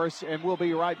here for us, and we'll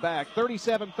be right back.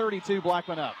 37-32,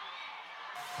 Blackman up.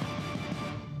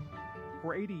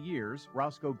 For 80 years,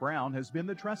 Roscoe Brown has been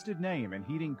the trusted name in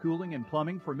heating, cooling, and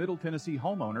plumbing for Middle Tennessee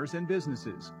homeowners and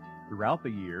businesses. Throughout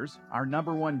the years, our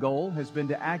 #1 goal has been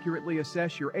to accurately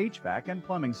assess your HVAC and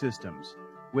plumbing systems.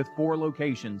 With 4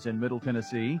 locations in Middle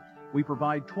Tennessee, we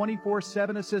provide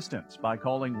 24/7 assistance by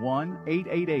calling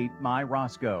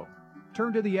 1-888-MY-ROSCOE.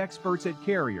 Turn to the experts at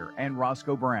Carrier and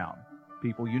Roscoe Brown.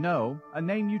 People you know, a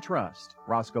name you trust.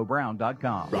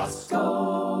 RoscoeBrown.com.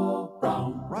 Roscoe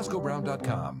Brown.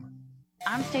 RoscoeBrown.com.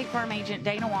 I'm State Farm Agent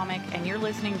Dana Womack, and you're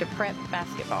listening to Prep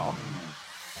Basketball.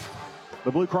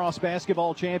 The Blue Cross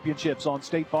Basketball Championships on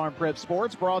State Farm Prep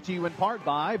Sports, brought to you in part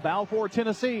by Balfour,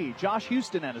 Tennessee, Josh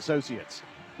Houston and Associates,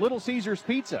 Little Caesars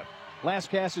Pizza,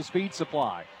 Lascassas Feed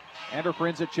Supply, and our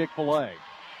friends at Chick-fil-A.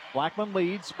 Blackman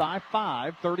leads by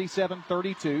 5,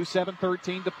 37-32,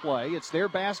 7:13 to play. It's their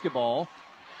basketball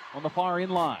on the far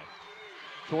end line.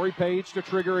 Torrey Page to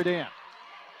trigger it in.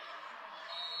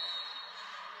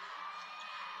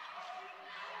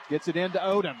 Gets it into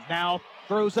Odom. Now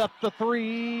throws up the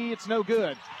 3. It's no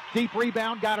good. Deep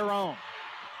rebound, got her own.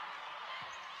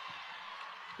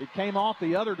 It came off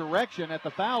the other direction at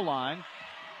the foul line,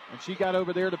 and she got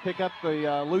over there to pick up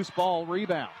the loose ball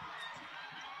rebound.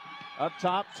 Up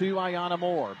top to Ayanna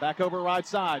Moore. Back over right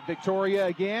side. Victoria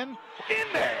again.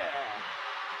 In there!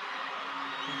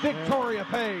 Victoria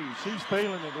Page. She's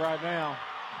feeling it right now.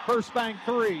 First bank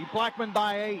 3. Blackman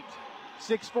by 8.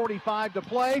 6:45 to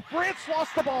play. Fritz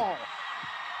lost the ball.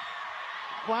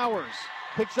 Flowers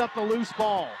picks up the loose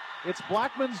ball. It's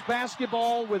Blackman's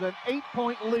basketball with an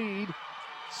 8-point lead.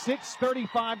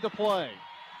 6:35 to play.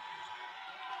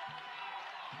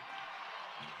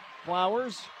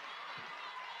 Flowers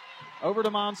over to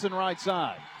Monson right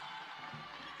side.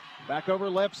 Back over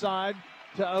left side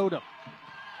to Odom.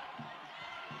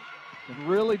 Can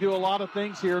really do a lot of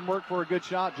things here and work for a good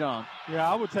shot, John. Yeah,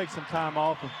 I would take some time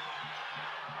off.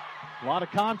 A lot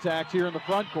of contact here in the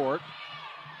front court.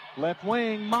 Left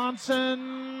wing,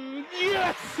 Monson.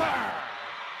 Yes, sir!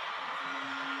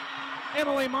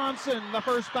 Emily Monson, the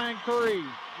first bank three.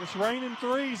 It's raining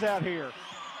threes out here.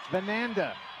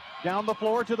 Vananda down the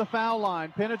floor to the foul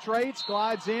line. Penetrates,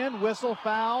 glides in, whistle,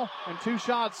 foul, and 2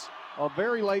 shots. A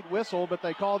very late whistle, but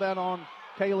they call that on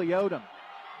Kaylee Odom.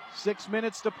 6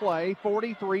 minutes to play,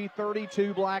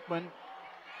 43-32 Blackman,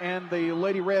 and the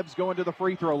Lady Rebs going to the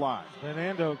free throw line.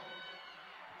 Vananda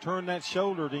turned that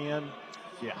shoulder in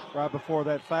right before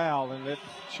that foul, and it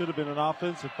should have been an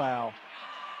offensive foul.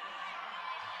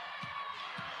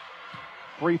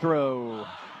 Free throw.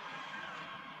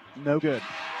 No good.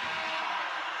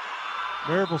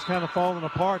 Maryville's kind of falling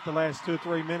apart the last 2 or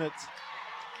 3 minutes.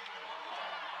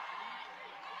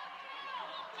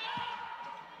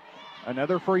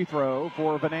 Another free throw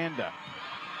for Vananda.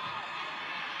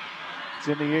 It's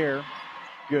in the air.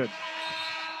 Good.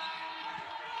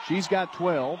 She's got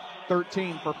 12,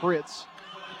 13 for Fritz.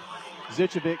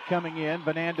 Zichovic coming in,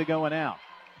 Vananda going out.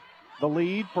 The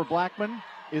lead for Blackman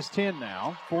is 10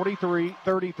 now,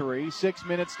 43-33, 6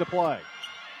 minutes to play.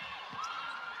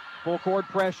 Full court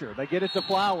pressure. They get it to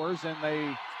Flowers, and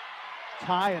they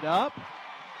tie it up.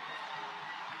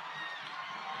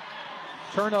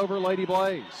 Turnover, Lady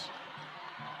Blaze.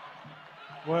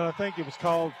 Well, I think it was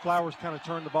called. Flowers kind of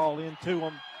turned the ball into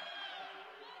them,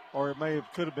 or it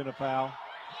could have been a foul.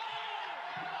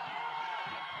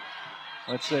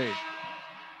 Let's see.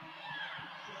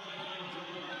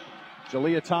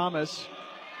 Jalea Thomas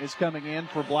is coming in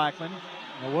for Blackman.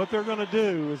 Now what they're going to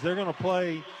do is they're going to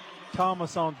play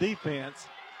Thomas on defense,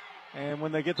 and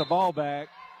when they get the ball back,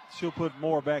 she'll put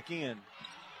Moore back in.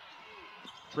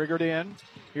 Triggered in.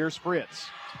 Here's Fritz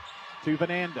to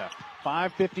Vananda.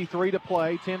 5:53 to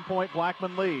play. 10-point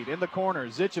Blackman lead. In the corner,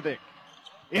 Zichovic.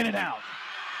 In and out.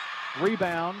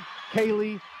 Rebound,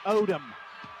 Kaylee Odom.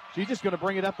 She's just going to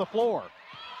bring it up the floor.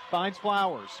 Finds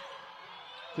Flowers.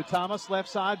 To Thomas, left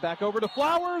side. Back over to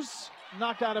Flowers.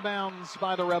 Knocked out of bounds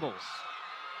by the Rebels.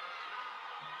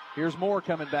 Here's Moore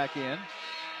coming back in.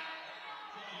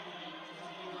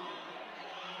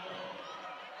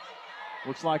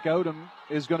 Looks like Odom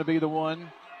is going to be the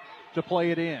one to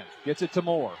play it in. Gets it to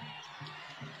Moore.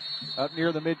 Up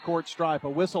near the midcourt stripe. A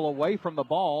whistle away from the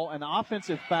ball. An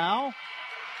offensive foul.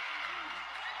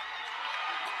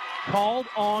 Called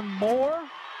on Moore.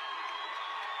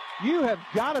 You have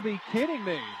got to be kidding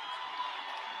me.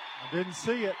 I didn't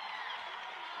see it.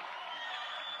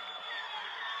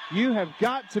 You have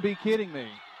got to be kidding me.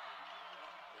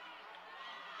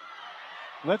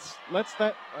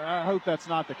 I hope that's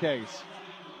not the case.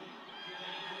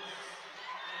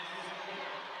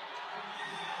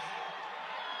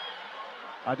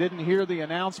 I didn't hear the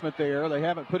announcement there. They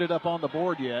haven't put it up on the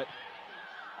board yet.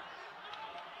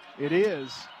 It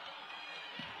is.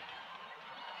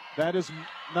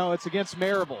 It's against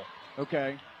Marable.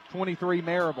 Okay. 23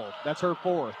 Marable. That's her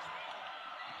fourth.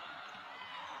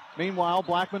 Meanwhile,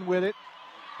 Blackman with it.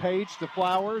 Page to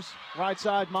Flowers. Right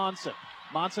side, Monson.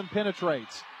 Monson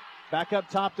penetrates. Back up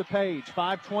top to Page.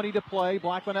 5:20 to play.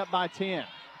 Blackman up by 10.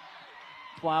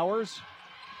 Flowers.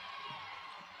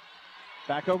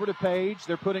 Back over to Page.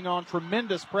 They're putting on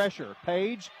tremendous pressure.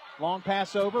 Page, long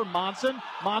pass over. Monson.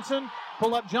 Monson,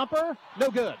 pull-up jumper. No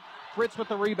good. Fritz with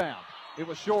the rebound. It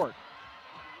was short.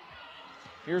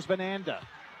 Here's Vananda.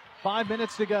 5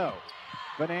 minutes to go.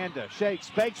 Vananda shakes,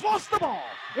 fakes, lost the ball.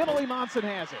 Emily Monson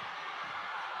has it.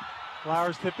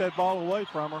 Flowers tipped that ball away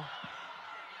from her.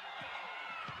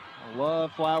 I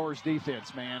love Flowers'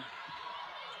 defense, man.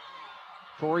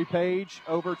 Tori Page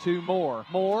over to Moore.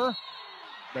 Moore.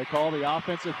 They call the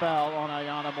offensive foul on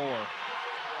Ayanna Moore.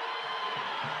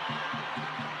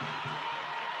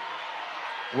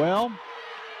 Well,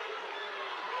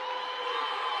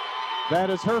 that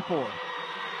is her fourth.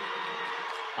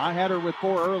 I had her with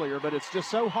 4 earlier, but it's just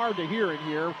so hard to hear in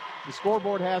here. The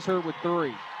scoreboard has her with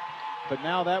 3, but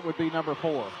now that would be number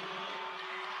 4.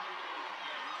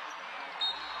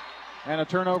 And a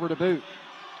turnover to boot.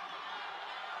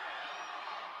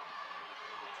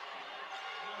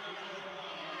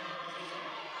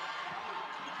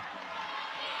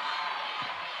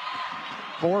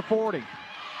 .440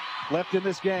 left in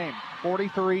this game.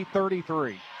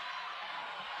 43-33.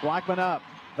 Blackman up.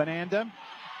 Vananda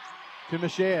to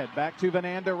Mashed. Back to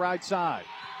Vananda, right side.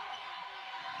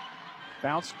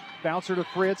 Bouncer to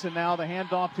Fritz, and now the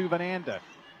handoff to Vananda.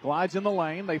 Glides in the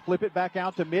lane. They flip it back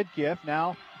out to Midkiff.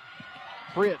 Now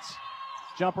Fritz.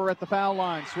 Jumper at the foul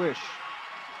line. Swish.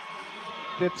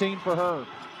 15 for her.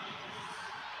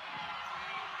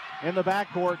 In the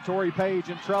backcourt, Tori Page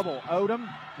in trouble.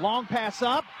 Odom, long pass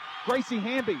up. Gracie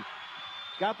Hamby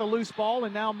got the loose ball,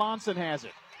 and now Monson has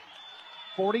it.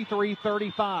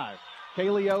 43-35.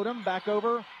 Kaylee Odom back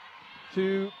over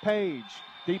to Page.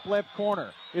 Deep left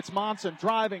corner. It's Monson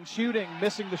driving, shooting,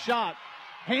 missing the shot.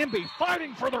 Hamby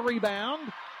fighting for the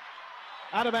rebound.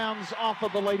 Out of bounds off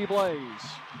of the Lady Blaze.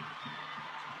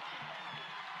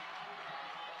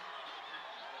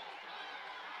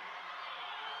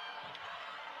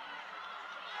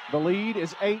 The lead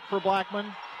is 8 for Blackman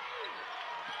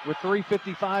with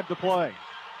 3:55 to play.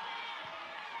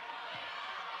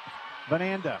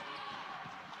 Vananda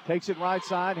takes it right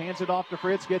side, hands it off to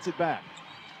Fritz, gets it back.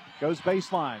 Goes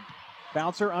baseline.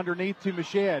 Bouncer underneath to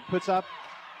Mashed. Puts up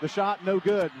the shot, no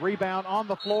good. Rebound on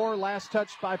the floor, last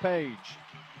touched by Page.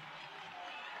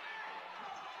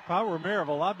 If I were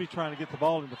Maryville, I'd be trying to get the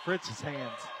ball into Fritz's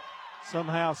hands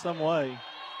somehow, some way.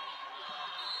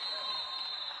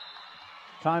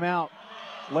 Timeout,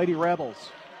 Lady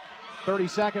Rebels.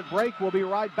 30-second break. We'll be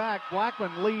right back.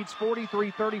 Blackman leads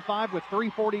 43-35 with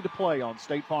 3:40 to play on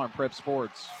State Farm Prep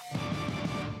Sports.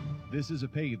 This is a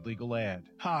paid legal ad.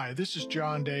 Hi, this is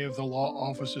John Day of the Law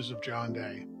Offices of John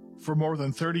Day. For more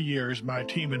than 30 years, my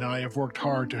team and I have worked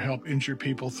hard to help injured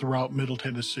people throughout Middle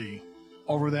Tennessee.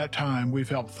 Over that time, we've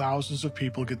helped thousands of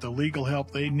people get the legal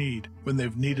help they need when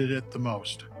they've needed it the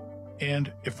most.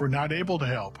 And if we're not able to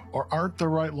help or aren't the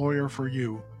right lawyer for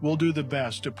you, we'll do the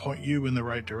best to point you in the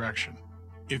right direction.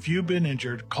 If you've been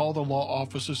injured, call the Law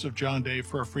Offices of John Day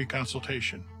for a free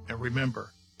consultation. And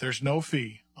remember, there's no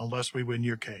fee unless we win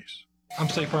your case. I'm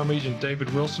State Farm Agent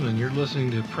David Wilson, and you're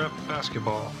listening to Prep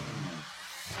Basketball.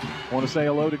 Want to say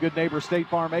hello to good neighbor State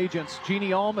Farm agents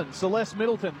Jeannie Allman, Celeste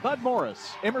Middleton, Bud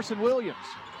Morris, Emerson Williams,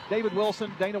 David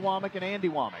Wilson, Dana Womack, and Andy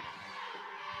Womack.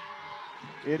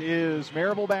 It is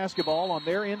Maryville basketball on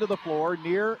their end of the floor,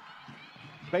 near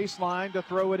baseline to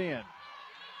throw it in.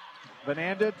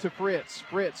 Vananda to Fritz.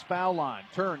 Fritz, foul line.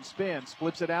 Turns, spins,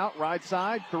 flips it out. Right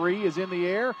side. Three is in the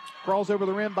air. Crawls over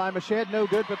the rim by Mashed. No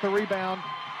good, but the rebound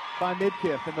by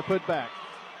Midkiff in the putback.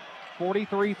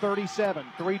 43-37.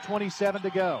 3:27 to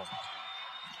go.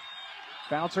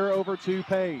 Bouncer over to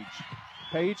Page.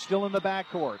 Page still in the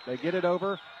backcourt. They get it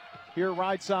over here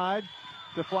right side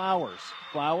to Flowers.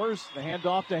 Flowers, the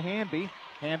handoff to Hamby.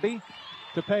 Hamby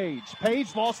to Page.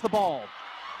 Page lost the ball.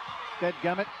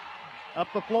 Dadgummit. Up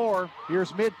the floor.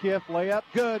 Here's Midkiff. Layup.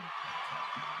 Good.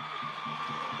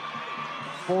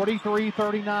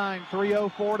 43-39.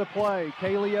 3:04 to play.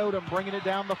 Kaylee Odom bringing it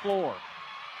down the floor.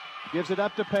 Gives it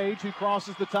up to Page, who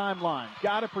crosses the timeline.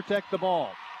 Got to protect the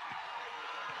ball.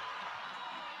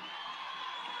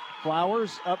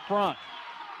 Flowers up front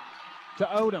to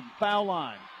Odom. Foul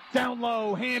line. Down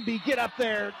low. Hamby, get up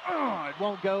there. It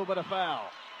won't go, but a foul.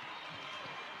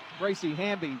 Gracie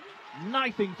Hamby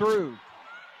knifing through.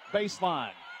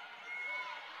 Baseline.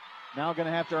 Now going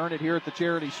to have to earn it here at the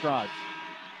Charity Stripe.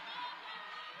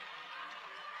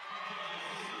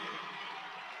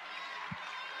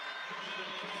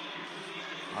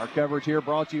 Our coverage here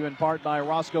brought to you in part by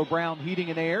Roscoe Brown Heating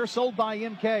and Air, sold by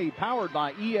MK, powered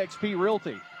by eXp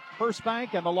Realty, First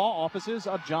Bank, and the law offices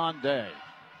of John Day.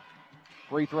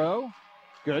 Free throw.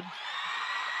 Good.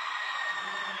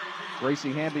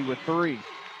 Gracie Hamby with 3.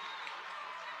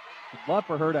 I'd love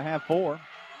for her to have 4.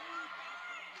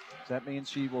 That means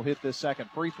she will hit this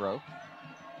second free throw.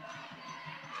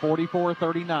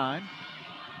 44-39.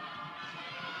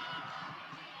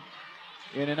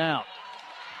 In and out.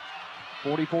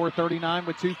 44-39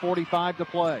 with 2:45 to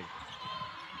play.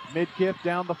 Midkiff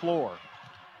down the floor.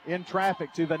 In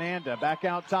traffic to Vananda. Back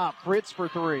out top. Fritz for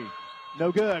 3.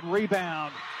 No good.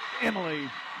 Rebound. Emily.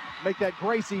 Make that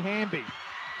Gracie Hamby.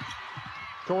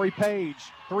 Tori Page.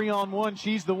 3-on-1.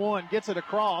 She's the one. Gets it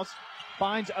across.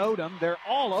 Finds Odom. They're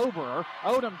all over her.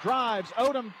 Odom drives.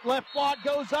 Odom left block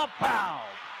goes up. Foul.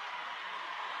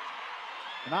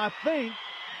 And I think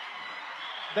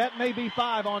that may be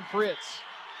 5 on Fritz.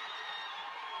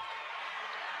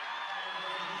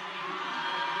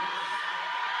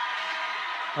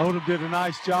 Odom did a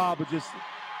nice job of just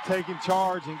taking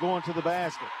charge and going to the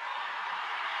basket.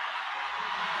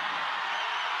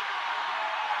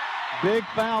 Big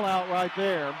foul out right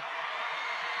there.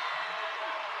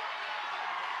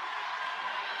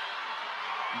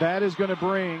 That is going to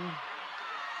bring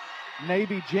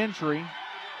Navy Gentry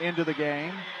into the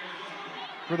game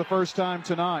for the first time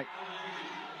tonight.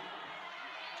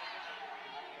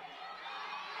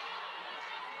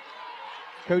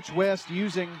 Coach West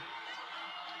using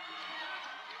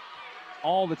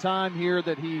all the time here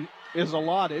that he is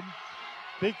allotted.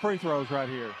 Big free throws right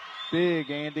here.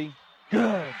 Big, Andy.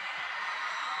 Good.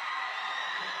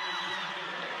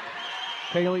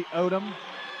 Kaylee Odom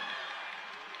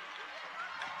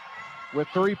with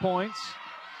 3 points.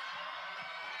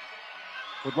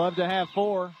 Would love to have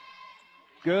 4.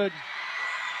 Good.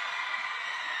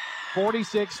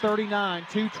 46-39,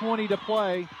 2:20 to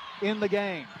play in the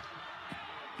game.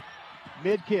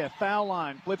 Midkiff, foul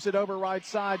line, flips it over right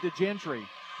side to Gentry.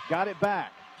 Got it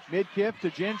back. Midkiff to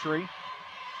Gentry.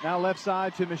 Now left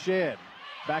side to Mashed.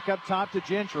 Back up top to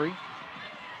Gentry.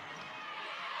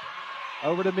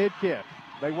 Over to Midkiff.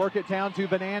 They work it down to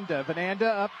Vananda. Vananda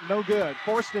up, no good.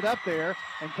 Forced it up there,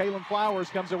 and Kaylin Flowers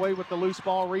comes away with the loose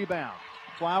ball rebound.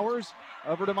 Flowers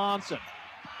over to Monson.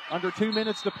 Under 2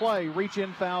 minutes to play.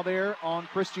 Reach-in foul there on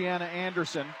Christiana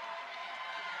Anderson.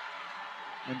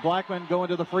 And Blackman going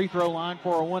to the free throw line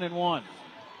for a 1-and-1. Well,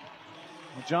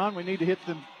 John, we need to hit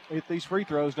these free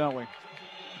throws, don't we?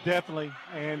 Definitely.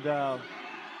 And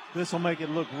this will make it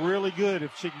look really good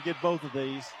if she can get both of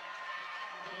these.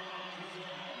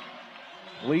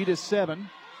 Lead is 7.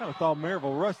 Kind of thought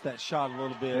Maryville rushed that shot a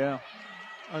little bit. Yeah.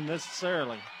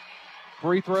 Unnecessarily.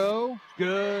 Free throw.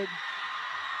 Good.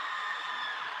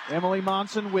 Emily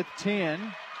Monson with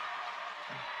 10.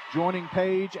 Joining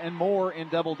Page and Moore in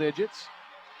double digits.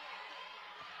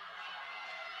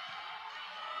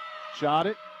 Shot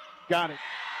it. Got it.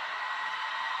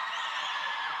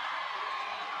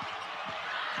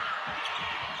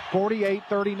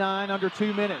 (48-39) under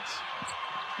 2 minutes.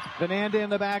 Vananda in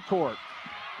the backcourt.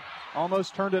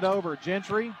 Almost turned it over.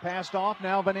 Gentry passed off.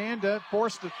 Now Vananda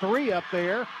forced a 3 up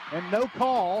there and no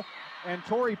call. And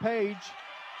Tori Page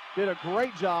did a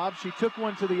great job. She took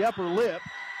one to the upper lip,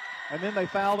 and then they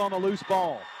fouled on the loose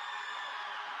ball.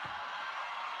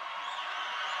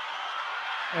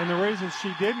 And the reason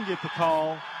she didn't get the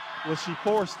call was she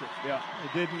forced it. Yeah.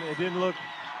 It didn't look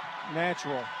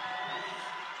natural.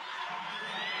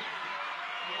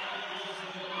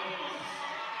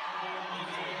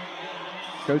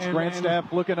 Coach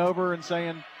Grandstaff looking over and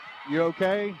saying, "You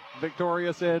okay?"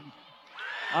 Victoria said,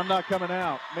 "I'm not coming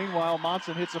out." Meanwhile,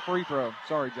 Monson hits a free throw.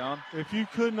 Sorry, John. If you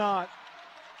could not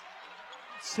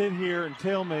sit here and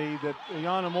tell me that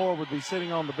Iana Moore would be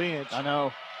sitting on the bench. I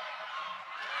know.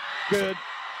 Good.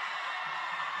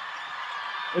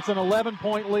 It's an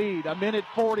 11-point lead.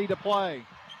 1:40 to play.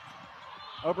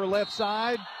 Over left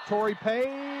side, Tori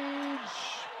Page.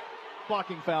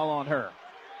 Blocking foul on her.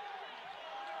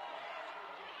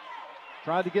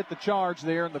 Tried to get the charge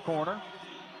there in the corner.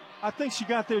 I think she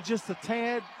got there just a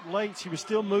tad late. She was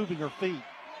still moving her feet,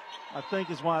 I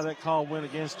think is why that call went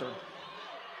against her.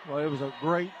 Well, it was a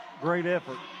great, great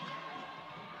effort.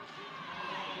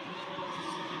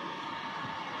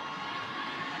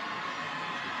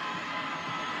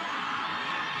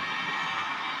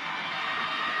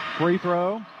 Free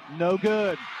throw, no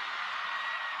good.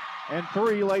 And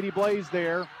 3, Lady Blaze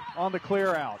there on the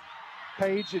clear out.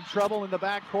 Page in trouble in the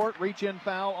backcourt. Reach-in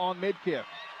foul on Midkiff.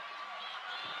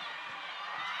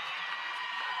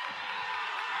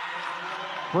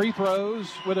 Free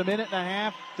throws with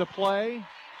 1.5 to play.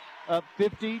 Up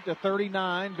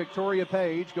 50-39. Victoria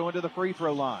Page going to the free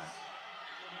throw line.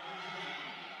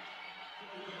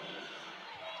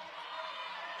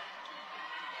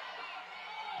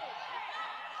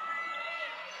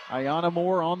 Iana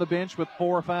Moore on the bench with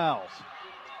 4 fouls.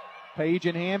 Page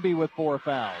and Hamby with 4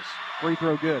 fouls. Free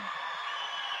throw good.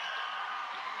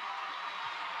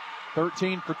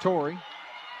 13 for Tori.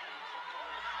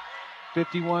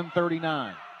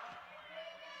 51-39.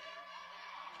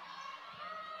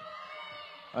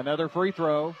 Another free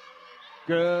throw.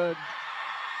 Good.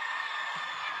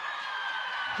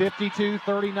 52-39,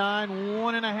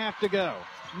 1.5 to go.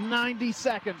 90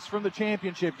 seconds from the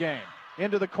championship game.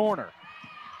 Into the corner.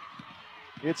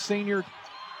 It's senior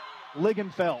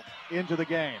Ligenfeld into the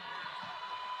game.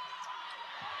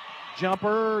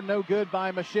 Jumper, no good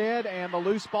by Mashed, and the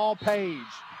loose ball, Page.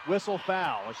 Whistle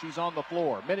foul as she's on the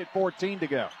floor. 1:14 to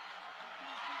go.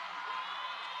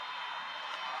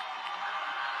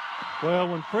 Well,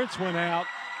 when Prince went out,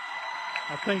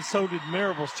 I think so did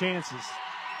Maryville's chances.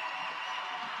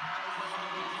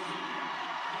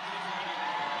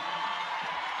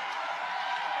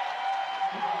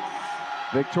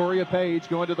 Victoria Page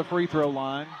going to the free throw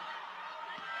line.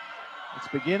 It's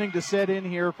beginning to set in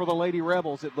here for the Lady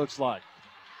Rebels, it looks like.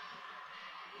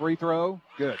 Free throw,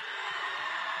 good.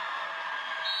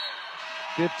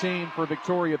 15 for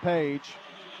Victoria Page.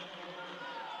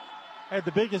 Had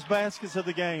the biggest baskets of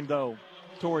the game, though,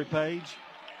 Tori Page.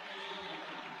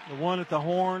 The one at the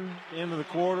horn, the end of the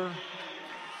quarter.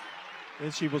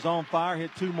 Then she was on fire,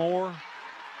 hit 2 more.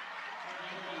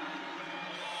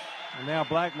 And now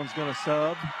Blackman's going to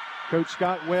sub. Coach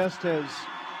Scott West has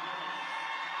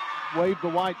waved the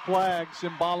white flag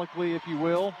symbolically, if you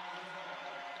will,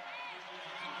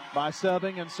 by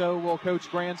subbing, and so will Coach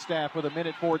Grandstaff with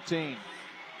 1:14.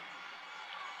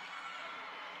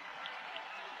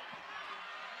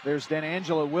 There's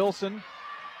Danangela Wilson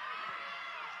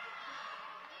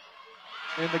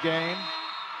in the game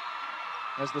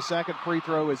as the second free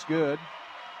throw is good.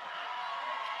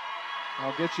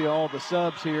 I'll get you all the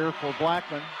subs here for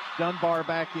Blackman. Dunbar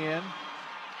back in.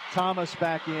 Thomas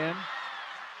back in.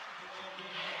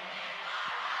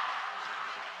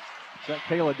 Is that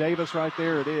Kayla Davis right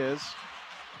there? It is.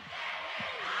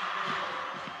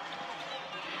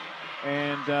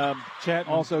 And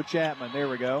also Chapman. There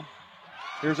we go.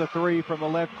 Here's a 3 from the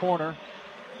left corner.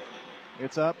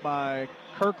 It's up by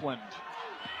Kirkland.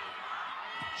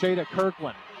 Jada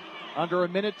Kirkland. Under a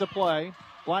minute to play.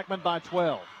 Blackman by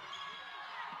 12.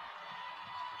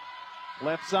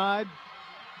 Left side.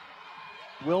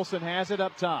 Wilson has it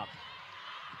up top.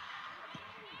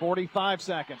 45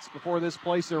 seconds before this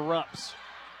place erupts.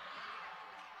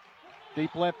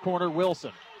 Deep left corner,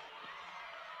 Wilson.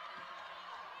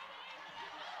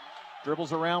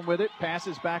 Dribbles around with it,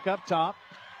 passes back up top.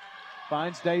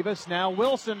 Finds Davis. Now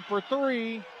Wilson for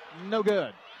 3. No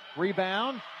good.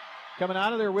 Rebound. Coming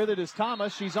out of there with it is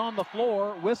Thomas. She's on the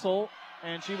floor. Whistle.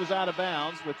 And she was out of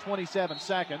bounds with 27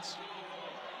 seconds.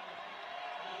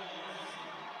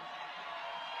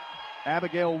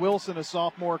 Abigail Wilson, a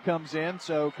sophomore, comes in.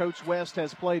 So Coach West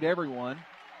has played everyone.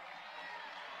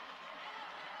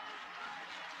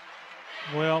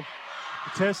 Well,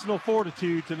 intestinal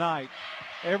fortitude tonight.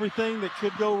 Everything that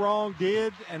could go wrong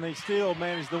did, and they still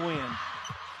managed to win.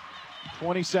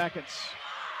 20 seconds.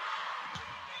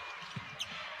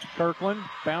 Kirkland,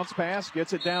 bounce pass,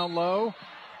 gets it down low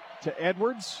to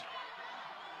Edwards.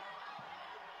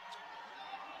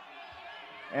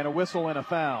 And a whistle and a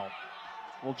foul.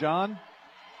 Well, John,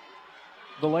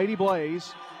 the Lady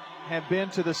Blaze have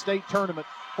been to the state tournament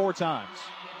 4 times.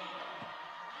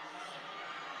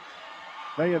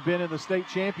 They have been in the state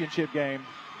championship game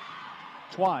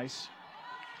twice.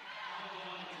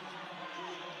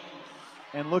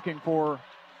 And looking for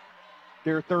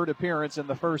their 3rd appearance and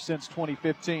the first since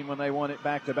 2015 when they won it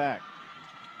back-to-back.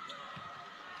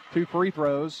 2 free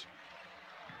throws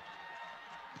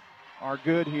are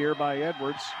good here by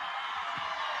Edwards.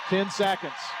 10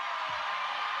 seconds.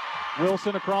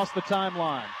 Wilson across the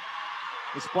timeline.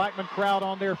 This Blackman crowd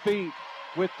on their feet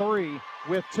with 3,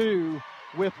 with 2,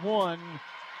 with 1.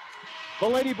 The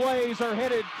Lady Blaze are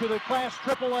headed to the Class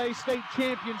AAA state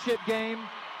championship game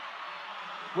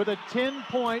with a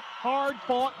 10-point,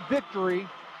 hard-fought victory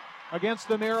against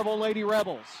the Maryville Lady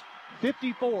Rebels.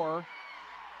 54-44,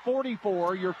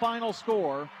 your final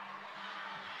score.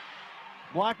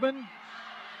 Blackman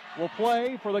will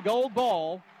play for the gold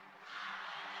ball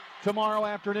tomorrow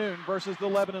afternoon versus the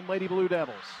Lebanon Lady Blue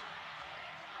Devils.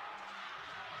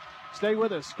 Stay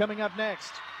with us. Coming up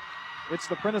next, it's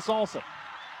the Prentice Allsup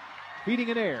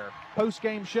Heating and Air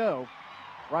post-game show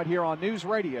right here on News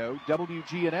Radio,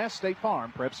 WGNS State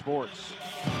Farm Prep Sports.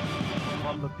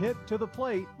 From the pit to the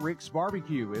plate, Rick's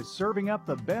Barbecue is serving up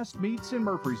the best meats in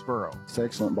Murfreesboro. It's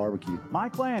excellent barbecue.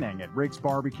 Mike Lanning at Rick's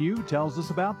Barbecue tells us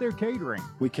about their catering.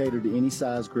 We cater to any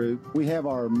size group. We have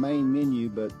our main menu,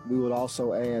 but we would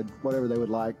also add whatever they would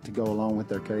like to go along with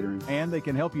their catering. And they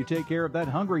can help you take care of that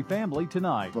hungry family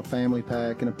tonight. A family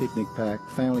pack and a picnic pack.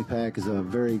 Family pack is a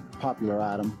very popular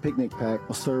item. Picnic pack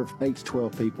will serve 8 to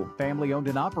 12 people. Family owned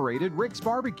and operated, Rick's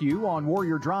Barbecue on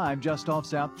Warrior Drive just off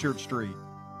South Church Street.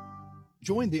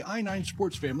 Join the I-9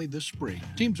 Sports family this spring.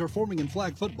 Teams are forming in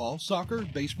flag football, soccer,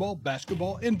 baseball,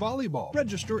 basketball, and volleyball.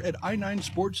 Register at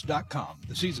i9sports.com.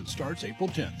 The season starts April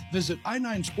 10th. Visit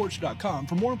i9sports.com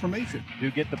for more information. Do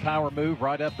get the power move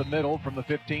right up the middle from the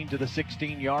 15 to the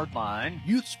 16-yard line.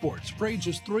 Youth sports for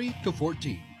ages 3 to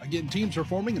 14. Again, teams are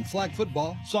forming in flag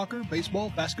football, soccer,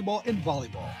 baseball, basketball, and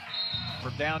volleyball.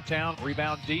 From downtown,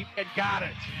 rebound deep, and got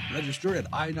it. Register at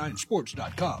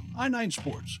i9sports.com. I9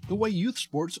 Sports, the way youth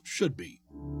sports should be.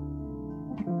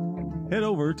 Head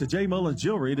over to J. Mullins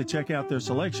Jewelry to check out their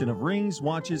selection of rings,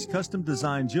 watches, custom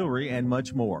design jewelry, and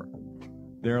much more.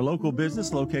 They're a local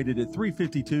business located at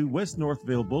 352 West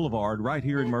Northville Boulevard right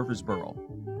here in Murfreesboro.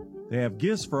 They have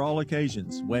gifts for all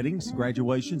occasions, weddings,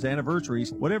 graduations,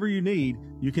 anniversaries, whatever you need,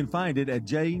 you can find it at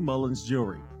J. Mullins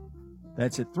Jewelry.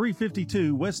 That's at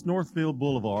 352 West Northfield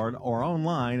Boulevard or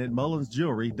online at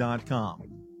mullinsjewelry.com.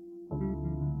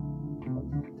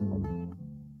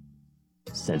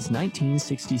 Since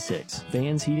 1966,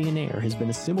 Vans Heating and Air has been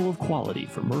a symbol of quality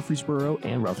for Murfreesboro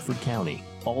and Rutherford County.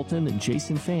 Alton and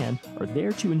Jason Fan are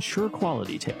there to ensure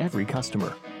quality to every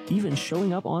customer, even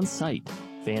showing up on site.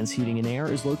 Vans Heating and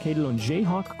Air is located on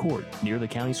Jayhawk Court near the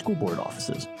county school board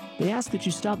offices. They ask that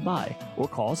you stop by or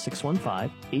call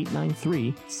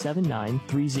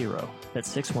 615-893-7930.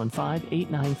 That's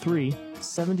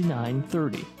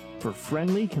 615-893-7930 for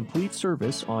friendly, complete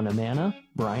service on Amana,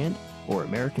 Bryant, or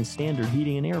American Standard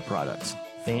Heating and Air products.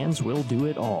 Vans will do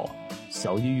it all.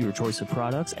 Sell you your choice of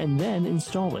products and then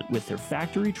install it with their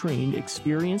factory-trained,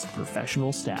 experienced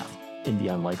professional staff. In the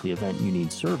unlikely event you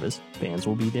need service, Vans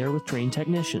will be there with trained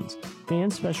technicians.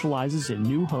 Vans specializes in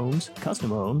new homes,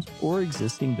 custom homes, or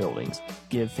existing buildings.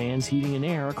 Give Vans Heating and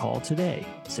Air a call today.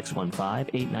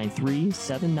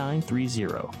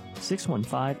 615-893-7930.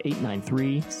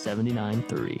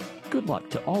 615-893-7930. Good luck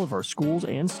to all of our schools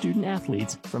and student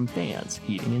athletes from Vans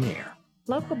Heating and Air.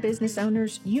 Local business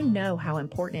owners, you know how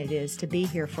important it is to be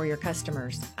here for your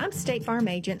customers. I'm State Farm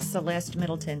Agent Celeste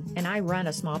Middleton, and I run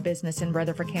a small business in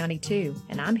Rutherford County too,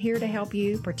 and I'm here to help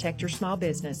you protect your small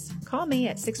business. Call me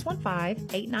at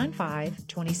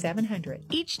 615-895-2700.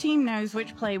 Each team knows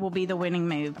which play will be the winning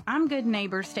move. I'm good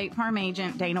neighbor State Farm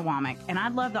Agent Dana Womack, and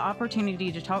I'd love the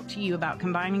opportunity to talk to you about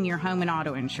combining your home and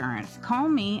auto insurance. Call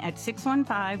me at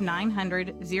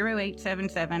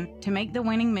 615-900-0877 to make the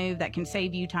winning move that can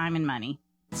save you time and money.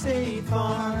 State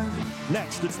Farm.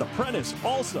 Next, it's the Prentice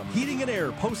Allsup Heating and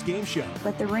Air post-game show.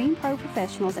 Let the Rheem Pro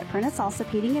professionals at Prentice Allsup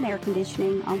Heating and Air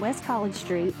Conditioning on West College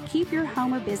Street keep your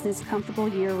home or business comfortable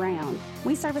year-round.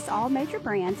 We service all major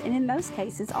brands and in most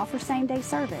cases offer same-day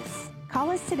service.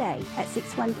 Call us today at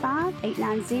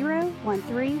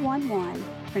 615-890-1311.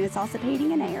 Prentice Allsup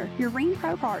Heating and Air, your Rheem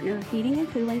Pro partner heating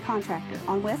and cooling contractor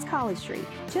on West College Street,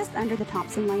 just under the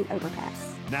Thompson Lane overpass.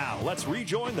 Now, let's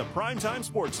rejoin the Primetime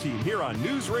Sports team here on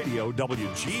News Radio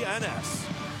WGNS.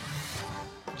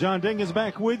 John Ding is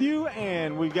back with you,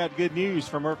 and we've got good news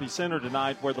from Murphy Center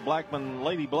tonight where the Blackman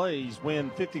Lady Blaze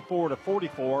win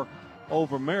 54-44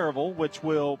 over Maryville, which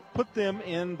will put them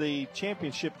in the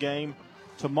championship game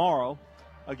tomorrow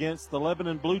against the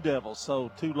Lebanon Blue Devils.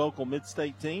 So two local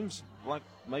mid-state teams, like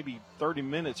maybe 30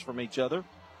 minutes from each other,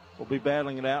 will be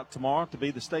battling it out tomorrow to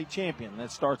be the state champion.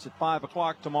 That starts at 5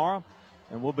 o'clock tomorrow.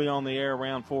 And we'll be on the air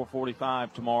around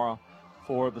 4:45 tomorrow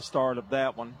for the start of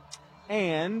that one.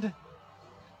 And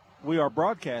we are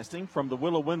broadcasting from the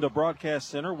Willow Window Broadcast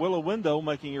Center. Willow Window,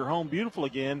 making your home beautiful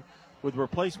again with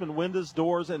replacement windows,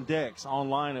 doors, and decks.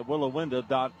 Online at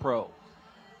willowwindow.pro.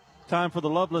 Time for the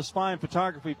Loveless Fine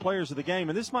Photography Players of the Game.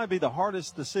 And this might be the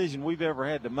hardest decision we've ever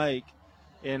had to make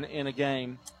in a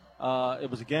game. It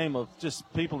was a game of just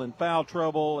people in foul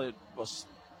trouble. It was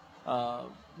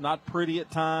not pretty at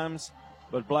times,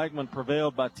 but Blackman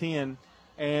prevailed by 10.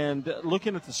 And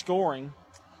looking at the scoring,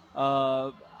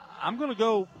 I'm going to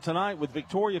go tonight with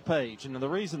Victoria Page. And the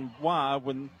reason why,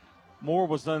 when Moore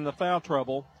was in the foul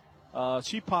trouble,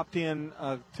 she popped in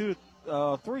 3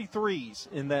 threes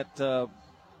in that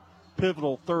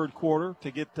pivotal third quarter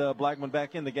to get Blackman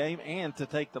back in the game and to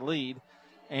take the lead.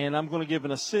 And I'm going to give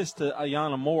an assist to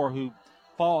Ayana Moore, who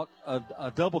fought a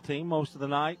double team most of the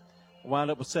night, wound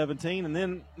up with 17. And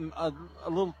then a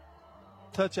little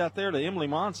touch out there to Emily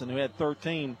Monson, who had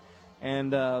 13.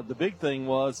 And the big thing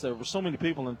was there were so many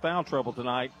people in foul trouble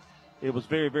tonight. It was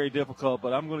very, very difficult.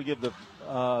 But I'm going to give the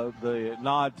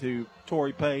nod to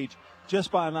Tori Page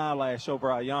just by an eyelash over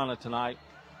Ayana tonight.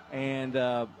 And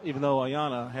even though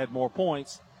Ayana had more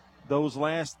points, those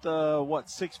last,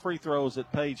 6 free throws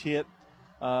that Page hit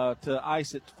to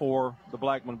ice it for the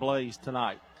Blackman Blaze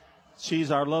tonight. She's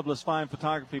our Loveless Fine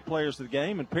Photography Players of the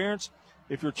Game. And parents,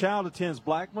 if your child attends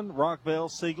Blackman, Rockville,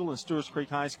 Siegel, and Stewart's Creek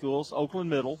High Schools, Oakland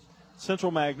Middle,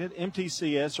 Central Magnet,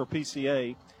 MTCS, or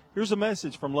PCA, here's a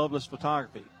message from Loveless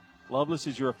Photography. Loveless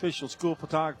is your official school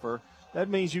photographer. That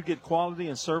means you get quality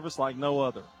and service like no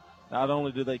other. Not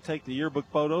only do they take the yearbook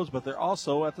photos, but they're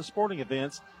also at the sporting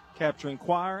events, capturing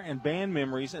choir and band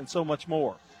memories and so much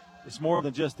more. It's more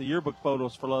than just the yearbook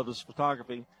photos for Loveless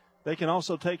Photography. They can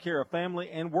also take care of family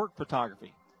and work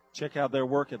photography. Check out their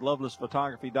work at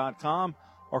lovelessphotography.com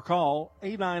or call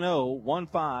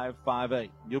 890-1558.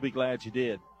 You'll be glad you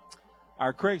did.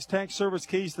 Our Craig's Tax Service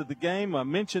keys to the game. I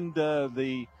mentioned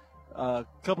the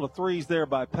couple of threes there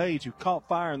by Page, who caught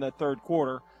fire in that third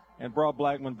quarter and brought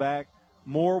Blackman back.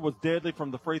 Moore was deadly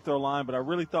from the free throw line, but I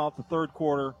really thought the third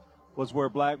quarter was where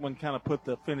Blackman kind of put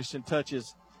the finishing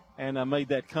touches and made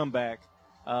that comeback.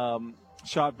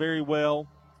 Shot very well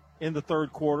in the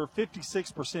third quarter,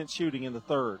 56% shooting in the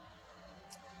third,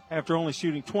 after only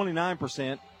shooting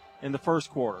 29% in the first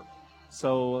quarter.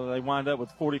 So they wind up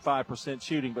with 45%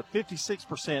 shooting, but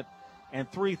 56% and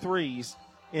 3 threes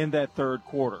in that third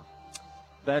quarter.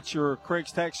 That's your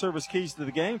Craig's Tax Service keys to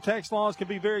the game. Tax laws can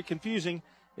be very confusing.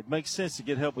 It makes sense to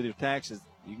get help with your taxes.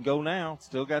 You can go now.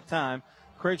 Still got time.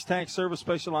 Craig's Tax Service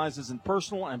specializes in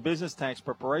personal and business tax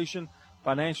preparation,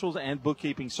 financials, and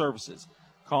bookkeeping services.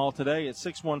 Call today at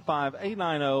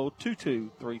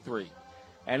 615-890-2233.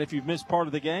 And if you've missed part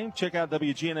of the game, check out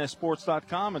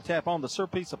WGNSSports.com and tap on the Sir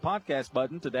Pizza podcast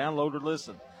button to download or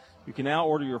listen. You can now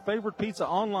order your favorite pizza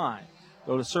online.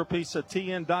 Go to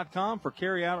SirPizzaTN.com for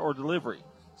carryout or delivery.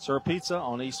 Sir Pizza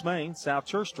on East Main, South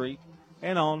Church Street,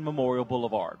 and on Memorial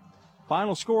Boulevard.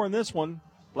 Final score in this one,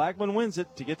 Blackman wins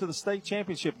it to get to the state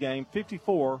championship game,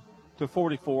 54-44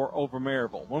 over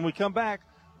Maryville. When we come back,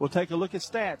 we'll take a look at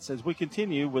stats as we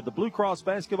continue with the Blue Cross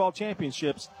Basketball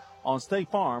Championships on State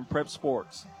Farm Prep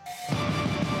Sports.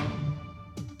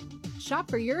 Shop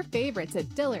for your favorites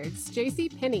at Dillard's,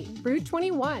 JCPenney, Brew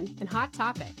 21, and Hot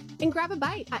Topic. And grab a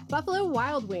bite at Buffalo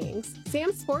Wild Wings,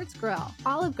 Sam's Sports Grill,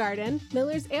 Olive Garden,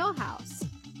 Miller's Ale House.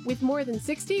 With more than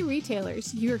 60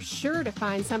 retailers, you're sure to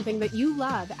find something that you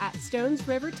love at Stones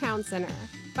River Town Center.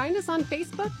 Find us on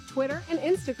Facebook, Twitter, and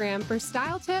Instagram for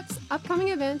style tips, upcoming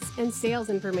events, and sales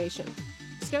information.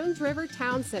 Stones River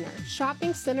Town Center,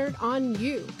 shopping centered on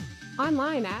you.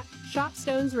 Online at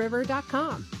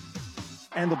shopstonesriver.com.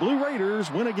 And the Blue Raiders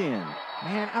win again.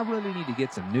 Man, I really need to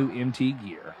get some new MT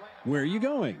gear. Where are you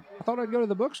going? I thought I'd go to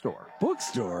the bookstore.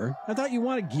 Bookstore? I thought you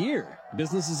wanted gear.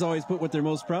 Businesses always put what they're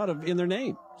most proud of in their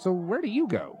name. So where do you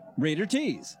go? Raider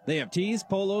Tees. They have tees,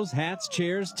 polos, hats,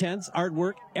 chairs, tents,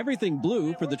 artwork, everything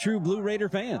blue for the true Blue Raider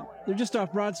fan. They're just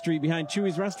off Broad Street behind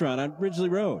Chewy's Restaurant on Ridgely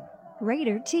Road.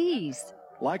 Raider Tees.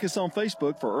 Like us on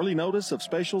Facebook for early notice of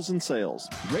specials and sales.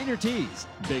 Raider Tees.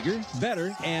 Bigger,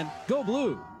 better, and go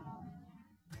blue.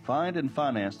 Find and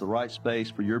finance the right space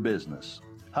for your business.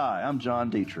 Hi, I'm John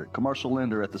Dietrich, commercial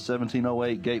lender at the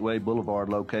 1708 Gateway Boulevard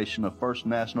location of First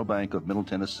National Bank of Middle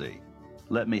Tennessee.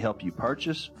 Let me help you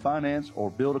purchase, finance, or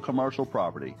build a commercial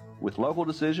property with local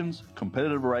decisions,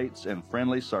 competitive rates, and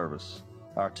friendly service.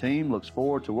 Our team looks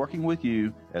forward to working with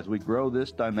you as we grow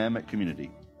this dynamic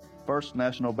community. First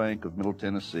National Bank of Middle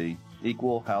Tennessee,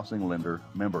 Equal Housing Lender,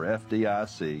 member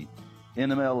FDIC,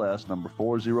 NMLS number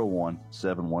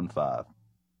 401715.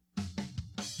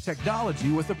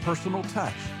 Technology with a personal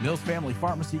touch. Mills Family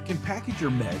Pharmacy can package your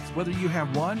meds whether you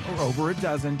have one or over a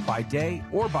dozen by day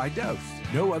or by dose.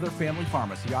 No other family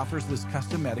pharmacy offers this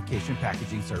custom medication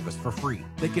packaging service for free.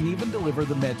 They can even deliver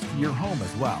the meds to your home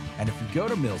as well. And if you go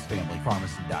to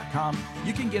millsfamilypharmacy.com,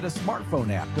 you can get a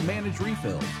smartphone app to manage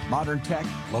refills. Modern tech,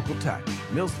 local touch.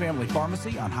 Mills Family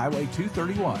Pharmacy on Highway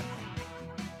 231.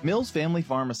 Mills Family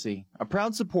Pharmacy, a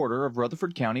proud supporter of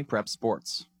Rutherford County Prep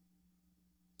Sports.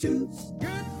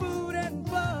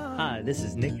 Hi, this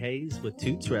is Nick Hayes with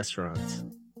Toots Restaurants.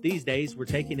 These days, we're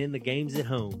taking in the games at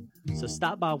home, so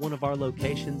stop by one of our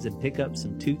locations and pick up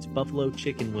some Toots Buffalo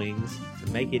chicken wings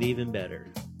to make it even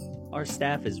better. Our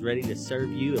staff is ready to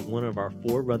serve you at one of our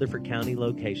 4 Rutherford County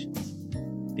locations.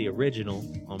 The Original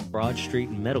on Broad Street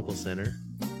and Medical Center,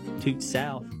 Toots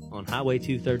South on Highway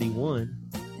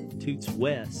 231, Toots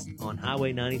West on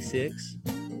Highway 96,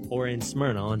 or in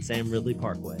Smyrna on Sam Ridley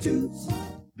Parkway.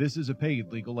 This is a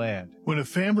paid legal ad. When a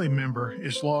family member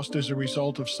is lost as a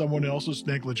result of someone else's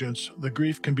negligence, the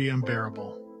grief can be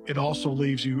unbearable. It also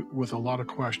leaves you with a lot of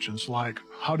questions like,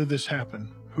 how did this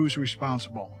happen? Who's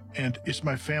responsible? And is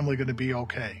my family going to be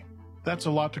okay? That's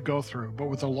a lot to go through, but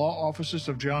with the law offices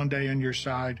of John Day on your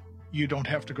side, you don't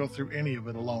have to go through any of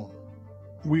it alone.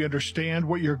 We understand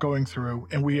what you're going through,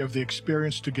 and we have the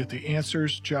experience to get the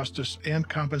answers, justice, and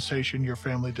compensation your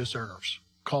family deserves.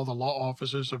 Call the law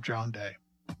offices of John Day.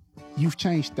 You've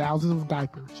changed thousands of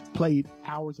diapers, played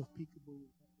hours of peekaboo.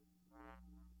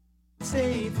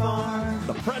 State Farm.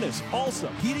 The Prentice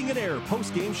Allsup Heating and Air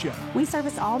post-game show. We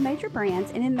service all major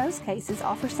brands and in most cases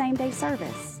offer same-day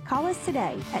service. Call us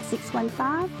today at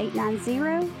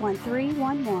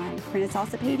 615-890-1311. Prentice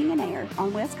Allsup Heating and Air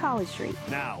on West College Street.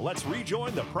 Now let's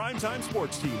rejoin the Primetime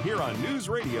Sports Team here on News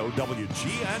Radio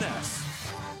WGNS.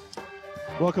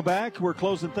 Welcome back. We're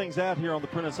closing things out here on the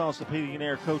Prentice Allsup Heating and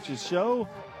Air Coaches Show,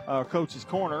 Coaches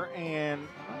Corner, and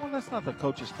well, that's not the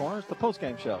Coaches Corner; it's the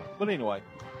post-game show. But anyway,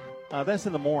 that's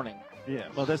in the morning. Yeah.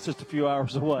 Well, that's just a few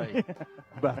hours away,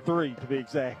 about 3 to be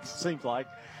exact. Seems like.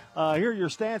 Here are your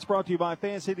stats brought to you by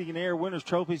Fans Heating and Air, Winners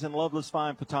Trophies, and Loveless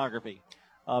Fine Photography.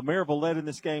 Maryville led in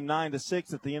this game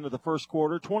 9-6 at the end of the first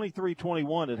quarter,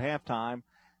 23-21 at halftime.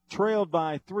 Trailed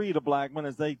by 3 to Blackman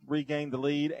as they regained the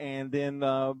lead, and then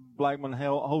Blackman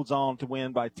holds on to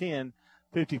win by 10,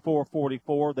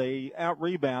 54-44. They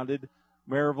out-rebounded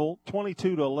Maryville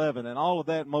 22-11, and all of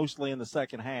that mostly in the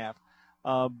second half.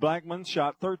 Blackman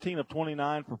shot 13 of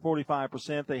 29 for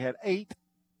 45%. They had 8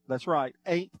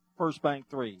 First Bank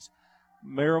threes.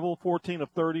 Maryville 14 of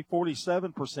 30,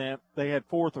 47%. They had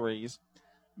 4 threes.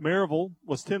 Maryville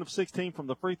was 10 of 16 from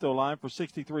the free throw line for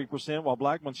 63%, while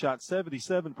Blackman shot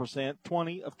 77%,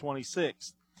 20 of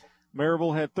 26.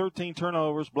 Maryville had 13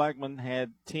 turnovers. Blackman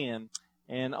had 10,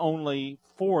 and only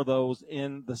 4 of those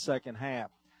in the second half.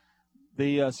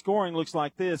 The scoring looks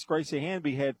like this. Gracie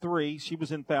Hanby had 3. She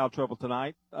was in foul trouble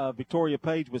tonight. Victoria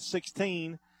Page with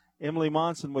 16. Emily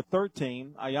Monson with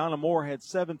 13. Ayana Moore had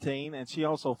 17, and she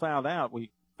also fouled out, we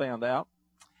found out.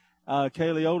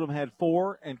 Kaylee Odom had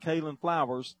 4, and Kaylin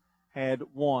Flowers had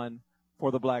 1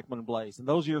 for the Blackman Blaze. And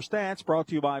those are your stats brought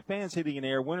to you by Fans Heating and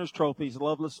Air, Winners Trophies,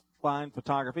 Loveless Fine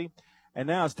Photography. And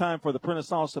now it's time for the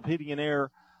Prentice Allsup Heating and Air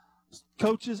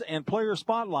Coaches and Player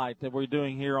Spotlight that we're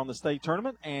doing here on the state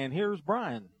tournament. And here's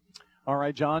Brian. All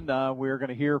right, John, we're going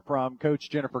to hear from Coach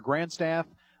Jennifer Grandstaff,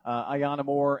 Ayana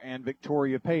Moore, and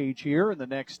Victoria Page here in the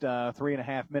next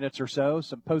 3.5 minutes or so.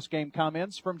 Some post-game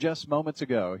comments from just moments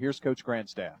ago. Here's Coach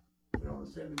Grandstaff.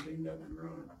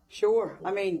 Sure.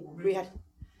 I mean, we had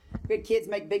kids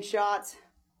make big shots.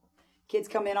 Kids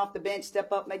come in off the bench,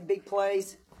 step up, make big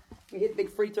plays. We hit big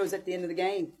free throws at the end of the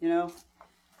game, you know.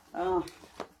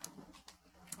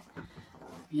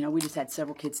 We just had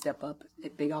several kids step up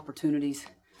at big opportunities,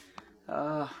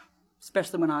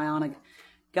 especially when Ayana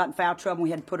got in foul trouble and we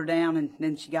had to put her down and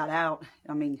then she got out.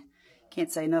 I mean,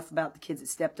 can't say enough about the kids that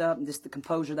stepped up and just the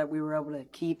composure that we were able to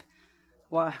keep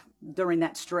during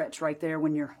that stretch right there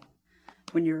when your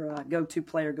go-to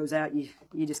player goes out. You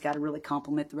just got to really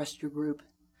compliment the rest of your group.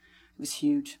 It was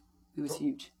huge. It was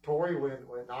huge. Tori,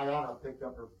 when Ayana picked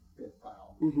up her 5th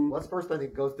foul, what's the first thing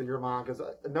that goes through your mind? Because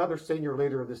another senior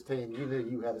leader of this team, you knew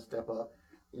you had to step up.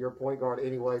 You're a point guard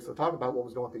anyway, so talk about what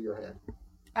was going through your head.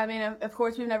 I mean, of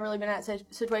course, we've never really been in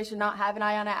that situation not having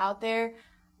Ayana out there.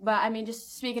 But, I mean,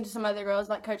 just speaking to some other girls,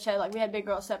 like Coach said, like, we had big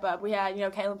girls step up. We had,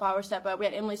 Kaylin Flowers step up. We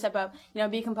had Emily step up,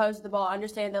 be composed with the ball.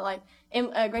 Understand that, like,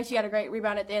 Gracie got a great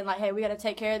rebound at the end. Like, hey, we got to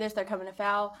take care of this. They're coming to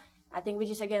foul. I think we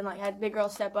just, again, like, had big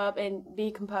girls step up and be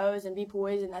composed and be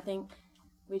poised. And I think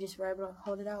we just were able to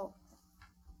hold it out.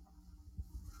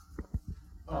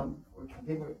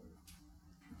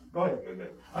 Go ahead.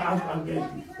 I'm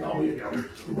getting y'all hit our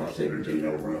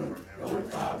 17-0 run. Y'all hit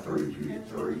 5 threes, you hit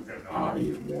 3. I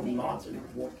hit 1 Monson.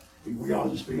 We all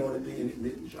just feel it then it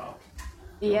didn't shock.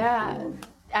 Yeah,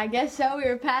 I guess so. We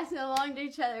were passing it along to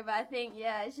each other, but I think,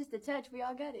 it's just a touch. We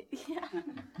all got it. Yeah.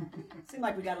 It seemed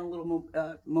like we got a little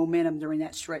momentum during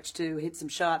that stretch, too. Hit some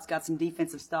shots, got some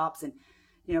defensive stops, and,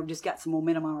 just got some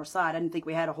momentum on our side. I didn't think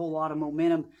we had a whole lot of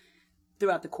momentum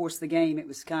throughout the course of the game. It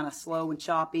was kind of slow and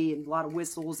choppy and a lot of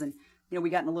whistles, and, we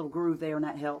got in a little groove there, and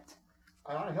that helped.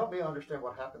 Help me understand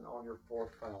what happened on your 4th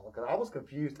foul. Because I was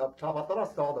confused up top. I thought I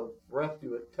saw the ref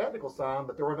do a technical sign,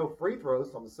 but there were no free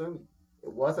throws, so I'm assuming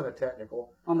it wasn't a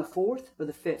technical. On the 4th or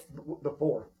the 5th? The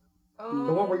 4th.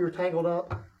 The one where you were tangled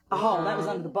up? Oh, that was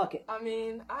under the bucket. I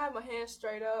mean, I had my hands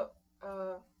straight up,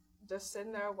 just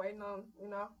sitting there waiting on,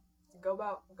 go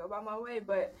about my way,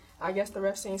 but I guess the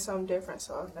ref seen something different,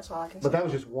 so that's all I can say. But that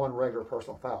was just one regular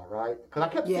personal foul, right? Because I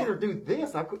kept seeing her do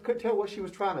this. I couldn't tell what she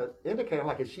was trying to indicate. I'm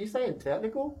like, is she saying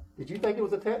technical? Did you think it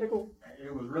was a technical?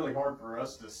 It was really hard for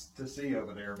us to see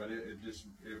over there, but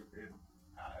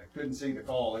I couldn't see the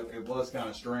call. It was kind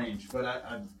of strange, but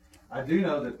I do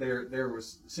know that there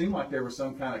seemed like there was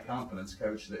some kind of confidence,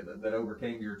 Coach, that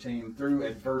overcame your team through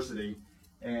adversity,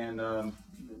 and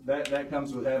that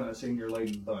comes with having a senior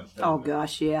laden bunch. Oh,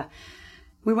 gosh, yeah.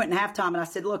 We went in halftime, and I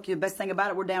said, look, the best thing about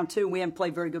it, we're down 2. We haven't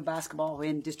played very good basketball,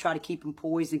 and just try to keep them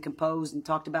poised and composed, and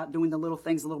talked about doing the little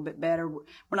things a little bit better. We're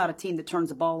not a team that turns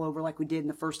the ball over like we did in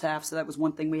the first half, so that was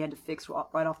one thing we had to fix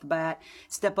right off the bat.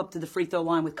 Step up to the free throw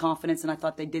line with confidence, and I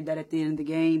thought they did that at the end of the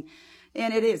game.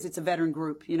 And it's a veteran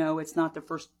group. It's not the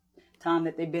first time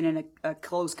that they've been in a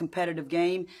close competitive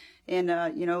game.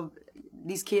 And,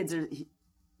 these kids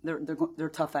they're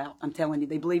tough out. I'm telling you,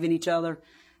 they believe in each other.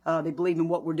 They believe in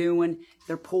what we're doing.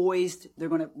 They're poised. They're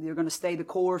gonna stay the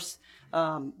course.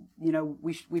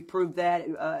 We proved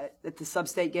that at the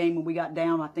sub-state game when we got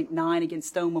down, I think 9 against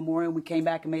Stone Memorial. We came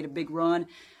back and made a big run.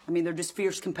 I mean, they're just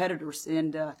fierce competitors,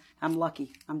 and I'm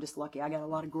lucky. I'm just lucky. I got a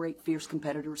lot of great, fierce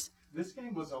competitors. This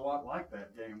game was a lot like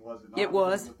that game, was it not? It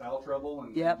was. With foul trouble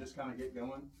and just kind of get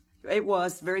going. It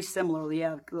was very similar,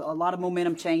 yeah. A lot of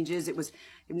momentum changes. It was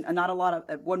not a lot of.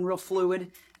 It wasn't real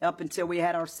fluid up until we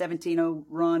had our 17-0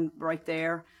 run right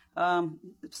there.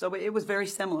 So it was very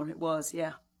similar. It was,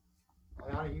 yeah.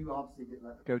 You obviously getting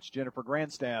that. Coach Jennifer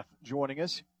Grandstaff joining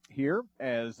us here,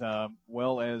 as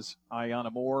well as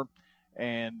Ayanna Moore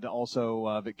and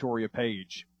also Victoria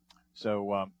Page.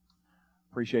 So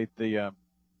appreciate the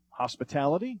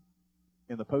hospitality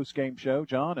in the post-game show,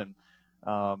 John.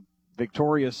 And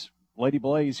victorious Lady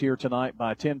Blaze here tonight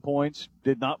by 10 points.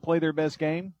 Did not play their best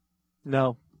game.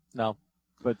 No.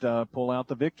 But pull out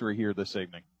the victory here this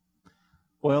evening.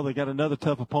 Well, they got another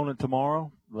tough opponent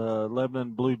tomorrow, the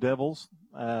Lebanon Blue Devils,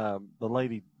 the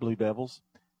Lady Blue Devils.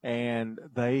 And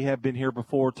they have been here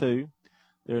before, too.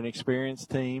 They're an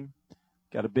experienced team.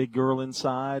 Got a big girl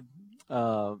inside.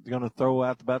 They're going to throw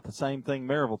out about the same thing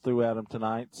Maryville threw at them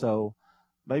tonight. So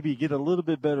maybe get a little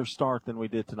bit better start than we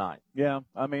did tonight. Yeah,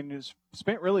 I mean,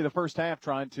 spent really the first half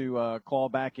trying to claw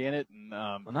back in it. And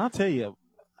I'll tell you,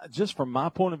 just from my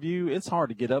point of view, it's hard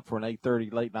to get up for an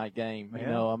 8:30 late night game. Yeah. You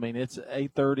know, I mean, it's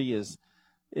 8:30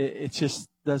 it just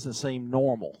doesn't seem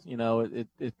normal. You know,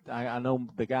 I know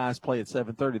the guys play at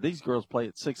 7:30. These girls play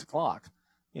at 6 o'clock.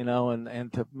 You know,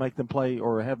 and to make them play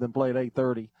or have them play at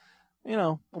 8:30, you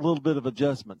know, a little bit of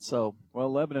adjustment. So, well,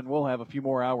 Lebanon will have a few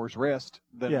more hours rest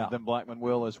than Blackman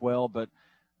will as well. But,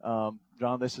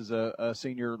 John, this is a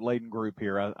senior-laden group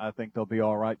here. I think they'll be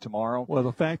all right tomorrow. Well,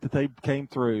 the fact that they came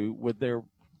through with their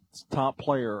top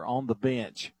player on the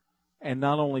bench, and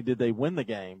not only did they win the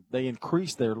game, they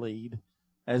increased their lead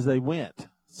as they went.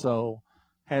 So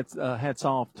hats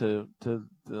off to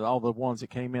all the ones that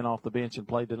came in off the bench and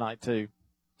played tonight too.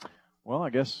 Well,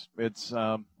 I guess it's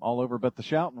all over but the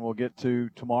shout, and we'll get to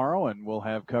tomorrow, and we'll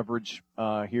have coverage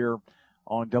here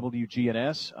on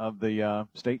WGNS of the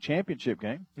state championship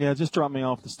game. Yeah, just drop me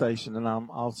off the station, and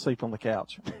I'll sleep on the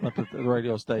couch up at the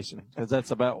radio station, because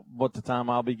that's about what the time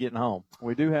I'll be getting home.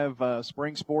 We do have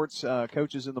spring sports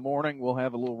coaches in the morning. We'll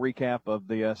have a little recap of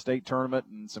the state tournament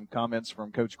and some comments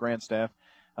from Coach Grandstaff,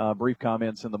 brief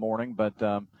comments in the morning,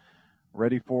 but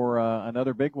ready for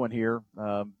another big one here.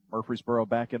 Murfreesboro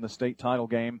back in the state title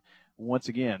game once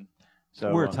again.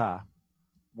 So we're a tie.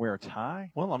 We're a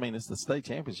tie? Well, I mean, it's the state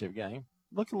championship game.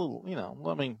 Look a little, you know,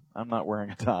 I mean. I'm not wearing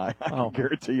a tie. I can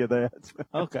guarantee you that.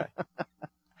 Okay.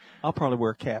 I'll probably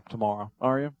wear a cap tomorrow.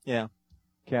 Are you? Yeah.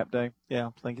 Cap day? Yeah,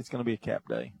 I think it's going to be a cap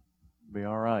day. Be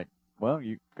all right. Well,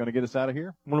 you going to get us out of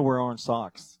here? I'm going to wear orange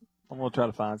socks. I'm going to try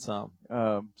to find some.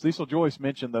 Cecil Joyce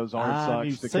mentioned those orange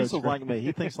socks. Cecil's like me.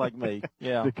 He thinks like me.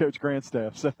 Yeah. To Coach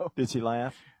Grandstaff. So did she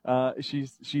laugh? She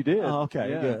did. Oh,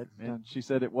 okay, yeah. good. And she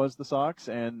said it was the socks,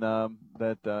 and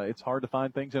that it's hard to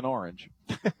find things in orange.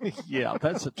 Yeah,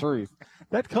 that's the truth.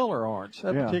 That color orange,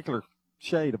 that particular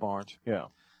shade of orange. Yeah.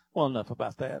 Well, enough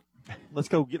about that. Let's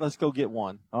go get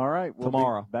one. All right. We'll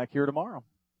tomorrow. Be back here tomorrow.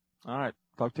 All right.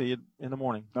 Talk to you in the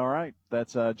morning. All right.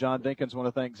 That's John Dinkins. I want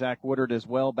to thank Zach Woodard as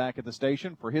well back at the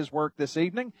station for his work this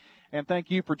evening. And thank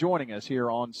you for joining us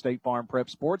here on State Farm Prep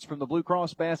Sports from the Blue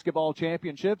Cross Basketball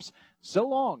Championships. So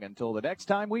long until the next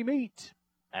time we meet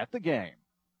at the game.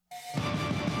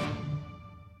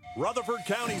 Rutherford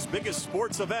County's biggest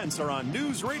sports events are on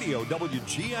News Radio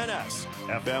WGNS,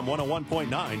 FM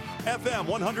 101.9, FM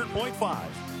 100.5.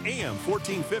 AM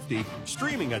 1450,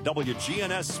 streaming at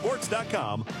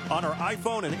WGNSSports.com on our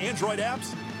iPhone and Android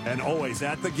apps, and always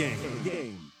at the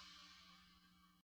game.